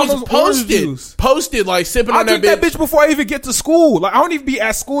was, McDonald's they was posted, orange juice. posted like sipping I on that drink bitch. that bitch before I even get to school. Like I don't even be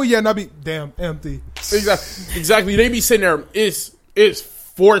at school yet, and I be damn empty. Exactly. They be sitting there. It's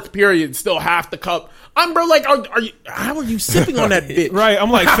fourth period, still half the cup. I'm bro. Like, are you? How are you sipping on that bitch? Right?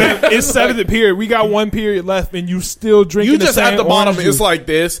 I'm like, fam, it's seventh period. We got one period left, and you still drinking. You the just same at the bottom. orange It's juice. like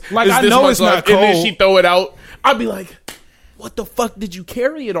this. Like, It's I this know much it's not left, and then cold. she throw it out. I'd be like, what the fuck did you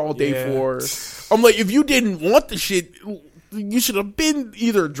carry it all day Yeah. for? I'm like, if you didn't want the shit, you should have been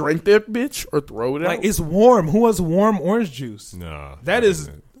either drink that bitch or throw it like out. it's warm. Who has warm orange juice? Nah. That is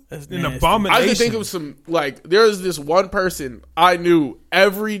That's an nasty. abomination. I could think of some like there's this one person I knew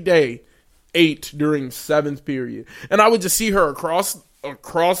every day ate during seventh period, and I would just see her across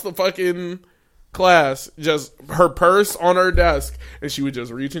the fucking class, just her purse on her desk, and she would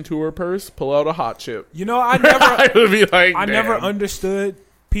just reach into her purse, pull out a hot chip. You know, I never, I would be like, I never damn. understood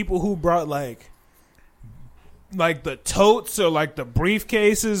people who brought like the totes or like the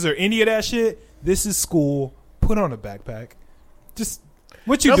briefcases or any of that shit. This is school. Put on a backpack. Just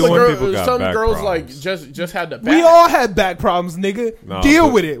what you No, but doing? people got some back girls problems. like just had the back. We all had back problems, nigga. Nah, Deal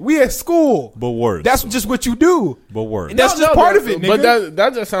but- with it. We at school. But worse. That's just what you do. But worse. That's just part of it, But nigga.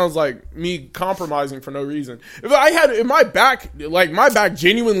 that just sounds like me compromising for no reason. If my back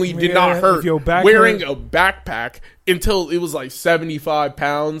genuinely did Yeah, not hurt if your back wearing hurt. a backpack until it was like 75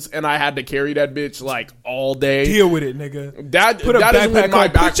 pounds and I had to carry that bitch like all day. Deal with it, nigga. That Put a that is when backpack my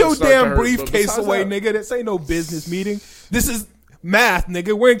on. back Put your would start to damn hurt. But briefcase besides away, that- nigga. This ain't no business meeting. This is math,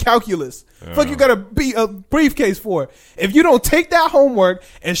 nigga. We're in calculus. Fuck you gotta be a briefcase for? If you don't take that homework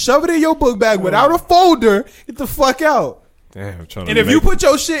and shove it in your book bag without a folder, get the fuck out. Damn, I'm trying to And if you put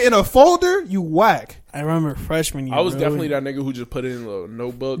your shit in a folder, you whack. I remember freshman year. I was bro. definitely that nigga who just put it in a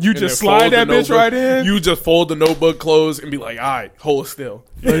notebook. You and just then fold slide the that bitch notebook. right in? You just fold the notebook close and be like, all right, hold still.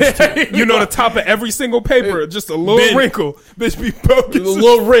 You know the top of every single paper, just a little Bend. wrinkle. Bitch be It's broken. a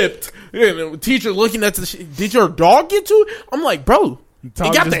little ripped. Yeah, and the teacher looking at the shit. Did your dog get to it? I'm like, bro, It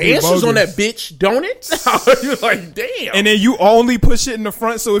got the answers on that bitch, don't it? You're like, damn. And then you only push it in the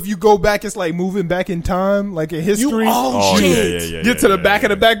front, so if you go back, it's like moving back in time, like in history. Get to the back of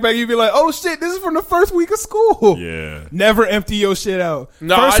the backpack, you be like, oh shit, this is from the first week of school. Yeah. Never empty your shit out.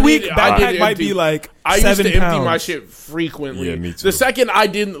 No, first week, I backpack did might empty. be like I 7 used to pounds. empty my shit frequently. Yeah, me too. The second I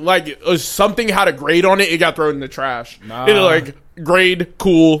didn't like something had a grade on it, it got thrown in the trash. Nah. It like grade,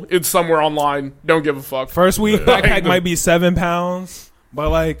 cool. It's somewhere online. Don't give a fuck. First week, backpack might be 7 pounds, but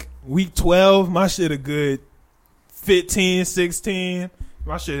like week 12, my shit a good 15, 16.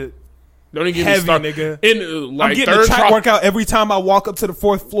 My shit Don't even get heavy, me started. nigga. In like I'm getting third a track workout every time I walk up to the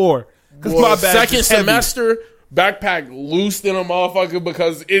 4th floor. Because my bag second is heavy. semester, backpack loosed in a motherfucker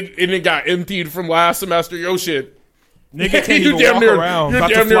because it got emptied from last semester. Yo, shit. Nigga can't even walk around. You're About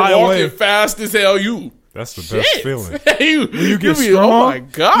to damn near fly walking away. fast as hell. That's the best feeling. you get be, strong, oh my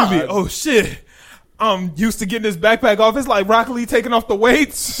god. You be, oh shit. I'm used to getting this backpack off. It's like Rock Lee taking off the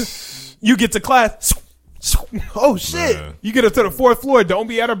weights. You get to class. Oh shit. Man. You get up to the 4th floor. Don't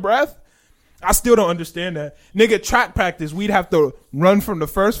be out of breath. I still don't understand that. Nigga, track practice, we'd have to run from the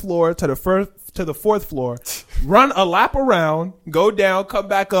 1st floor to the 4th floor, run a lap around, go down, come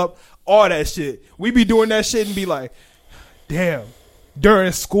back up, all that shit. We be doing that shit and be like, damn.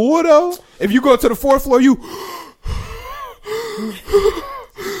 During school though, if you go to the 4th floor, you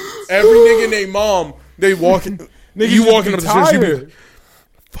Every nigga and they mom, they walking. nigga, you walking up the stairs, you be tired. like,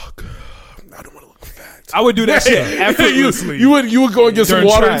 fuck. I don't want to look fat. I would do that shit effortlessly. you would go and get some During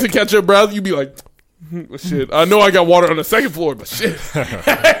water track. to catch your breath. You'd be like, shit. I know I got water on the 2nd floor, but shit.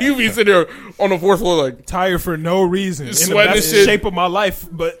 You be sitting there on the 4th floor like tired for no reason. In the Sweating best and shit. shape of my life,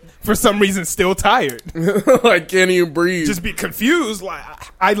 but for some reason still tired. like can't even breathe. Just be confused. Like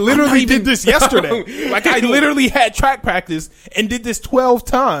I literally did this yesterday. Like I literally had track practice and did this 12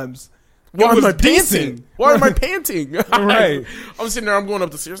 times. Why It am was I decent. panting? Why am I panting? Right. I'm sitting there. I'm going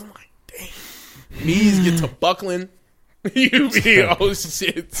up the stairs. I'm like, damn. Knees get to buckling. You be oh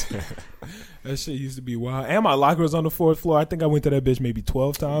shit. That shit used to be wild. And my locker was on the 4th floor. I think I went to that bitch maybe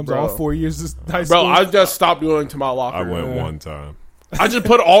 12 times Bro. all 4 years of high school. Bro, I just stopped going to my locker. I went one time. I just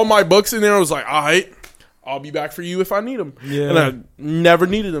put all my books in there. I was like, all right, I'll be back for you if I need them. Yeah. And I never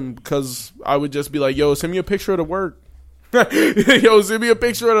needed them because I would just be like, yo, send me a picture of the work. Yo, send me a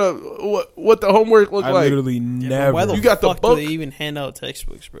picture of the what the homework looked I like. literally Yeah, never. but why the You got the fuck book? do they even hand out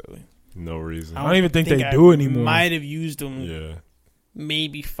textbooks, bro? No reason. I don't even think they do anymore. Might have used them Yeah.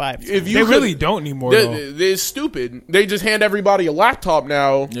 maybe 5 times. If you They could- really don't anymore. though. they're stupid. They just hand everybody a laptop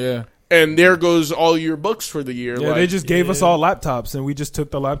now, Yeah. and there goes all your books for the year. Yeah, like, they just gave us yeah. all laptops, and we just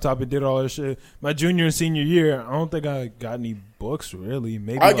took the laptop and did all that shit. My junior and senior year, I don't think I got any books really.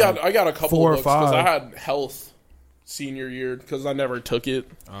 Maybe I like, got a couple 4 or of books because I 5. had health senior year because I never took it.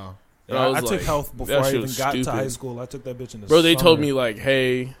 Oh. And I was I took like, health before that I shit even was got to stupid. high school. I took that bitch in the Bro, they told summer. me like,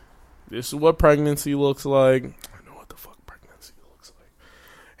 hey, this is what pregnancy looks like. I know what the fuck pregnancy looks like.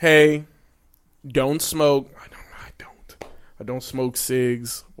 Hey, don't smoke. I don't smoke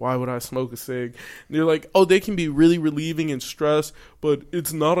cigs. Why would I smoke a cig? And they're like, oh, they can be really relieving and stress, but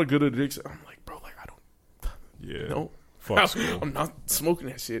it's not a good addiction. I'm like, bro, like I don't Yeah. know. Fuck school. I'm not smoking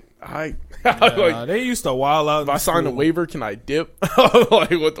that shit. Nah, Like, they used to wild out. if in I sign a school. waiver, can I dip? Like,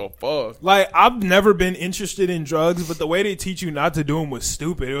 what the fuck? Like, I've never been interested in drugs, but the way they teach you not to do them was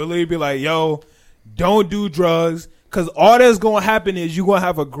stupid. It would literally be like, yo, don't do drugs, because all that's going to happen is you're going to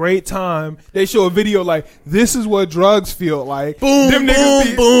have a great time. They show a video like, this is what drugs feel like. Boom, Them boom, niggas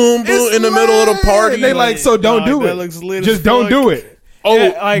be- boom, boom, It's in the middle of the lit. party. And they like, so don't do that it. looks lit Just as don't fuck. do it. Oh, Yeah,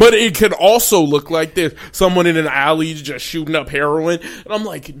 like- but it could also look like this. Someone in an alley just shooting up heroin. And I'm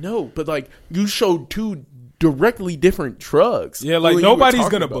like, no, but like you showed 2 directly different drugs. Yeah, like When you were nobody's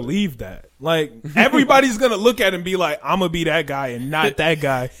talking gonna about it. believe that. Like everybody's gonna look at it and be like, "I'm gonna be that guy and not that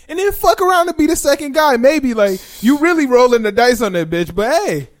guy," and then fuck around and be the second guy. Maybe like you really rolling the dice on that bitch, but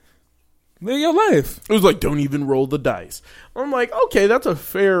hey, live your life. It was like, don't even roll the dice. I'm like, okay, that's a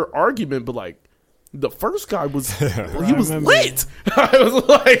fair argument, but like the first guy was he was remember. lit. I was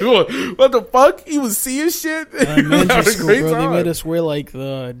like, what the fuck? He was seeing shit. Elementary Having a school, great bro. They time. made us wear like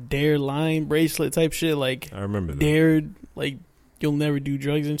the Dare line bracelet type shit. Like I remember that. dared, like you'll never do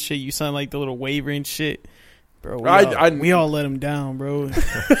drugs and shit. You sign like the little waiver and shit. Bro, we all let him down, bro.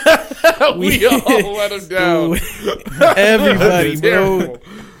 we all let him down. Everybody, bro. Terrible.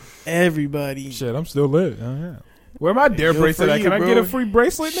 Everybody. Shit, I'm still lit. Oh, yeah. Where my dare Good bracelet for at? you, Can I bro. get a free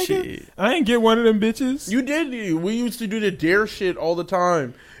bracelet, nigga? Shit. I ain't get one of them bitches. You did. We used to do the dare shit all the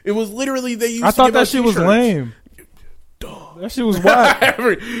time. It was literally they used. I to thought give that us shit was t-shirts. lame. That shit was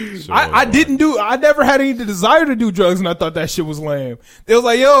wild. Sure I was didn't do. I never had any desire to do drugs, and I thought that shit was lame. They was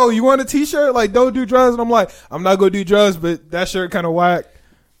like, "Yo, you want a T-shirt? Like, don't do drugs." And I'm like, "I'm not gonna do drugs, but that shirt kind of whack."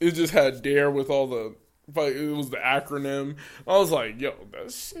 It just had DARE with all the, but it was the acronym. I was like, yo,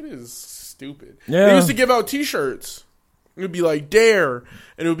 that shit is stupid. Yeah. They used to give out T-shirts. It would be like DARE,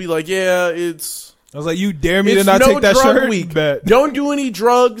 and it would be like, yeah, it's I was like, "You dare me to it's not no take that drug shirt?" week. Bet. Don't do any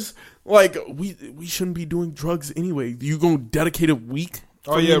drugs. Like we shouldn't be doing drugs anyway. You gonna dedicate a week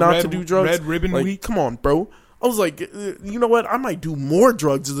for me not to do drugs? Red Ribbon Like, Week. come on, bro. I was like, you know what? I might do more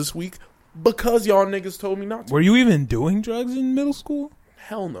drugs this week because y'all niggas told me not to. Were you even doing drugs in middle school?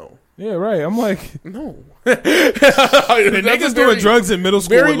 Hell no. Yeah, right. I'm like, No. the niggas doing drugs in middle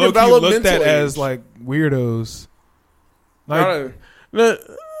school were very low-key looked at developmental as age. like weirdos. Like,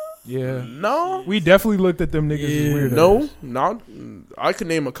 yeah, No. we definitely looked at them niggas as weirdos. No, not. I could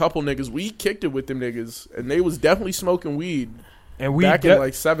name a couple niggas. We kicked it with them niggas, and they was definitely smoking weed and we back in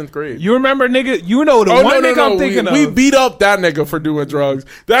like 7th grade. you remember nigga? You know the one nigga I'm thinking we of. beat up that nigga for doing drugs.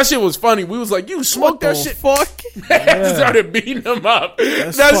 That shit was funny. We was like, you smoked that shit. Fuck. Started beating him up.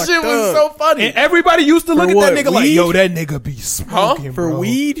 That fucked shit was up. so funny. And everybody used to look at what, that nigga like, weed? yo, that nigga be smoking For bro.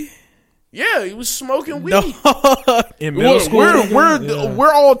 weed? Yeah, he was smoking weed. in middle school.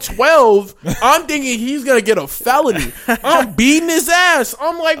 We're all 12. I'm thinking he's gonna get a felony. I'm beating his ass.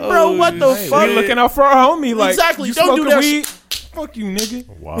 I'm like, bro, what the Hey, fuck? we looking out for our homie. Like, Exactly. you Don't do smoking that weed? Fuck you, nigga.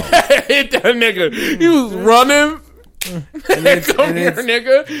 Wow. Hit that nigga. He was running. Come here,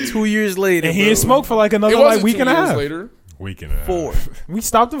 nigga. 2 years later. And he bro. didn't smoke for like It another wasn't like week 2 and a years half. later. Week and a half. 4. We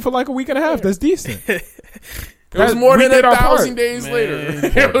stopped him for like a week and a half. That's decent. It was more we than did our 1,000 part. days Man. later.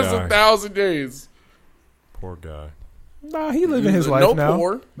 Poor It was guy. 1,000 days. Poor guy. Nah, he living his life No now.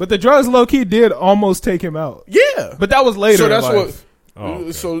 poor. But the drugs low key did almost take him out. Yeah. But that was later. So in that's life. what. Oh,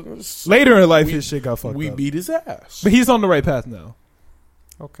 okay. So Later in life, We- his shit got fucked we up. beat his ass. But he's on the right path now.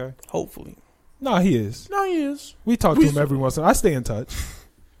 Okay. Hopefully. Nah, he is. No, he is. We talk to him every once in a while. I stay in touch.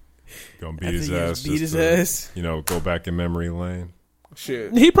 Gonna I beat his think he ass. just beat just his to, ass. You know, go back in memory lane.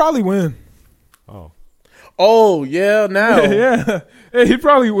 Shit. He probably win. Oh. Oh yeah, now. Yeah. He'd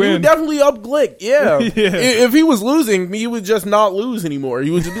probably He win. would definitely up Glick, yeah. Yeah. If he was losing, he would just not lose anymore.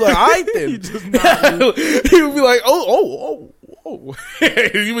 He would just be like, "I then." He would be like, "Oh."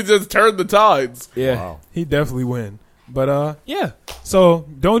 He would just turn the tides. Yeah. Wow. He'd definitely win. But yeah. So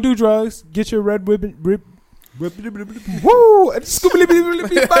don't do drugs. Get your red ribbon. Woo! It's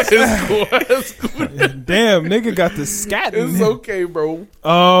cool. Damn, nigga got the scat. in It's him. okay, bro.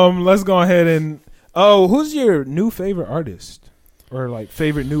 Let's go ahead and who's your new favorite artist? Or like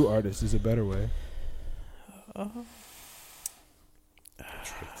favorite new artist is a better way.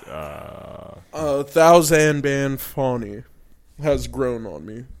 Thousand Band Fawny has grown on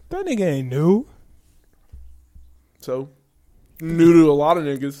me. That nigga ain't new. So new to a lot of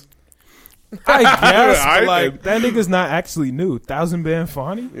niggas. I guess, I but like did. that nigga's not actually new. Thousand Band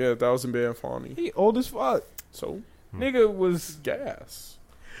Fawny, Yeah, Thousand Band Fawny. he old as fuck. So Nigga was gas.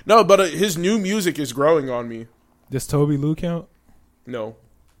 No, but his new music is growing on me. does Toby Lou count? No.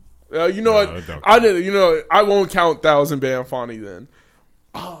 You know No, what? it don't I did. You know, I won't count Thousand Band Fawny then.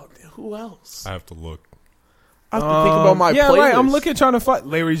 Oh, who else? I have to look. I have to think about my yeah, playlist. right. I'm looking trying to find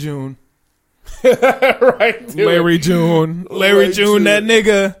Larry June. right, dude. Larry June. Larry June, that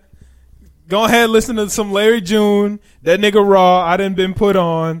nigga. Go ahead, listen to some Larry June. That nigga raw. I done been put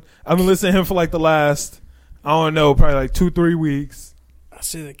on. I've been listening to him for like the last, I don't know, probably like 2-3 weeks. I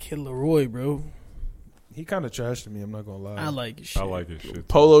say that Kid Leroy, bro. He kind of trashed me. I'm not gonna lie. I like his shit. I like his shit.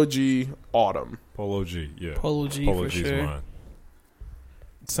 Polo G, Autumn. Polo G. Yeah. Polo G Polo for G's sure. mine.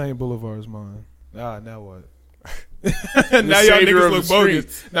 Same Boulevard's mine. Now what? The now y'all savior niggas of look the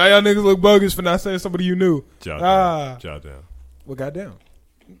bogus. streets. Now y'all niggas look bogus for not saying somebody you knew. Jot Ah. down. Jot down. Well, goddamn.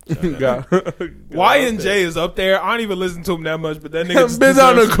 Got- Y&J is up there. I don't even listen to him that much, but that nigga just Been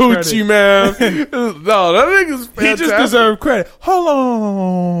on a deserves some coochie, credit. man. No, that nigga's fantastic. He just deserved credit. Hold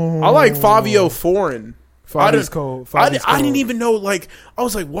on. I like Fabio Foreign. Fabi's cold. I Fabi's didn't cold. even know. Like, I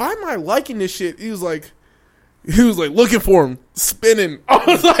was like, why am I liking this shit? He was like looking for him, spinning. I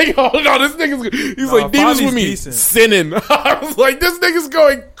was like, oh no, this nigga's. He's Nah, like, demons Fabi's with me, decent. sinning. I was like, this nigga's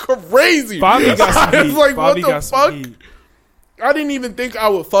going crazy. Fabi got some I heat. was like, what Fabi the got some fuck? heat. I didn't even think I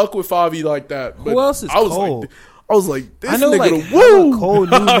would fuck with Fabi like that. But Who else is I was cold? Like, I was like, this I know, nigga, like, hella woo. cold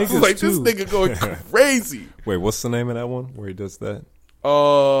new I was niggas, like, this too. nigga going crazy. Wait, what's the name of that one where he does that?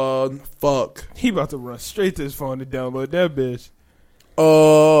 Fuck. He about to run straight to his phone to download that bitch.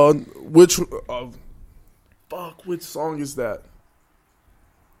 Which, fuck, which song is that?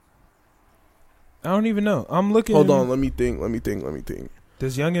 I don't even know. I'm looking. Hold on, let me think.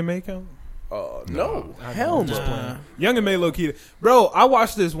 Does Young and May count? No, hell just no. playing. Young and May low key. Bro, I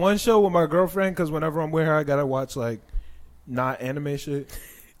watched this one show with my girlfriend because whenever I'm with her, I gotta watch like not anime shit.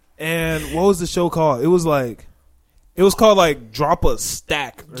 And what was the show called? It was called like Drop a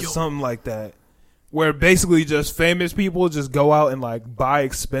Stack or something like that, where basically just famous people just go out and like buy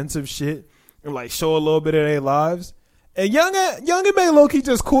expensive shit and like show a little bit of their lives. And Young and May low key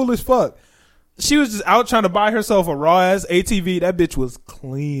just cool as fuck. She was just out trying to buy herself a raw ass ATV. That bitch was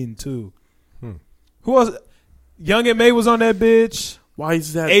clean too. Who else? Young and May was on that bitch. Why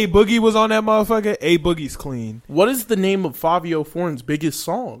is that? A Boogie was on that motherfucker. A Boogie's clean. What is the name of Fabio Foreign's biggest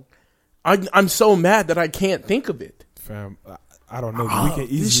song? I'm so mad that I can't think of it. Fam, I don't know. But we can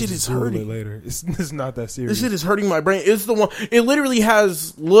easily this shit just is Google hurting. it later. It's not that serious. This shit is hurting my brain. It's the one. It literally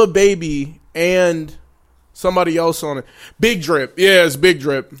has Lil Baby and somebody else on it. Big Drip. Yeah, it's Big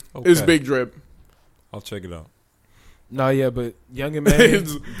Drip. It's Okay. Big Drip. I'll check it out. No, yeah, but Young and May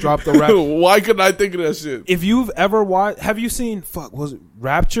dropped the rap. Why couldn't I think of that shit? If you've ever watched, have you seen? Was it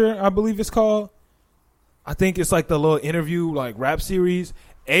Rapture? I believe it's called. I think it's like the little interview, like rap series.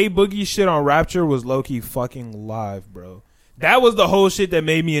 A Boogie shit on Rapture was low key fucking live, bro. That was the whole shit that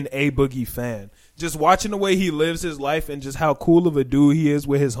made me an A Boogie fan. Just watching the way he lives his life and just how cool of a dude he is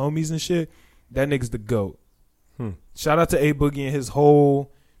with his homies and shit. That nigga's the GOAT. Shout out to A Boogie and his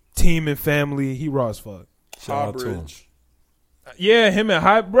whole team and family. He raw as fuck. Shout out to him. Hawbridge. Yeah, him and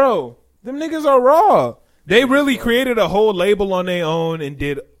Hype, bro. Them niggas are raw. They really created a whole label on their own and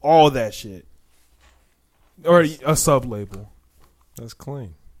did all that shit. Or a sub label. That's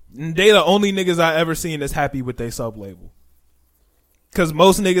clean. They the only niggas I ever seen that's happy with their sub label. Cause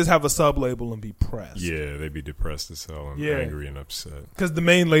most niggas have a sub label and be pressed. Yeah, they be depressed as hell and Yeah. angry and upset. Cause the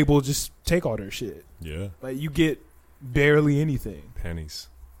main label just take all their shit. Yeah, Like you get barely anything. pennies.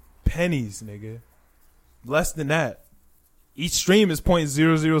 Pennies, nigga. Less than that. Each stream is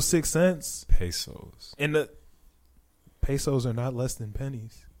 0.006 cents. Pesos. And the pesos are not less than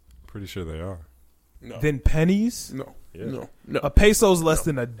pennies. Pretty sure they are. No. Then pennies? No. Yeah. No. No. A peso's less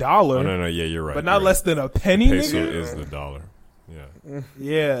than $1. Oh, no, yeah, you're right. But not you're less than a penny, right. Peso nigga? is the dollar. Yeah.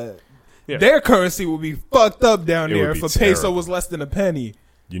 Yeah. Yeah. Their currency would be fucked up down It there would if be a peso terrible. was less than a penny.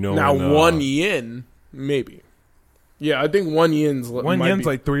 You know, Now when, 1 yen, maybe. Yeah, I think 1 yen's One might yen's be,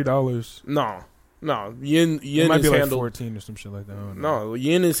 like $3. no. Yen It might is be like handled. 14 or some shit like that. I don't know. No,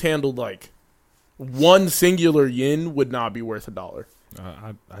 yen is handled like one singular yen would not be worth $1.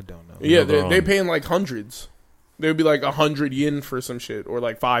 I don't know. Yeah, they're they on- pay in like hundreds. They would be like 100 yen for some shit, or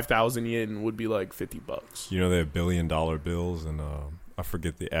like 5,000 yen would be like $50. You know, they have $1 billion bills, and I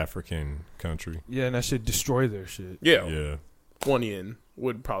forget the African country. Yeah, and that should destroy their shit. Yeah, Yeah. 1 yen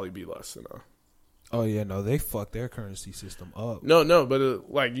would probably be less than a. Oh, yeah, no, they fucked their currency system up. No,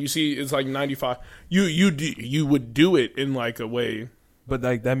 but like you see, it's like 95. You would do it in like a way. But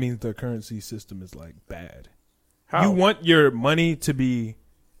like that means their currency system is like bad. How? You want your money to be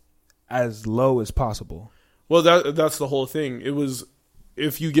as low as possible. Well, that's the whole thing. It was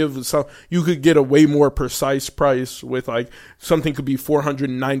if you give some, you could get a way more precise price with like something could be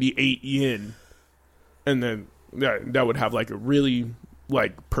 498 yen, and then that would have like a really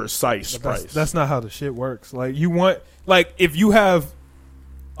like precise price. That's not how the shit works. Like you want, like if you have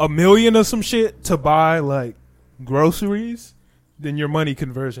 $1 million of some shit to buy like groceries, then your money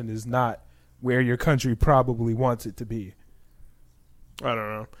conversion is not where your country probably wants it to be. I don't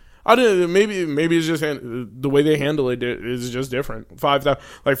know. I didn't. Maybe it's just the way they handle it is just different.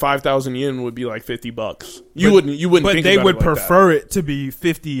 5,000 yen would be like $50. You wouldn't. But Think they about would it like prefer it to be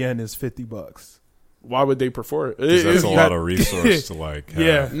 50 yen is $50. that. Why would they prefer it? 'Cause that's If a you lot had- of resource to like have.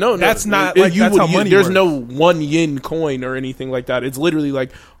 Yeah. No, That's not If like that's how money There's works. no 1 yen coin or anything like that. It's literally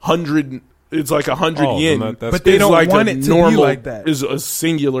like 100. It's like 100 Oh, yen. then that's But they is don't like want a it to be normal, like that. Is a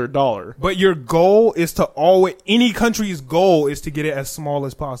singular dollar. But your goal is to always, any country's goal is to get it as small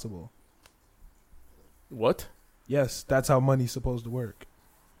as possible. What? Yes, that's how money's supposed to work.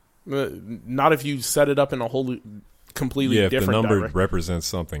 Not if you set it up in a whole completely Yeah, if the different number direction. represents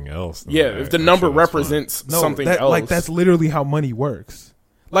something else. then Yeah, I- if the I'm number sure that's fine. represents No, something that, else. like that's literally how money works.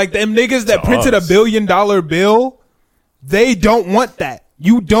 Like them niggas that To printed us. $1 billion bill, they don't want that.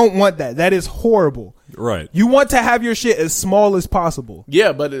 You don't want that. That is horrible. Right. You want to have your shit as small as possible.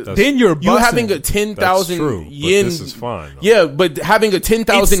 yeah, but Then you're you busting. having a That's 10,000 true. yen. But this is fine. Though. Yeah, but having a It's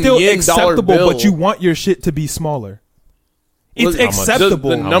 10,000 still yen dollar acceptable, bill. but you want your shit to be smaller. It's Well, how much- acceptable.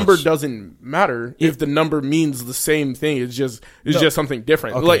 The How number much? doesn't matter if the number means the same thing. It's just something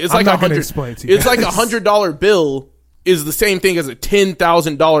different. Okay, Like it's I'm like not gonna 100. explain to you It's like guys. $100 bill is the same thing as a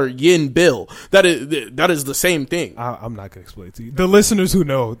 $10,000 yen bill. That is the same thing. I'm not gonna explain to you. The listeners who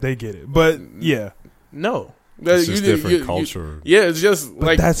know, they get it. But yeah, No, It's just different culture. Yeah, it's just But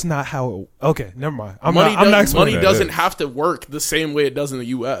like that's not how. Never mind. I'm money. not explaining. Money that doesn't is. have to work the same way it does in the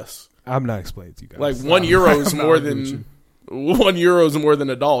U.S. I'm not explaining to you guys. Like €1 is I'm not more arguing with you. than €1 is more than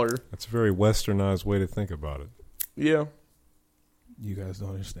 $1. That's a very westernized way to think about it. Yeah. You guys don't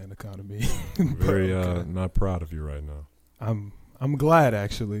understand economy. I'm very Okay. not proud of you right now. I'm glad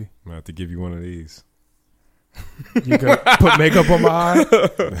actually. I'm gonna have to give you one of these. You could put makeup on my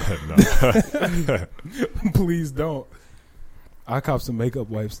No. eye. Please don't. I cop some makeup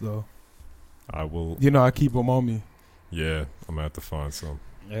wipes though. I will. You know I keep them on me. Yeah, I'm gonna have to find some.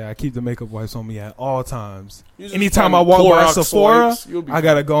 Yeah, I keep the makeup wipes on me at all times. You just Anytime find I walk by Clorox Sephora, wipes, you'll be I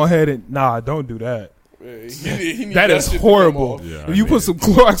gotta go ahead and don't do that. fine. He need That is shit to come horrible. off. Yeah, If you put some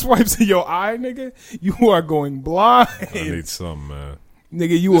Clorox wipes in your eye, nigga, you are going blind. I need some, man.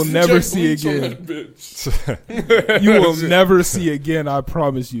 Nigga, you will Just never inject see bleach on again. that bitch. You will never see again, I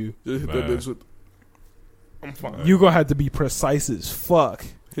promise you. Just hit that Man. bitch with. I'm fine. You gonna have to be precise as fuck.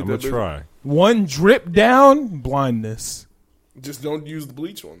 Hit I'm gonna that bitch. try. One drip down, blindness. Just don't use the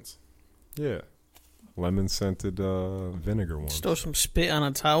bleach ones. Yeah, lemon scented vinegar ones. Just throw some spit on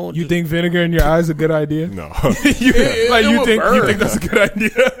a towel. You just- think vinegar in your eyes a good idea? No, you, like it you will think you burn. think that's a good idea?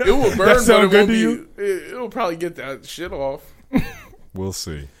 It will burn, That but sound it good won't to be. you? It'll probably get that shit off. we'll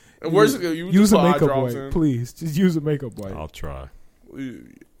see. And where's it go? You Use just a put eye makeup drops wipe, in. please. Just use a makeup wipe. I'll try.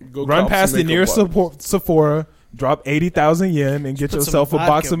 Go Run cop past some the makeup nearest wipes. Sephora, drop 80,000 yen, and get put some yourself a box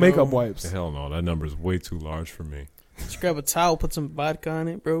vodka, of makeup bro. wipes. Hell no, that number is way too large for me. Just grab a towel, put some vodka on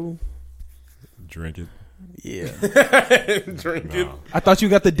it, bro. Drink it. Yeah. Drink it. No, I thought you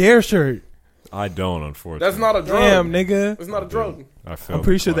got the Dare shirt. I don't. Unfortunately, That's not a drug. Damn, nigga. It's not a drug. I failed I'm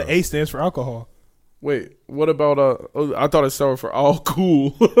pretty sure class. the A stands for alcohol. Wait, what about oh, I thought it started for all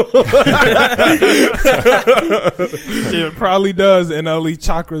cool. It probably does, and only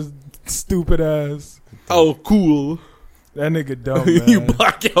Chakra's stupid ass. Oh, cool. That nigga dumb, man. You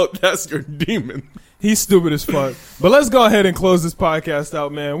black out. That's your demon. He's stupid as fuck. But let's go ahead and close this podcast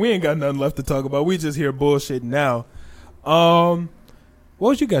out, man. We ain't got nothing left to talk about. We just hear bullshit now. What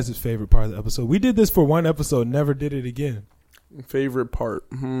was you guys' favorite part of the episode? We did this for one episode, never did it again. Favorite part?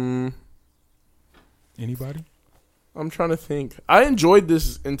 Anybody? I'm trying to think. I enjoyed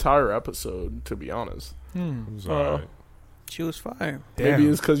this entire episode, to be honest. It was alright. She was fire. Maybe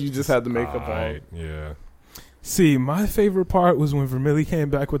Damn. it's because you just had the makeup Alright, yeah. See, my favorite part was when Vermilly came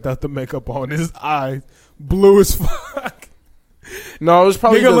back without the makeup on. His eyes blue as fuck. on. No, it was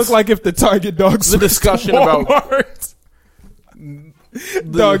probably Nigga looked like if the Target dog the switched to discussion about- Walmart.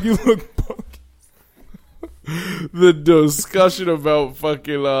 Dog, you look punk. the discussion about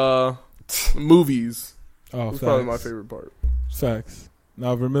fucking movies. Oh, Was probably my favorite part. Facts.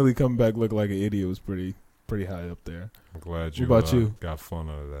 Now Vermilly coming back look like an idiot was pretty high up there. I'm glad What you, about you? got fun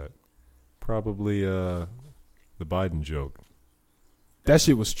out of that. Probably the Biden joke. That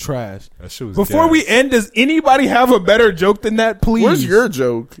shit was trash. That shit was Before we gas. end, does anybody have a better joke than that, please? Where's your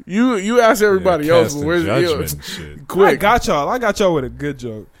joke? You ask everybody Yeah, else. casting Where's judgment and shit. I quick? got y'all with a good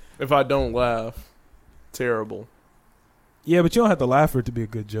joke. If I don't laugh, terrible. Yeah, but you don't have to laugh for it to be a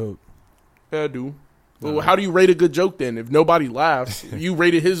good joke. Yeah, I do. Well, No. how do you rate a good joke then? If nobody laughs, you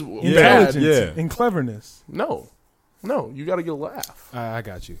rated his bad. Intelligence yeah. and cleverness. No, you got to get a laugh. I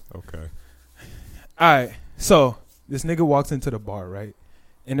got you. Okay. All right. So this nigga walks into the bar, right?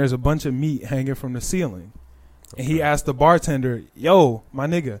 And there's a bunch of meat hanging from the ceiling. And he asked the bartender, yo, my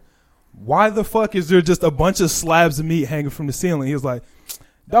nigga, why the fuck is there just a bunch of slabs of meat hanging from the ceiling? He was like,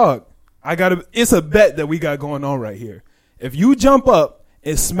 dog, it's a bet that we got going on right here. If you jump up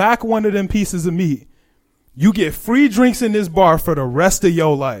and smack one of them pieces of meat, you get free drinks in this bar for the rest of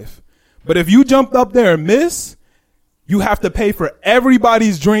your life. But if you jump up there and miss, you have to pay for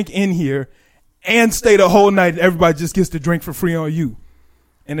everybody's drink in here and stay the whole night. Everybody just gets to drink for free on you.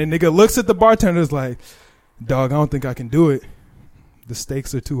 And the nigga looks at the bartender and is like, dog, I don't think I can do it. The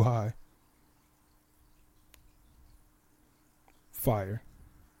stakes are too high. Fire.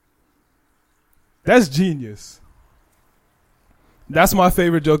 That's genius. That's my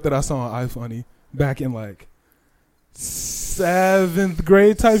favorite joke that I saw on iFunny back in like 7th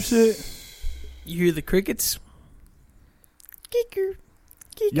grade type shit. You hear the crickets? Kicker.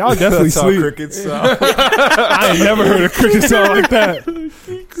 Y'all definitely That's how sleep. crickets sound. I ain't never heard a cricket sound like that.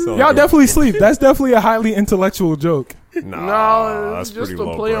 So Y'all definitely sleep. That's definitely a highly intellectual joke. Nah, no, that's it's just pretty a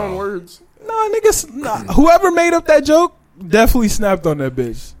low play brow. on words. Nah, niggas. Nah. Whoever made up that joke definitely snapped on that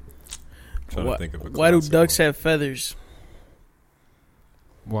bitch. Trying to think of a Why do classic ducks one. have feathers?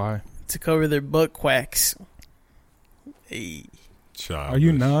 Why? To cover their butt quacks. Hey, Childish. Are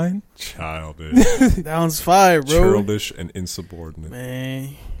you 9? Childish. that one's fire, bro. Childish and insubordinate.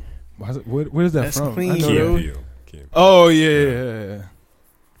 Man, Where's that That's from? clean. I know Key that- and Peele. Key and Peele. Oh yeah.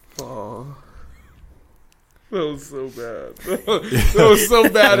 Oh. That was so bad. That was so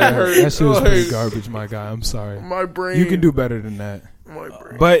bad it hurt. That shit was pretty Like, garbage, my guy. I'm sorry. my brain. You can do better than that, my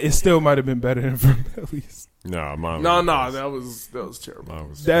brain. but it still might have been better than from at least. Nah, mine No, was- that was terrible. mine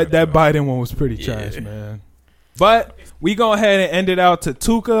was That bad. Biden one was pretty trash, man. But we go ahead and end it out to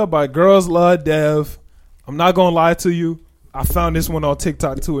Tuka by Girls Love Dev. I'm not gonna lie to you. I found this one on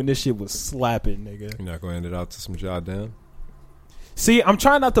TikTok too, and this shit was slapping, nigga. You're not gonna end it out to some Jadam? See, I'm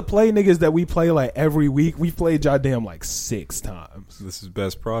trying not to play niggas that we play like every week. We played Jadam like 6 times. This is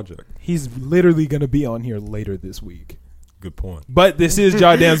best project. He's literally gonna be on here later this week. Good point. But this is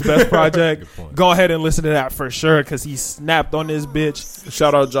Jadam's best project. Good point. Go ahead and listen to that for sure, because he snapped on this bitch.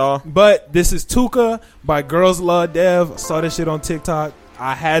 Shout out, Jaw. But this is Tuka by Girls Love Dev. I saw this shit on TikTok.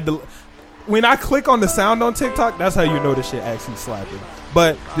 I had to. When I click on the sound on TikTok, that's how you know this shit actually slapping.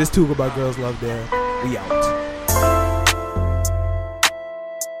 But this Tuka by Girls Love Dev. We out.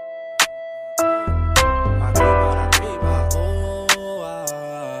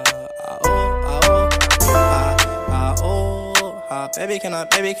 Baby,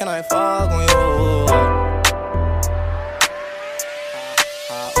 can I fuck on you?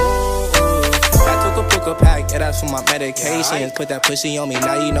 I took a pack, yeah, that's for my medications. Put that pussy on me,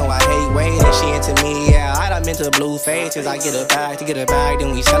 now you know I hate waiting. She into me, yeah, I've been to blue faces. I get a bag, to get a bag,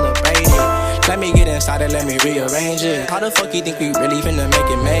 then we celebrate it. Let me get inside it, let me rearrange it. How the fuck you think we really finna make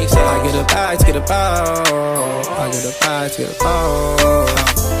it make sense? I get a bag, to get a bag. I get a bag, to get a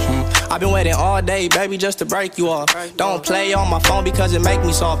bag. I've been waiting all day, baby, just to break you off. Don't play on my phone because it make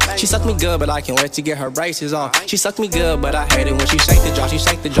me soft. She sucked me good, but I can't wait to get her braces off. She sucked me good, but I hate it when she shake the jaw. She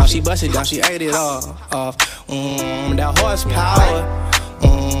shake the jaw, she bust it down, she ate it all off. That horsepower.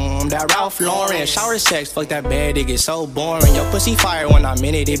 That Ralph Lauren. Shower sex, fuck that bed, it gets so boring. Your pussy fire when I'm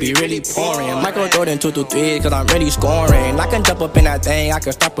in it, it be really pouring. Michael Jordan 223, cause I'm really scoring. I can jump up in that thing, I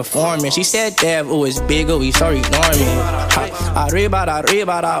can start performing. She said, Dev, ooh, it's big, ooh, he sorry, ignore me. Arriba,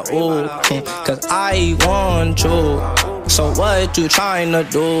 ooh, cause I want you. So what you trying to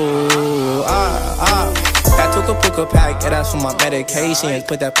do? I took a puka pack, yeah, that's for my medications.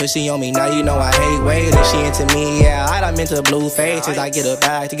 Put that pussy on me, now you know I hate waiting. She into me, yeah, I'm into blue faces. I get a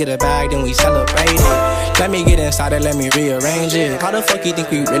bag, to get a bag, then we celebrate it. Let me get inside it, let me rearrange it. How the fuck you think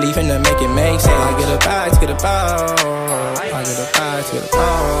we really finna make it make sense? I get a bag, to get a bag. I get a bag, to get a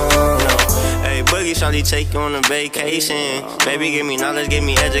bag. Hey, Boogie, shawty, take you on a vacation. Baby, give me knowledge, give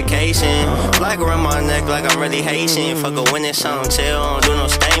me education. Flag around my neck like I'm really Haitian. Fuck a winning song, tell, don't do no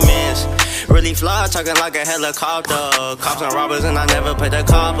statements. Really fly, talking like a helicopter. Cops and robbers, and I never pay the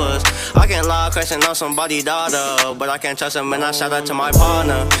coppers. I can't lie, question on somebody's daughter, but I can't trust him, and I shout out to my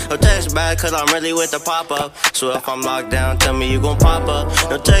partner. No text back, cause I'm really with the pop-up. So if I'm locked down, tell me you gon' pop up.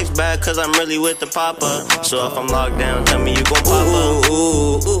 No text back, cause I'm really with the pop-up. So if I'm locked down, tell me you gon' pop up.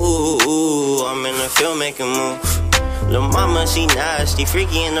 Ooh, I'm in the field making move. Lil' mama, she nasty,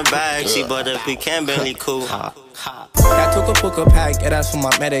 freaky in the bag. She butter pecan, barely cool. I took a puka pack, yeah, that's for my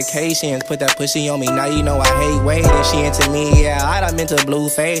medications. Put that pussy on me, now you know I hate waiting. She into me, yeah, I'm into blue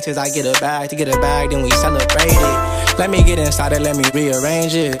faces. I get a bag, to get a bag, then we celebrate it. Let me get inside it, let me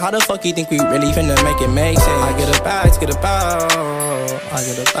rearrange it. How the fuck you think we really finna make it make sense? I get a bag, to get a bag. I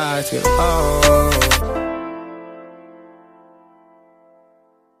get a bag, to get a bag.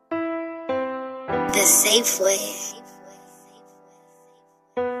 The Safeway.